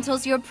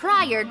dismantles your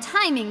prior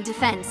timing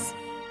defense.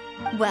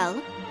 Well,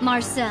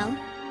 Marcel,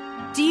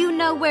 do you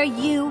know where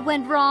you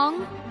went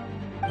wrong?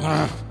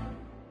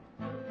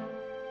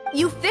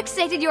 You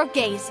fixated your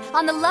gaze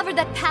on the lover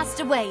that passed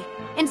away,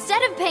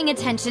 instead of paying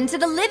attention to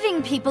the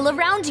living people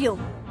around you.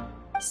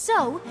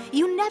 So,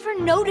 you never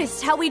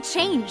noticed how we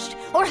changed,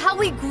 or how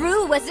we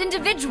grew as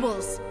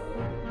individuals.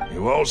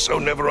 You also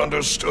never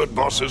understood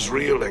Boss's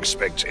real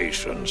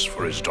expectations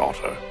for his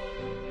daughter.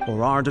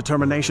 Or our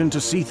determination to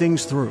see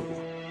things through.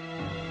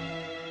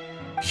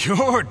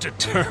 Your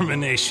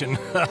determination.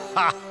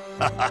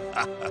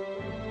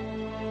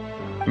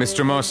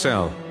 Mr.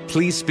 Marcel,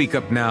 please speak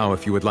up now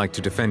if you would like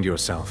to defend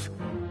yourself.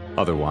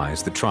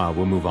 Otherwise, the trial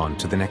will move on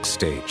to the next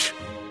stage.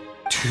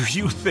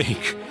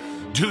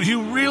 Do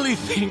you really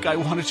think I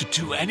wanted to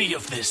do any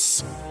of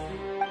this?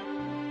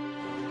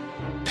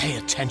 Pay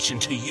attention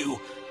to you?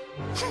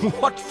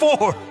 What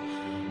for?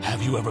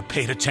 Have you ever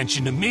paid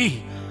attention to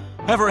me?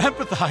 Ever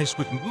empathized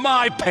with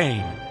my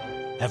pain?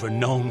 Ever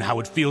known how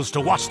it feels to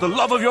watch the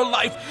love of your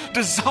life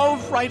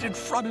dissolve right in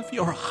front of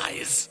your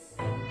eyes?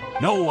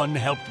 No one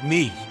helped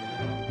me.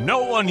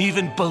 No one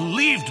even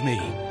believed me.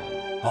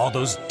 All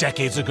those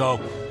decades ago,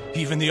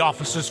 even the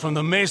officers from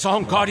the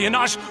Maison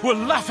Gardiennage were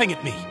laughing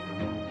at me.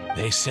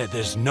 They said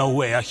there's no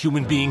way a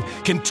human being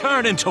can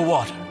turn into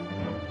water.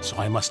 So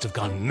I must have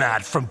gone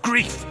mad from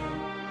grief.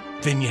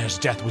 Vignier's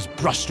death was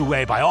brushed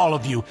away by all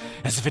of you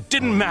as if it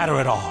didn't matter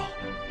at all.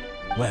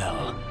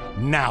 Well,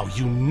 now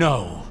you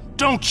know,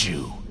 don't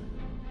you?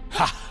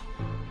 Ha!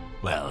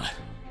 Well,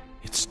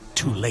 it's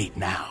too late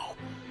now.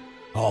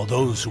 All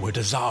those who were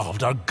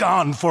dissolved are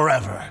gone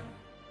forever.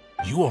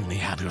 You only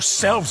have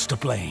yourselves to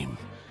blame.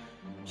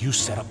 You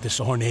set up this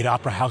ornate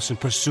opera house in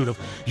pursuit of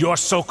your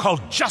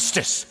so-called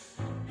justice.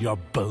 Your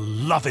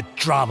beloved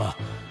drama,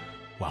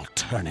 while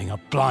turning a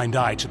blind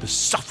eye to the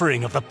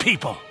suffering of the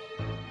people.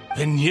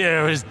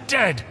 Vignier is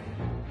dead.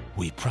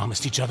 We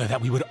promised each other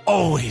that we would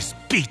always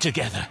be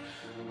together.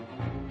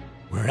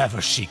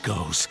 Wherever she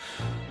goes,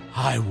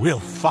 I will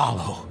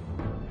follow.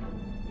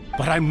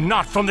 But I'm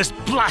not from this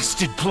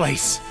blasted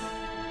place,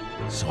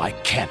 so I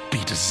can't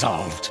be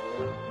dissolved,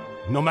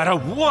 no matter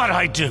what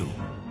I do.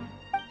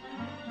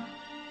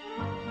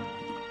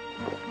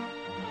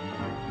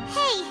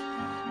 Hey,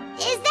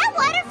 is that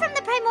water from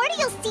the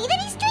primordial sea that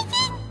he's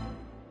drinking?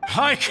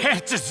 I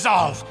can't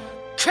dissolve!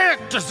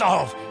 Can't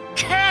dissolve!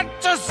 Can't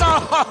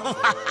dissolve!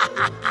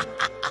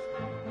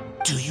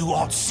 Do you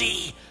all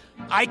see?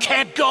 I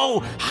can't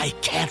go! I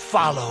can't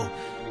follow!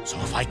 So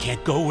if I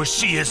can't go where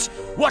she is,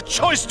 what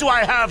choice do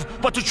I have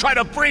but to try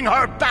to bring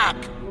her back?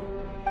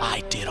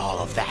 I did all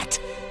of that,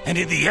 and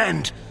in the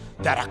end,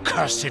 that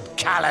accursed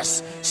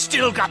Callus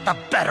still got the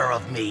better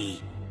of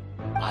me.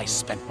 I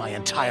spent my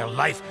entire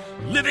life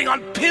living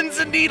on pins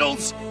and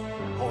needles,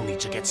 only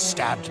to get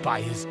stabbed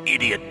by his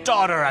idiot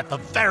daughter at the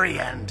very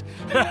end.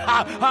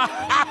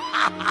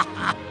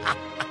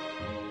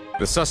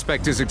 The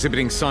suspect is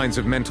exhibiting signs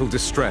of mental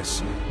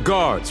distress.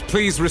 Guards,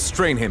 please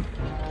restrain him.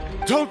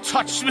 Don't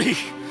touch me!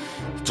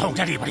 Don't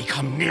anybody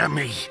come near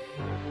me!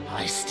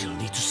 I still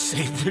need to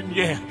save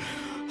Vignier.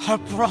 A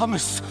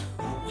promise.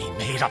 We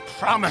made a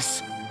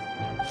promise.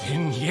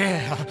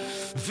 Vignier.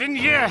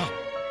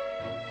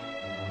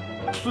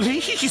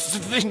 Please,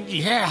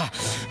 Vignere,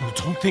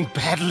 don't think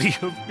badly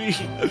of me.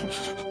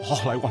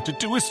 All I want to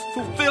do is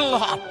fulfill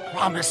our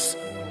promise.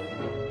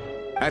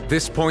 At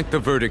this point, the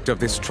verdict of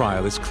this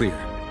trial is clear.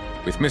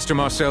 With Mr.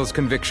 Marcel's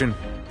conviction,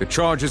 the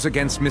charges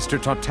against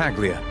Mr.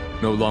 Tartaglia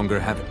no longer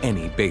have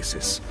any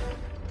basis.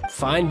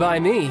 Fine by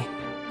me.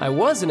 I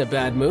was in a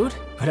bad mood,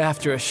 but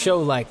after a show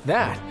like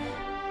that,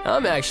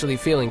 I'm actually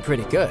feeling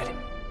pretty good.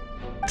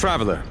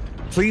 Traveler,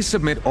 please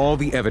submit all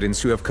the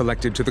evidence you have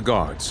collected to the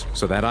guards,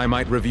 so that I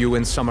might review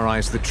and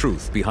summarize the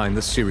truth behind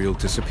the serial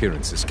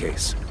disappearances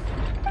case.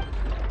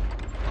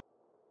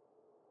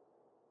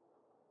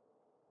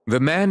 The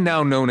man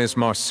now known as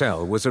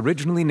Marcel was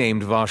originally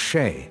named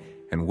Vacher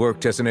and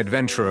worked as an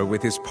adventurer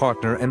with his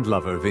partner and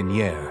lover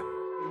Vignere.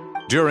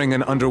 During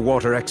an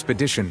underwater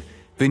expedition,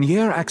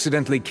 Vignere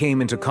accidentally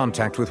came into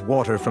contact with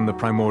water from the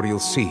primordial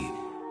sea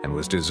and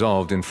was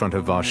dissolved in front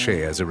of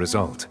Vacher as a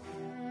result.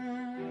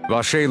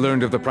 Vacher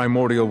learned of the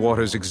primordial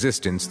water's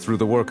existence through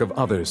the work of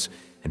others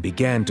and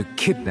began to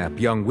kidnap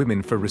young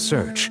women for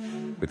research,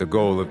 with the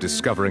goal of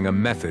discovering a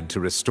method to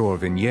restore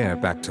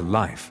Vignere back to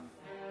life.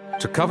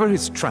 To cover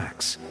his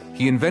tracks,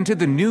 he invented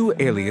the new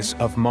alias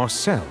of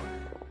Marcel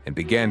and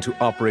began to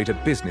operate a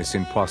business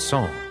in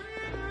Poisson.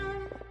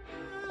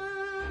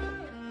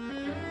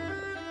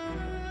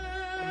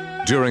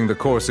 During the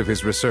course of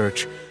his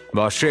research,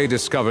 Vacher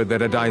discovered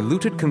that a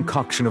diluted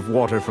concoction of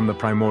water from the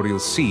primordial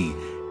sea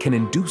can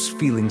induce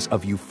feelings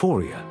of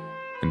euphoria,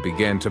 and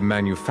began to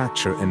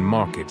manufacture and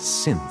market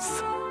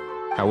synth.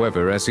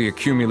 However, as he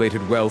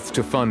accumulated wealth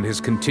to fund his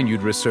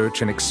continued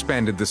research and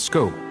expanded the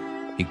scope,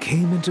 he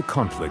came into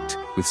conflict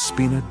with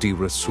Spina di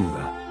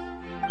Rosula.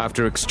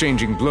 After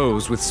exchanging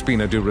blows with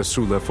Spina di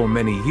Rosula for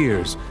many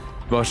years,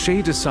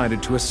 Vacher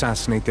decided to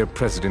assassinate their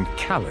president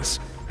Callus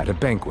at a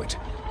banquet.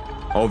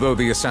 Although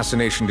the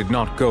assassination did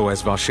not go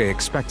as Vacher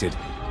expected,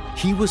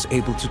 he was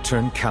able to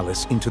turn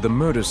Callus into the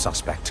murder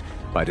suspect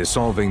by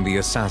dissolving the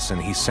assassin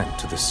he sent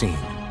to the scene.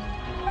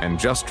 And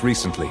just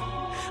recently,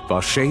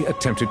 Vacher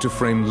attempted to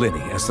frame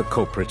Linny as the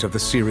culprit of the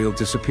serial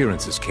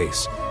disappearances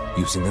case,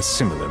 using a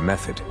similar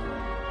method.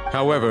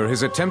 However,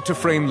 his attempt to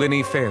frame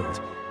Linny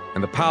failed,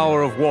 and the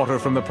power of water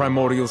from the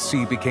primordial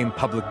sea became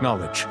public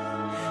knowledge.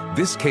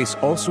 This case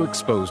also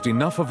exposed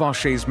enough of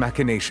Vacher's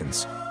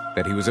machinations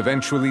that he was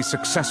eventually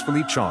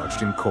successfully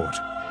charged in court.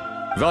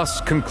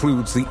 Thus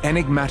concludes the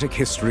enigmatic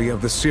history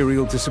of the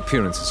serial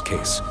disappearances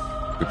case,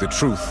 with the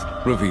truth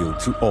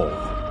revealed to all.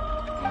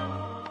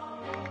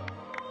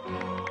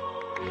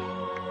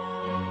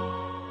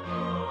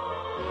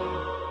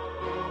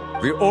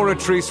 The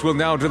Oratrice will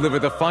now deliver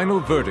the final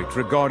verdict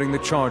regarding the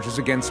charges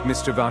against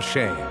Mr.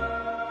 Vacher.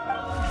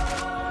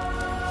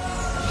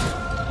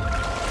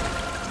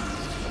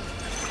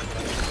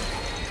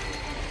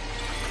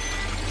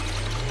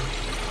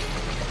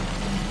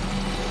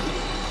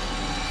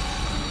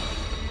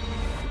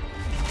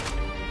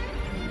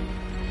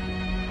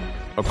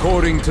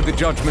 According to the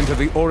judgment of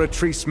the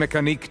Oratrice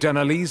Mécanique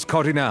d'Analyse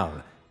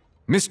Cardinale,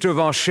 Mr.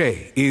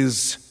 Vacher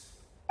is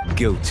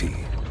guilty.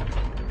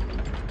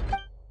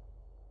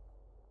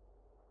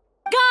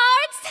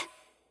 Guards!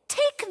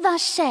 Take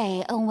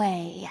Vacher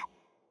away.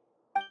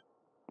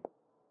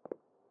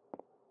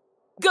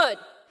 Good.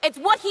 It's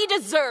what he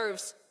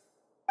deserves.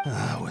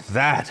 With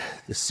that,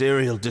 the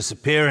serial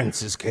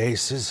disappearances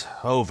case is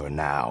over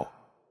now.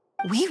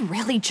 We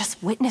really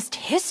just witnessed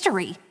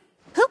history.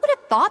 Who would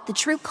have thought the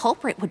true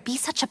culprit would be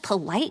such a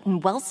polite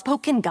and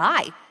well-spoken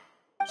guy? Yippee!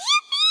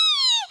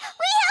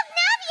 We helped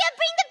Navia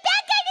bring the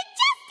bad guy to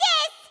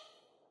justice!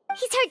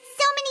 He's hurt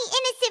so many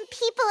innocent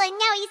people and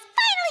now he's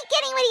finally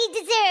getting what he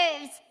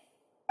deserves!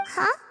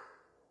 Huh?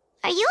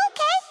 Are you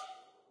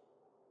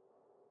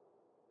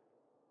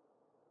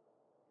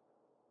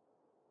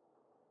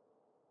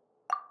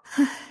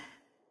okay?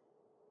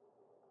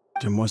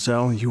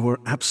 Demoiselle, you were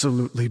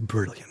absolutely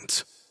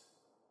brilliant.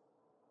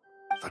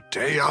 The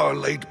day our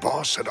late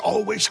boss had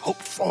always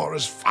hoped for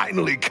has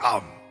finally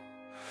come.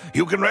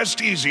 You can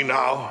rest easy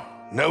now,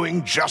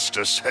 knowing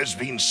justice has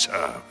been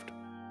served.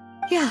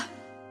 Yeah.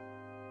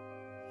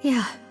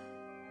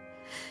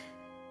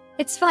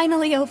 It's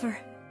finally over.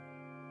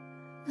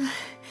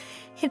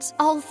 It's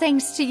all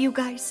thanks to you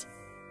guys.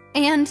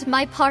 And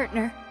my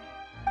partner.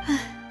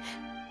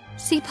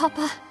 See,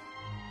 Papa?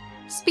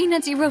 Spina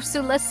di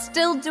Rosula's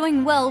still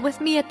doing well with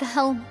me at the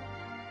helm.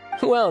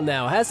 Well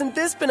now, hasn't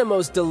this been a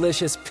most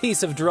delicious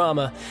piece of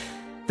drama?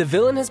 The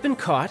villain has been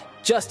caught,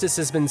 justice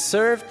has been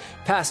served,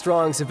 past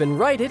wrongs have been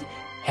righted,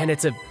 and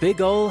it's a big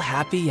ol'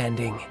 happy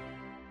ending.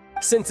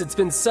 Since it's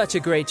been such a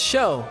great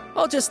show,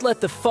 I'll just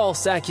let the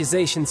false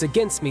accusations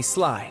against me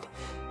slide.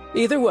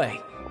 Either way,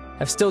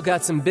 I've still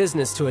got some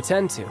business to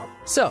attend to,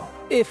 so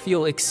if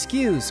you'll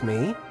excuse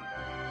me...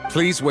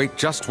 Please wait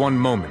just one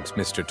moment,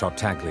 Mr.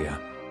 Tartaglia.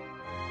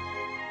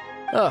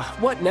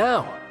 What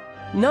now?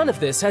 None of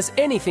this has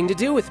anything to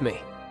do with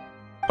me.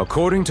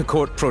 According to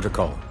court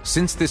protocol,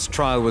 since this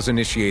trial was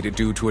initiated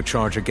due to a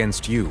charge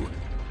against you,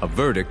 a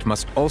verdict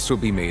must also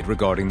be made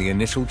regarding the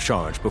initial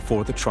charge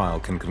before the trial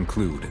can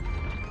conclude.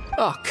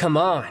 Oh, come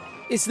on.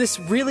 Is this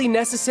really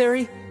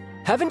necessary?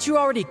 Haven't you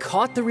already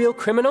caught the real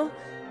criminal?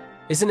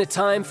 Isn't it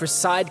time for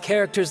side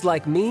characters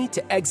like me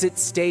to exit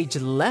stage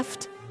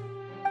left?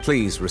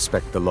 Please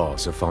respect the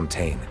laws of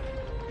Fontaine.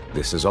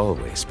 This has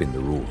always been the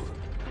rule.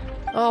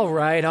 All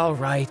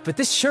right, but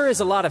this sure is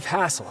a lot of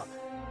hassle.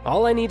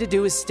 All I need to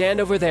do is stand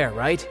over there,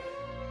 right?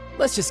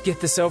 Let's just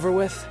get this over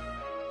with.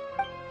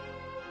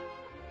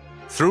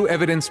 Through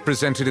evidence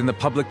presented in the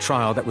public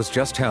trial that was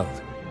just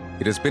held,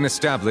 it has been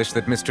established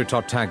that Mr.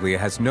 Tartaglia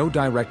has no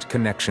direct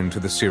connection to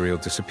the serial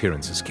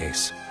disappearances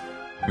case.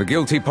 The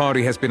guilty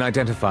party has been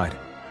identified,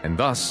 and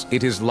thus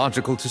it is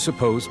logical to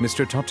suppose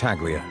Mr.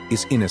 Tartaglia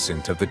is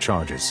innocent of the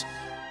charges.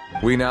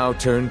 We now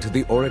turn to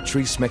the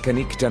Oratrice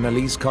Mécanique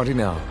d'Analyse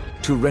Cardinale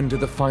to render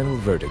the final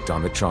verdict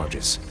on the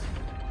charges.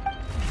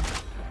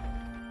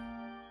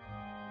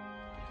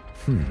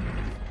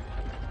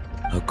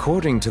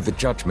 According to the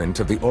judgment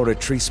of the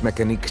Oratrice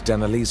Mécanique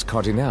d'Analyse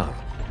Cardinale,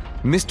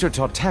 Mr.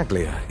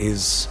 Tartaglia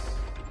is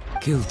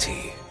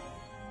guilty.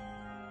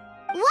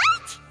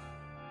 What?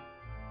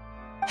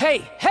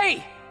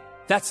 Hey!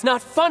 That's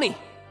not funny!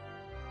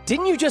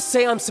 Didn't you just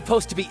say I'm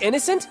supposed to be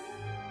innocent?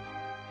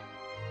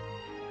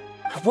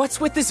 What's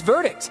with this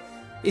verdict?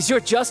 Is your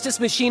justice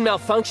machine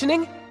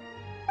malfunctioning?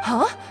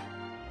 Huh?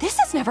 This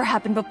has never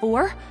happened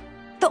before.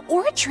 The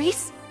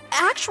Oratrice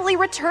actually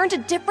returned a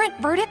different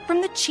verdict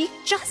from the Chief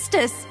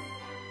Justice.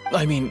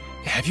 I mean,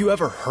 have you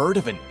ever heard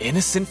of an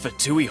innocent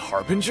Fatui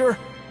Harbinger?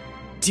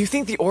 Do you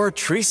think the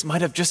Oratrice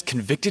might have just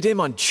convicted him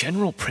on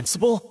general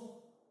principle?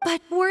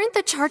 But weren't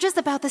the charges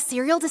about the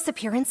serial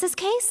disappearances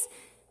case?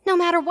 No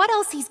matter what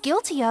else he's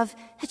guilty of,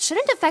 it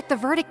shouldn't affect the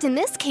verdict in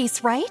this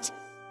case, right?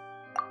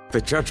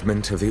 The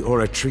judgment of the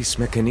Oratrice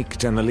Mécanique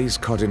d'Analyse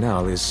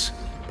Cardinale is,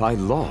 by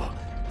law,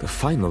 the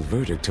final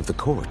verdict of the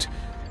court.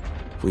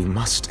 We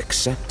must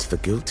accept the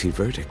guilty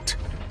verdict.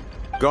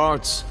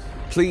 Guards,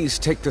 please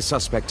take the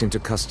suspect into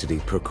custody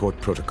per court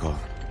protocol.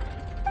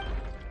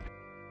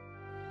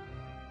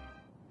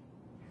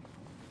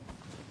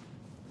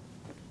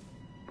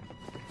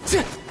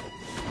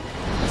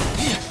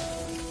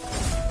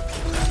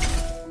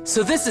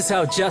 So this is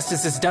how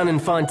justice is done in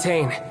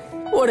Fontaine.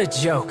 What a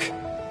joke.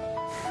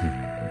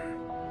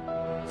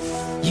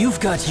 You've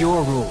got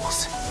your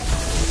rules.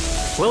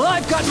 Well,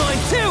 I've got mine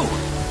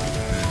too!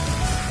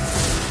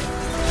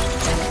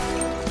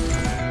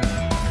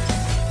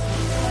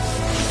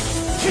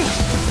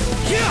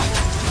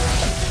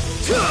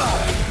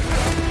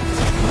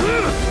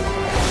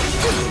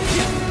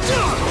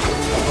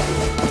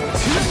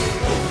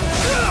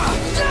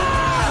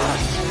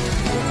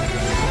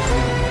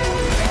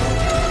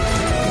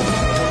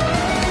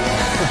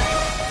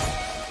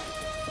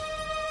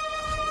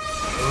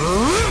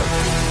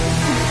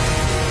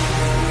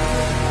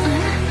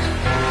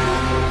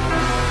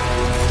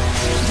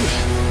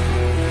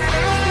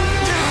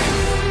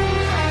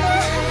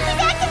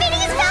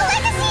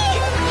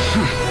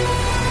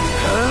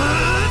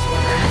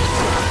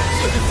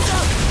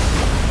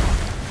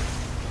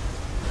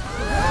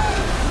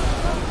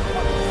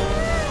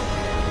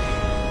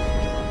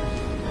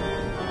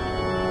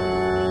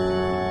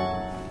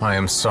 I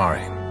am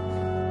sorry.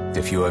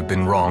 If you have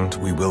been wronged,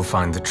 we will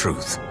find the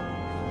truth.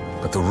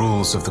 But the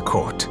rules of the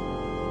court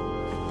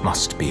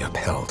must be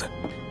upheld.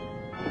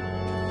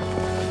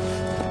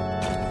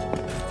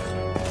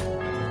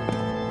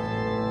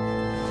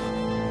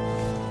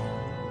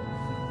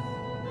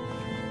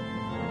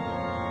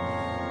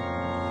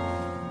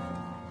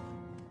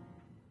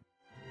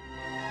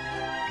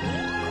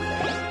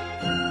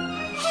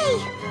 Hey,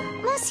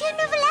 Monsieur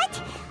Nouvelette,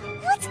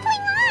 what's going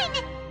on?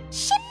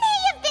 Shouldn't they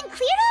have been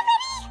cleared already?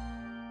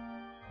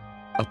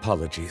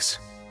 Apologies.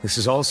 This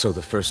is also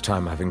the first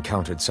time I've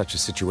encountered such a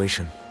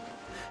situation.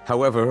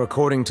 However,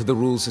 according to the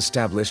rules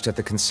established at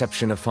the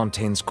conception of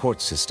Fontaine's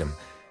court system,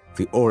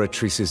 the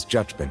Oratrice's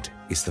judgment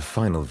is the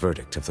final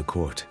verdict of the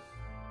court.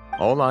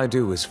 All I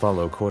do is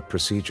follow court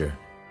procedure.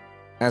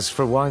 As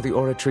for why the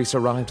Oratrice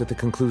arrived at the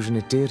conclusion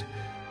it did,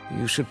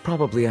 you should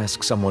probably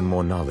ask someone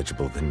more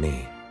knowledgeable than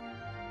me.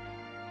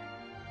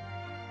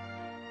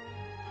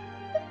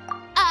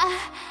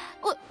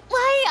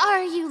 Why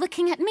are you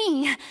looking at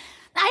me?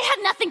 I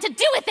had nothing to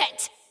do with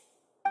it!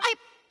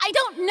 I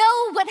don't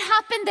know what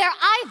happened there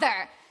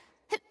either!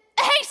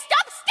 Hey,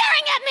 stop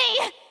staring at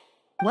me!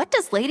 What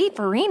does Lady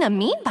Farina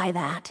mean by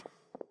that?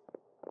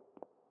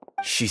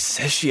 She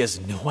says she has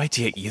no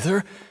idea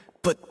either,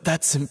 but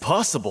that's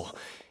impossible.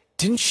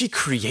 Didn't she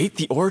create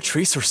the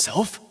Oratrice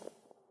herself?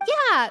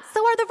 Yeah,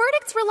 so are the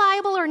verdicts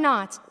reliable or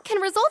not?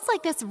 Can results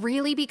like this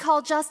really be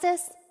called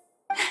justice?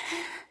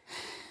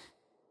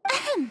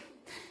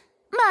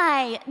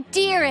 My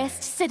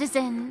dearest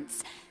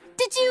citizens,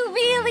 did you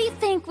really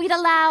think we'd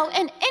allow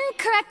an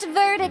incorrect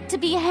verdict to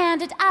be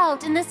handed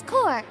out in this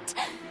court?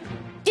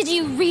 Did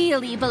you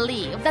really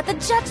believe that the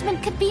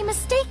judgment could be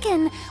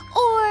mistaken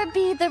or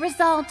be the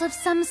result of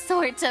some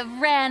sort of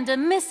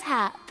random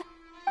mishap?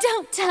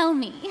 Don't tell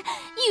me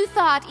you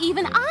thought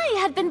even I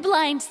had been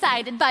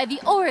blindsided by the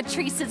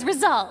Oratrice's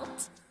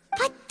result.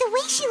 But the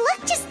way she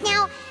looked just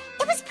now,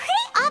 it was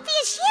pretty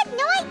obvious she had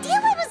no idea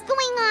what was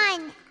going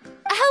on.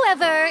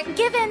 However,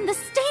 given the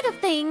state of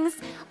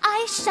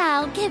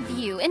give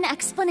you an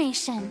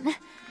explanation.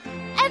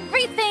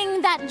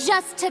 Everything that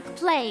just took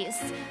place,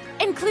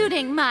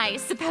 including my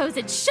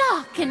supposed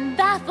shock and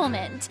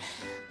bafflement,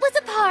 was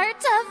a part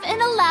of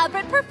an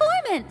elaborate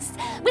performance,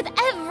 with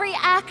every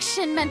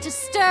action meant to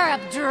stir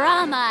up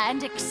drama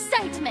and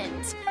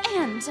excitement.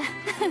 And,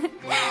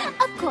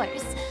 of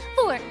course,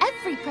 for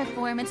every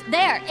performance,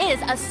 there is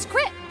a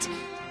script.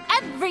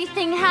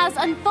 Everything has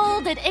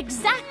unfolded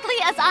exactly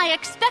as I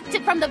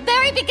expected from the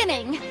very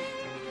beginning.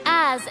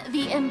 As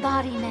the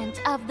embodiment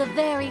of the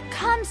very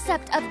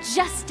concept of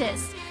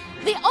justice,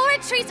 the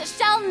Oratrice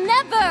shall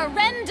never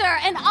render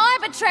an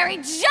arbitrary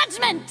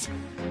judgment!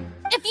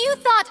 If you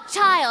thought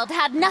Child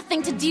had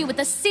nothing to do with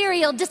the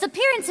serial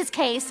disappearances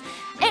case,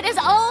 it is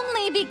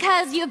only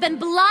because you've been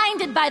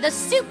blinded by the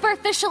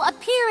superficial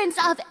appearance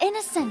of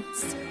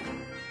innocence.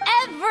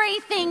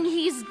 Everything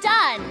he's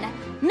done,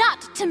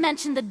 not to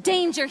mention the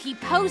danger he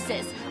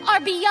poses,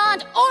 are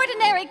beyond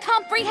ordinary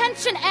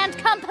comprehension and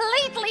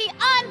completely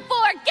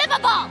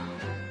unforgivable!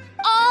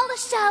 All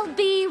shall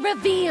be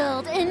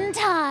revealed in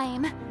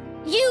time.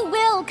 You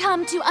will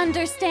come to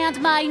understand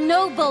my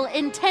noble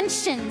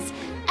intentions,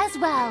 as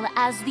well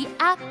as the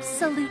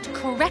absolute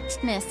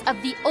correctness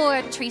of the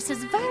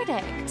Oratrice's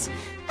verdict.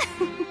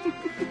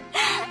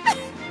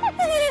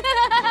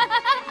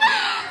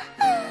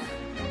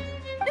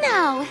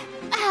 Now,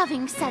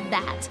 having said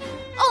that,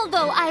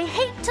 although I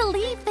hate to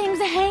leave things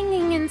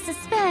hanging in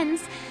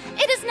suspense,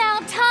 it is now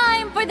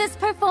time for this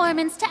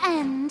performance to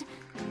end.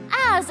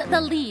 As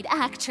the lead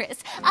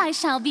actress, I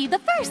shall be the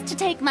first to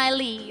take my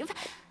leave.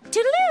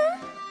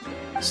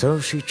 Toodaloo! So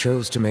she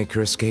chose to make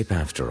her escape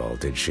after all,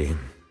 did she?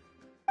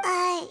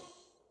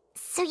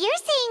 So you're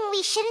saying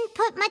we shouldn't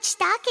put much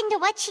stock into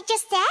what she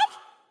just said?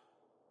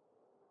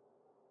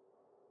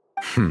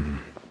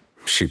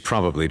 She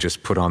probably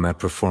just put on that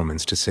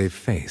performance to save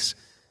face.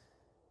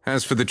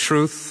 As for the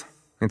truth,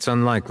 it's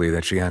unlikely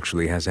that she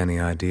actually has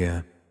any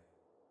idea.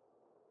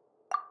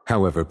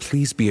 However,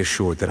 please be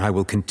assured that I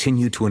will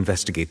continue to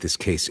investigate this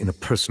case in a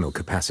personal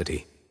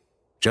capacity.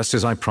 Just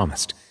as I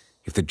promised,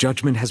 if the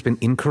judgment has been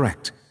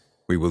incorrect,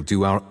 we will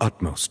do our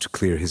utmost to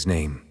clear his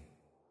name.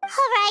 All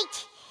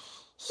right.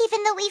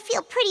 Even though we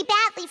feel pretty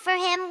badly for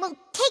him, we'll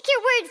take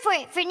your word for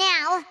it for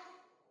now.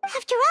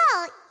 After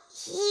all,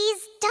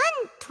 he's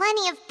done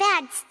plenty of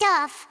bad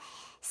stuff,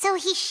 so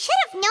he should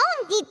have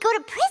known he'd go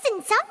to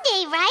prison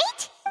someday,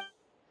 right?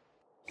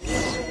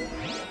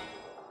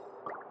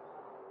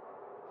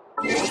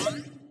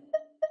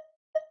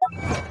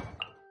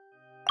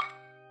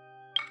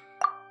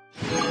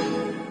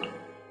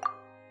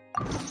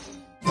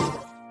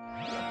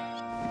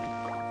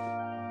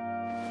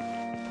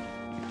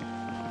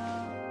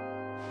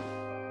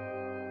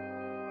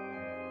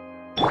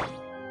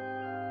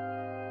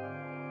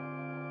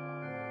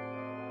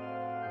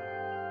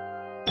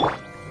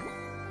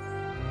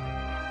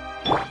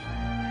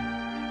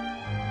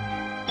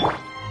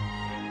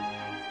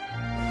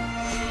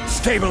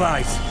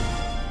 Stabilize!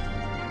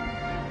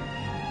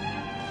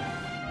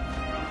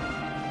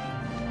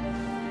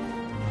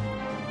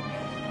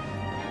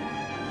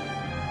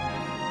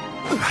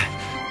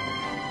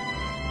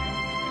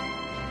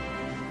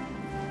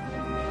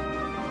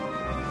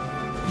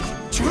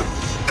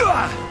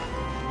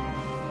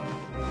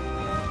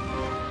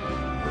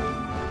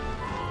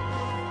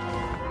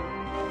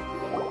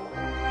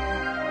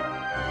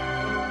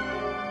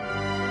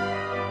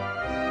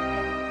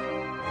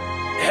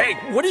 Hey,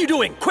 what are you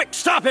doing? Quick,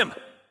 stop him!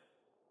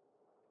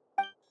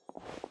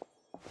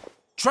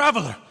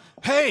 Traveler!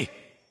 Hey!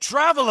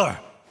 Traveler!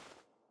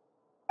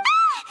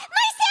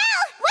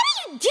 Marcel! What are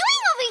you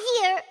doing over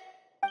here?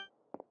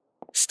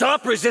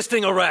 Stop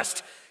resisting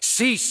arrest!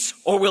 Cease,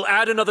 or we'll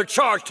add another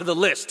charge to the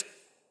list!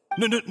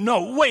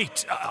 No,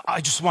 wait!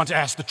 I just want to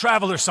ask the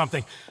Traveler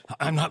something.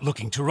 I'm not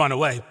looking to run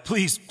away.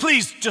 Please,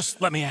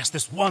 just let me ask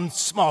this one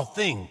small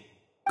thing.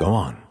 Go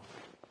on.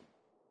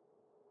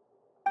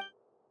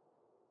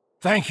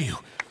 Thank you.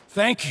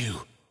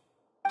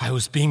 I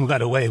was being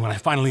led away when I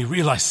finally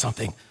realized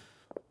something.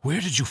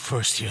 Where did you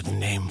first hear the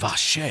name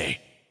Vacher?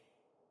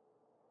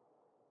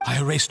 I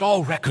erased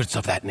all records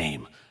of that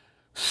name.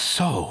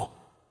 So,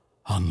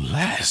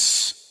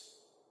 unless...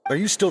 Are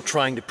you still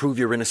trying to prove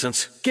your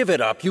innocence? Give it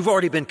up. You've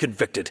already been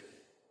convicted.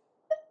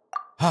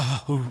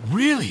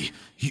 Really?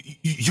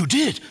 You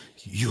did?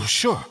 You're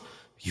sure?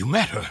 You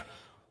met her?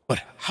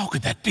 But how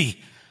could that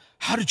be?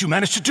 How did you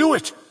manage to do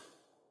it?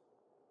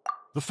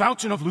 The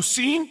Fountain of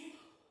Lucine?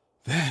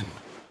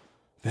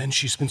 Then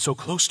she's been so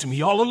close to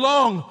me all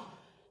along.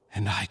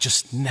 And I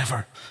just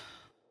never...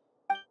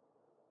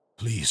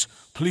 Please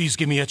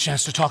give me a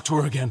chance to talk to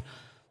her again.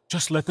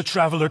 Just let the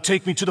Traveler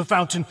take me to the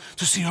fountain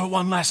to see her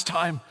one last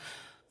time.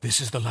 This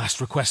is the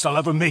last request I'll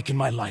ever make in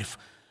my life.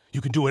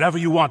 You can do whatever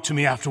you want to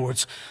me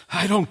afterwards.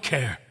 I don't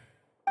care.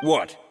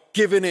 What?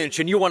 Give an inch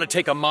and you want to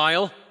take a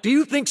mile? Do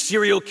you think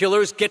serial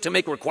killers get to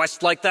make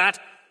requests like that?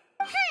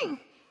 Paimon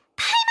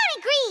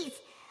agrees.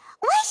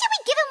 Why should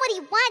we give him what he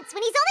wants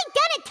when he's only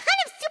done a ton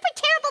of super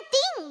terrible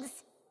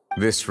things?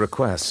 This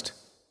request,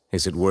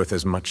 is it worth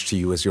as much to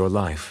you as your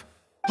life?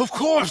 Of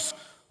course!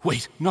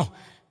 Wait, no.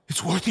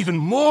 It's worth even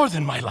more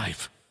than my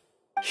life.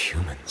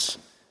 Humans?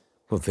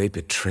 Will they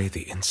betray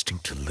the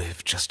instinct to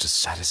live just to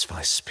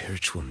satisfy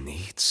spiritual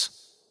needs?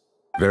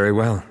 Very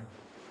well.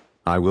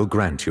 I will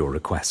grant your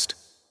request.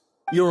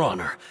 Your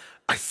Honor,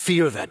 I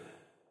fear that...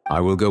 I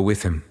will go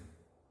with him.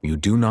 You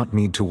do not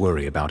need to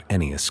worry about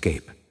any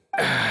escape.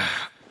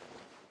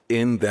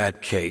 In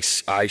that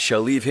case, I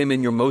shall leave him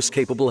in your most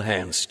capable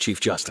hands, Chief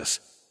Justice.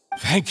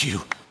 Thank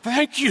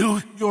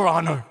you, Your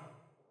Honor.